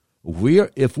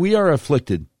 If we are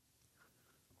afflicted,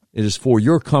 it is for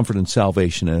your comfort and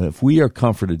salvation. And if we are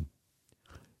comforted,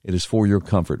 it is for your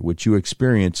comfort, which you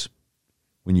experience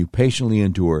when you patiently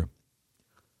endure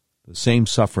the same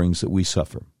sufferings that we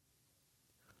suffer.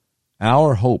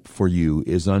 Our hope for you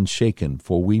is unshaken,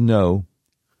 for we know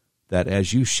that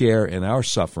as you share in our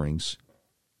sufferings,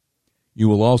 you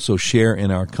will also share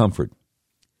in our comfort.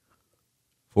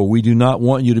 For we do not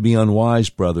want you to be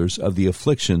unwise, brothers, of the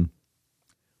affliction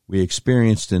we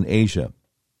experienced in Asia,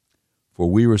 for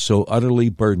we were so utterly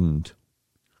burdened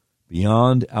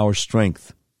beyond our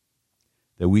strength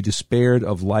that we despaired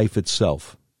of life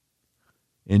itself.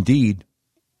 Indeed,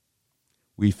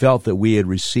 we felt that we had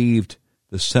received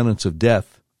the sentence of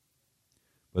death,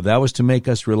 but that was to make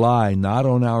us rely not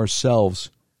on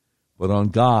ourselves, but on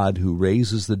God who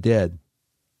raises the dead.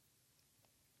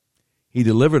 He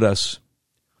delivered us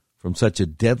from such a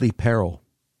deadly peril,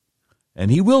 and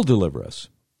He will deliver us.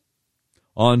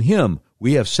 On Him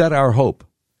we have set our hope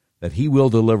that He will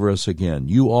deliver us again.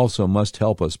 You also must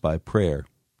help us by prayer,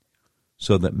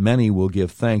 so that many will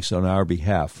give thanks on our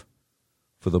behalf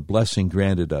for the blessing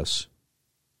granted us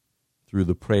through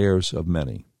the prayers of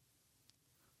many.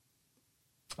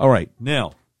 All right,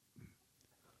 now,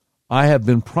 I have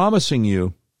been promising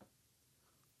you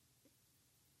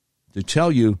to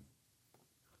tell you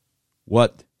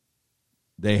what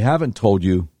they haven't told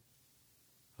you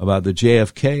about the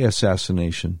JFK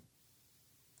assassination,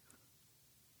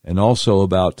 and also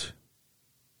about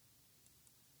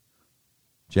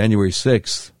January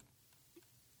 6th.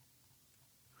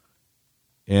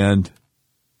 And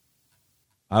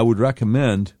I would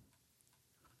recommend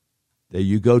that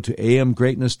you go to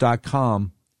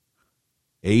amgreatness.com,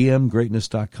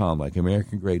 amgreatness.com, like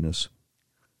American Greatness,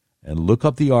 and look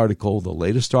up the article, the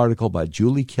latest article by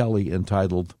Julie Kelly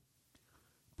entitled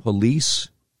Police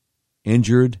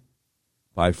Injured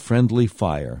by Friendly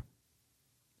Fire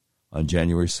on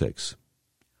January 6th,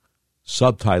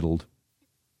 subtitled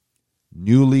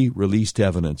Newly Released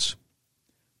Evidence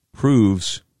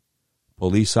Proves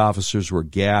Police Officers Were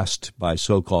Gassed by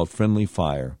So-Called Friendly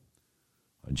Fire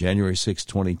on January 6,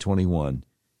 2021.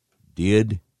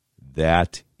 Did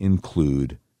that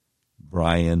include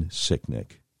Brian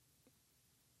Sicknick?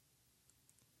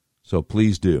 So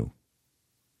please do.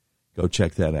 Go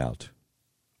check that out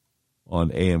on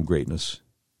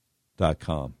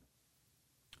amgreatness.com.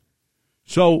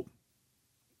 So,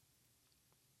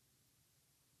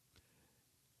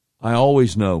 I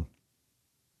always know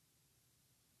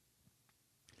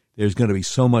there's going to be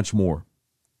so much more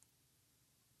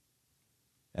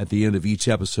at the end of each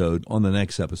episode on the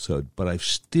next episode, but I've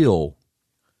still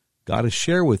got to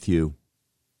share with you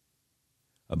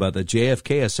about the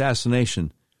JFK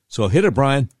assassination. So hit it,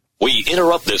 Brian. We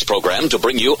interrupt this program to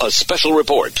bring you a special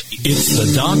report. It's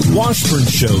the Doc Washburn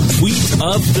Show Tweet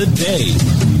of the Day.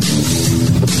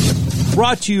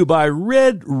 Brought to you by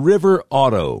Red River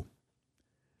Auto,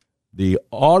 the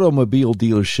automobile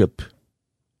dealership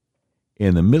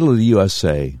in the middle of the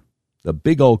USA, the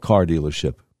big old car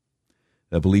dealership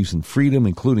that believes in freedom,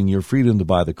 including your freedom to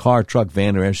buy the car, truck,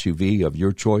 van, or SUV of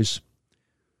your choice,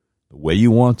 the way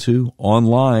you want to,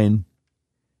 online,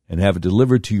 and have it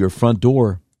delivered to your front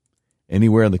door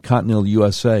anywhere in the continental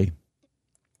USA.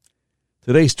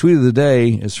 Today's tweet of the day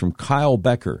is from Kyle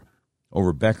Becker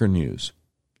over Becker News.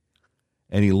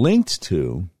 And he linked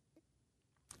to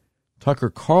Tucker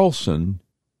Carlson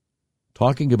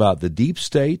talking about the deep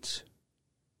state,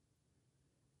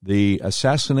 the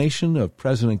assassination of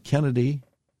President Kennedy,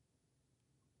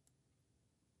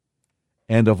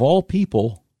 and of all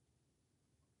people,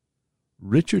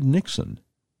 Richard Nixon.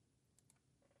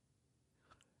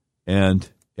 And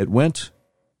it went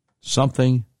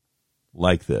something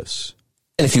like this.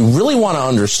 And if you really want to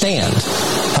understand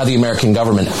how the American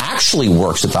government actually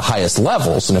works at the highest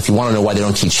levels, and if you want to know why they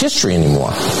don't teach history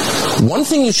anymore, one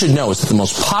thing you should know is that the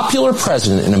most popular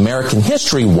president in American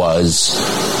history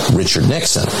was Richard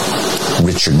Nixon.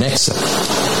 Richard Nixon.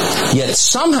 Yet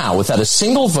somehow, without a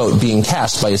single vote being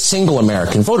cast by a single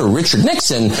American voter, Richard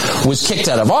Nixon was kicked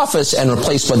out of office and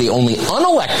replaced by the only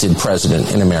unelected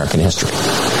president in American history.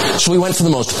 So we went from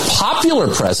the most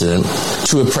popular president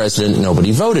to a president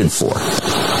nobody voted for.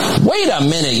 Wait a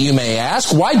minute, you may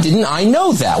ask. Why didn't I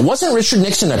know that? Wasn't Richard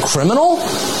Nixon a criminal?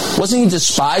 Wasn't he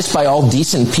despised by all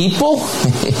decent people?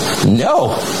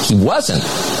 No, he wasn't.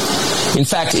 In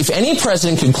fact, if any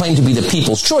president could claim to be the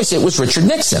people's choice, it was Richard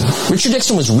Nixon. Richard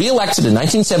Nixon was reelected in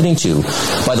 1972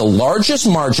 by the largest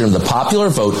margin of the popular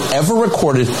vote ever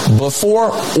recorded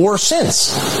before or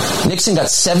since. Nixon got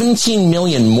 17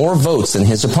 million more votes than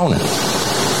his opponent.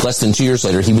 Less than 2 years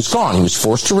later, he was gone. He was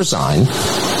forced to resign,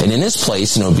 and in his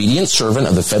place, an obedient servant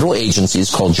of the federal agencies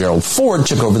called Gerald Ford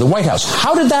took over the White House.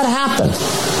 How did that happen?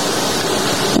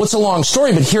 Well, it's a long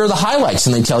story, but here are the highlights,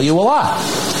 and they tell you a lot.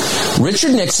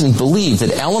 Richard Nixon believed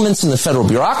that elements in the federal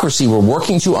bureaucracy were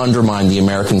working to undermine the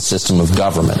American system of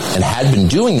government, and had been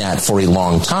doing that for a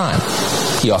long time.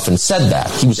 He often said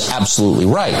that. He was absolutely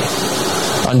right.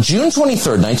 On June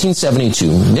 23,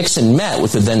 1972, Nixon met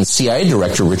with the then CIA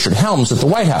director Richard Helms at the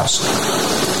White House.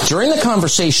 During the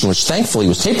conversation, which thankfully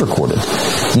was tape recorded,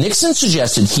 Nixon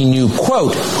suggested he knew,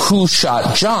 quote, who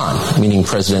shot John, meaning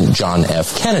President John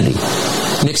F. Kennedy.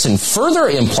 Nixon further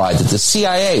implied that the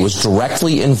CIA was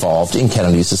directly involved in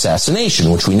Kennedy's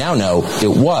assassination, which we now know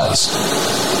it was.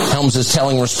 Helms'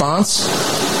 telling response?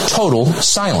 Total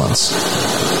silence.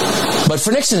 But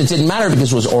for Nixon, it didn't matter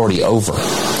because it was already over.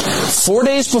 4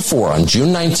 days before, on June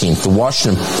 19th, the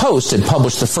Washington Post had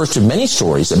published the first of many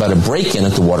stories about a break-in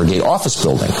at the Watergate office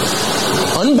building.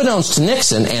 Unbeknownst to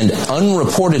Nixon and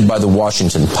unreported by the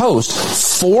Washington Post,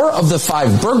 4 of the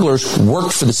 5 burglars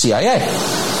worked for the CIA.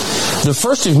 The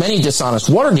first of many dishonest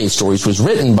Watergate stories was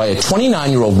written by a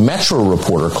 29-year-old Metro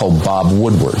reporter called Bob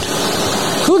Woodward.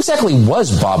 Who exactly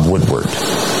was Bob Woodward?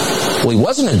 Well, he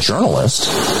wasn't a journalist.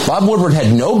 Bob Woodward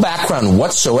had no background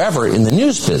whatsoever in the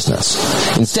news business.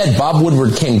 Instead, Bob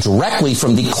Woodward came directly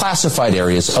from the classified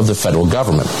areas of the federal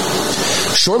government.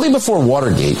 Shortly before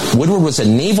Watergate, Woodward was a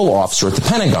naval officer at the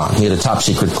Pentagon. He had a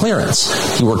top-secret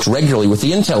clearance. He worked regularly with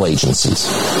the intel agencies.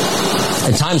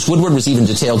 At times, Woodward was even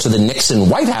detailed to the Nixon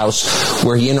White House,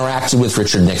 where he interacted with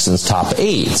Richard Nixon's top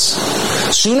aides.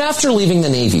 Soon after leaving the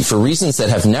Navy, for reasons that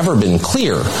have never been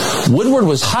clear, Woodward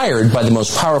was hired by the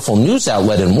most powerful news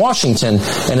outlet in Washington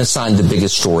and assigned the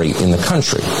biggest story in the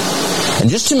country. And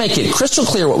just to make it crystal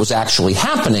clear what was actually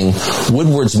happening,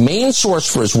 Woodward's main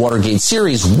source for his Watergate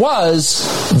series was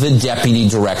the deputy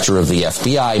director of the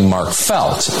FBI, Mark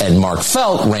Felt. And Mark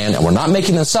Felt ran, and we're not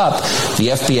making this up, the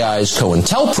FBI's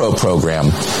COINTELPRO program,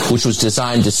 which was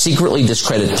designed to secretly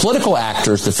discredit political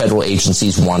actors the federal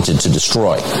agencies wanted to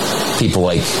destroy. People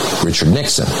like Richard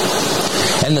Nixon.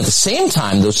 And at the same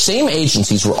time, those same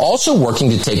agencies were also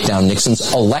working to take down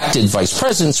Nixon's elected vice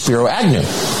president, Spiro Agnew.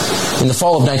 In the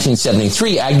fall of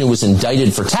 1973, Agnew was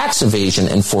indicted for tax evasion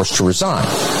and forced to resign.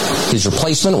 His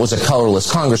replacement was a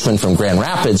colorless congressman from Grand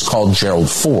Rapids called Gerald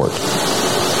Ford.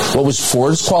 What was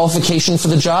Ford's qualification for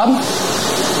the job?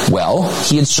 Well,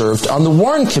 he had served on the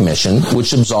Warren Commission,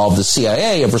 which absolved the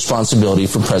CIA of responsibility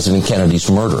for President Kennedy's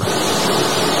murder.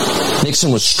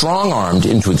 Nixon was strong-armed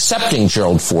into accepting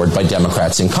Gerald Ford by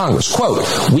Democrats in Congress. Quote,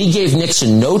 "We gave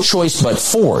Nixon no choice but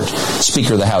Ford,"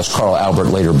 Speaker of the House Carl Albert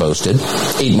later boasted.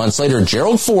 8 months later,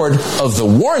 Gerald Ford of the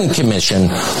Warren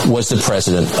Commission was the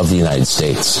President of the United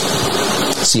States.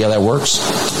 See how that works?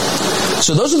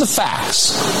 So those are the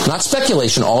facts, not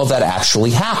speculation. All of that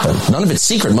actually happened. None of it's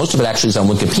secret. Most of it actually is on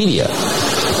Wikipedia.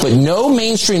 But no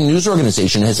mainstream news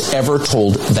organization has ever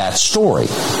told that story.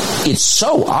 It's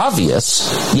so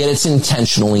obvious, yet it's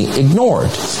intentionally ignored.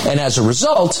 And as a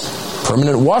result,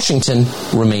 permanent Washington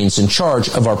remains in charge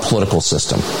of our political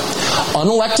system.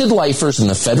 Unelected lifers in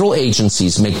the federal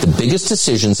agencies make the biggest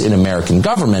decisions in American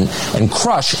government and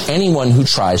crush anyone who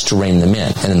tries to rein them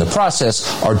in. And in the process,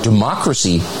 our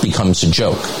democracy becomes a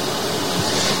joke.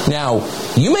 Now,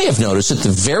 you may have noticed that the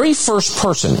very first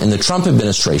person in the Trump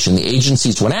administration the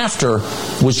agencies went after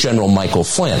was General Michael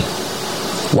Flynn.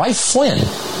 Why Flynn?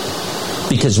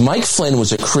 Because Mike Flynn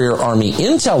was a career Army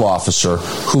intel officer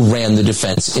who ran the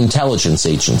Defense Intelligence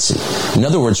Agency. In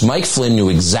other words, Mike Flynn knew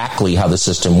exactly how the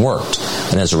system worked,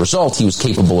 and as a result, he was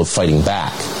capable of fighting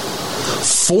back.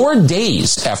 4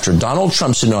 days after Donald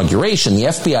Trump's inauguration, the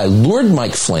FBI lured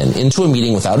Mike Flynn into a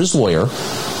meeting without his lawyer,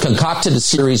 concocted a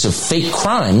series of fake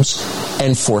crimes,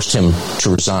 and forced him to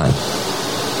resign.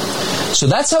 So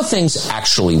that's how things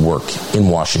actually work in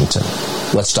Washington.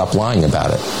 Let's stop lying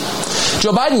about it.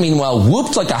 Joe Biden, meanwhile,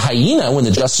 whooped like a hyena when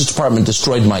the Justice Department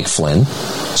destroyed Mike Flynn.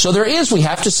 So there is, we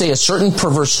have to say, a certain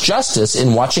perverse justice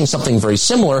in watching something very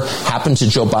similar happen to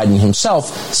Joe Biden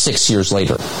himself 6 years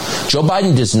later. Joe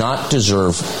Biden does not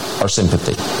deserve our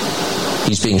sympathy.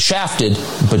 He's being shafted,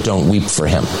 but don't weep for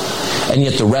him. And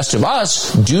yet the rest of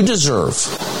us do deserve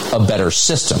a better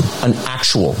system, an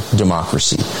actual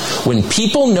democracy. When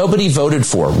people nobody voted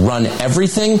for run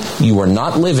everything, you are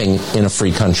not living in a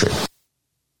free country.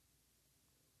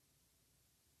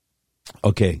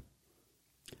 Okay.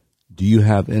 Do you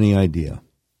have any idea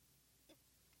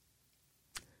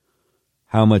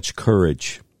how much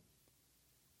courage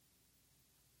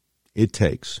it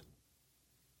takes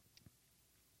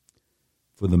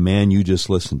for the man you just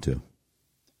listened to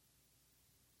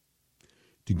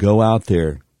go out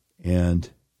there and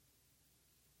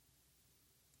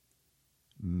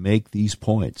make these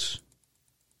points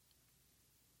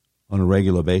on a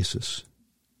regular basis?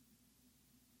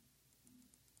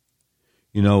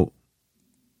 You know,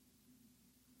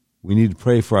 we need to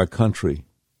pray for our country,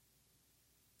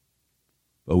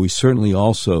 but we certainly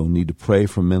also need to pray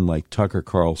for men like Tucker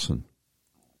Carlson.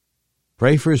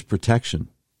 Pray for his protection.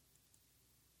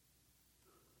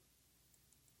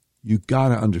 You've got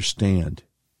to understand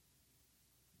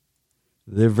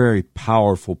They're very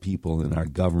powerful people in our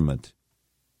government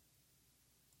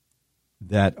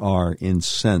that are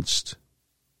incensed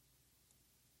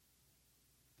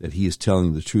that he is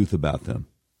telling the truth about them.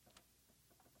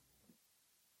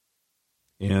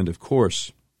 And, of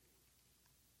course,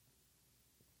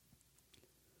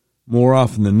 more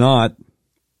often than not,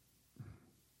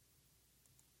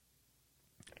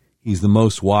 he's the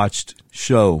most watched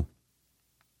show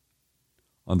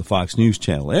on the Fox News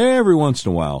channel. Every once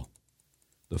in a while,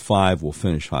 the 5 will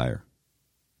finish higher.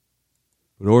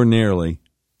 But ordinarily,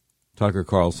 Tucker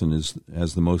Carlson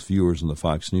has the most viewers on the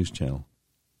Fox News channel.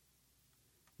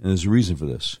 And there's a reason for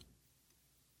this.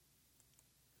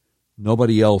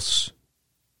 Nobody else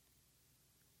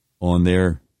on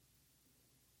their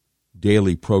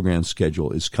daily program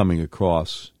schedule is coming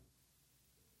across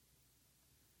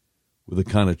with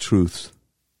the kind of truth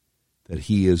that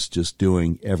he is just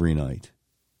doing every night.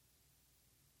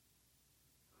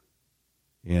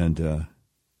 And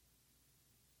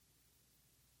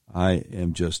I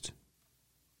am just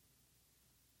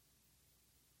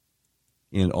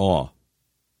in awe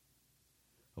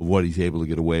of what he's able to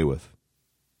get away with.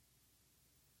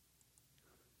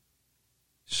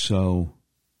 So,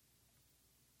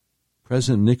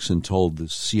 President Nixon told the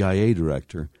CIA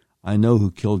director, "I know who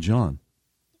killed John."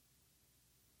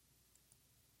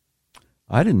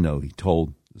 I didn't know he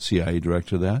told the CIA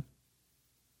director that.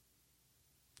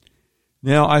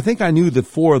 Now, I think I knew that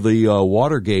 4 of the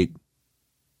Watergate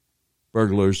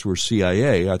burglars were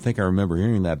CIA. I think I remember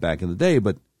hearing that back in the day,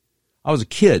 but I was a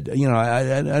kid. You know, I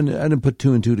didn't put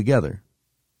 2 and 2 together.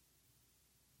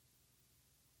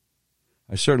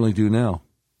 I certainly do now.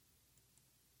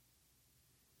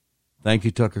 Thank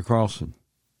you, Tucker Carlson.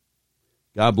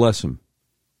 God bless him.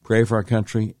 Pray for our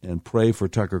country and pray for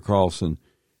Tucker Carlson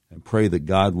and pray that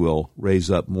God will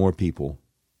raise up more people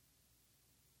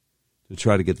to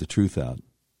try to get the truth out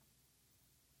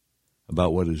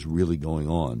about what is really going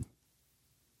on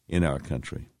in our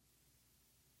country.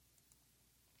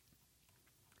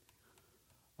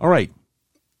 All right.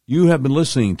 You have been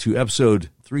listening to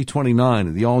episode 329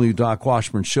 of the all-new Doc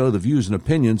Washburn Show. The views and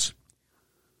opinions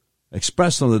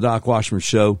expressed on the Doc Washburn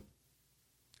Show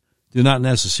do not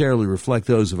necessarily reflect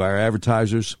those of our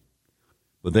advertisers,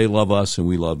 but they love us and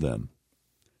we love them.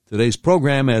 Today's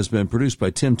program has been produced by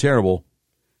Tim Terrible,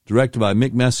 directed by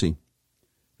Mick Messy.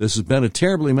 This has been a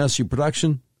Terribly Messy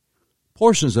production.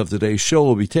 Portions of today's show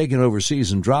will be taken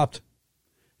overseas and dropped.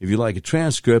 If you'd like a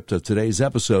transcript of today's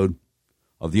episode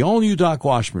of the all-new Doc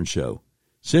Washburn Show,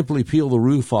 simply peel the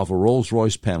roof off a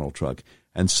Rolls-Royce panel truck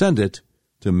and send it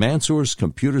to Mansour's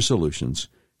Computer Solutions,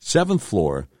 7th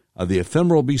floor of the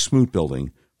Ephemeral B. Smoot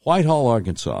Building, Whitehall,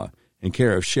 Arkansas, in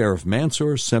care of Sheriff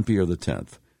Mansour Sempier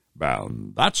X.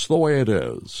 Bound. That's the way it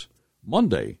is.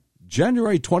 Monday,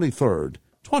 January 23rd,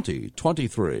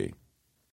 2023.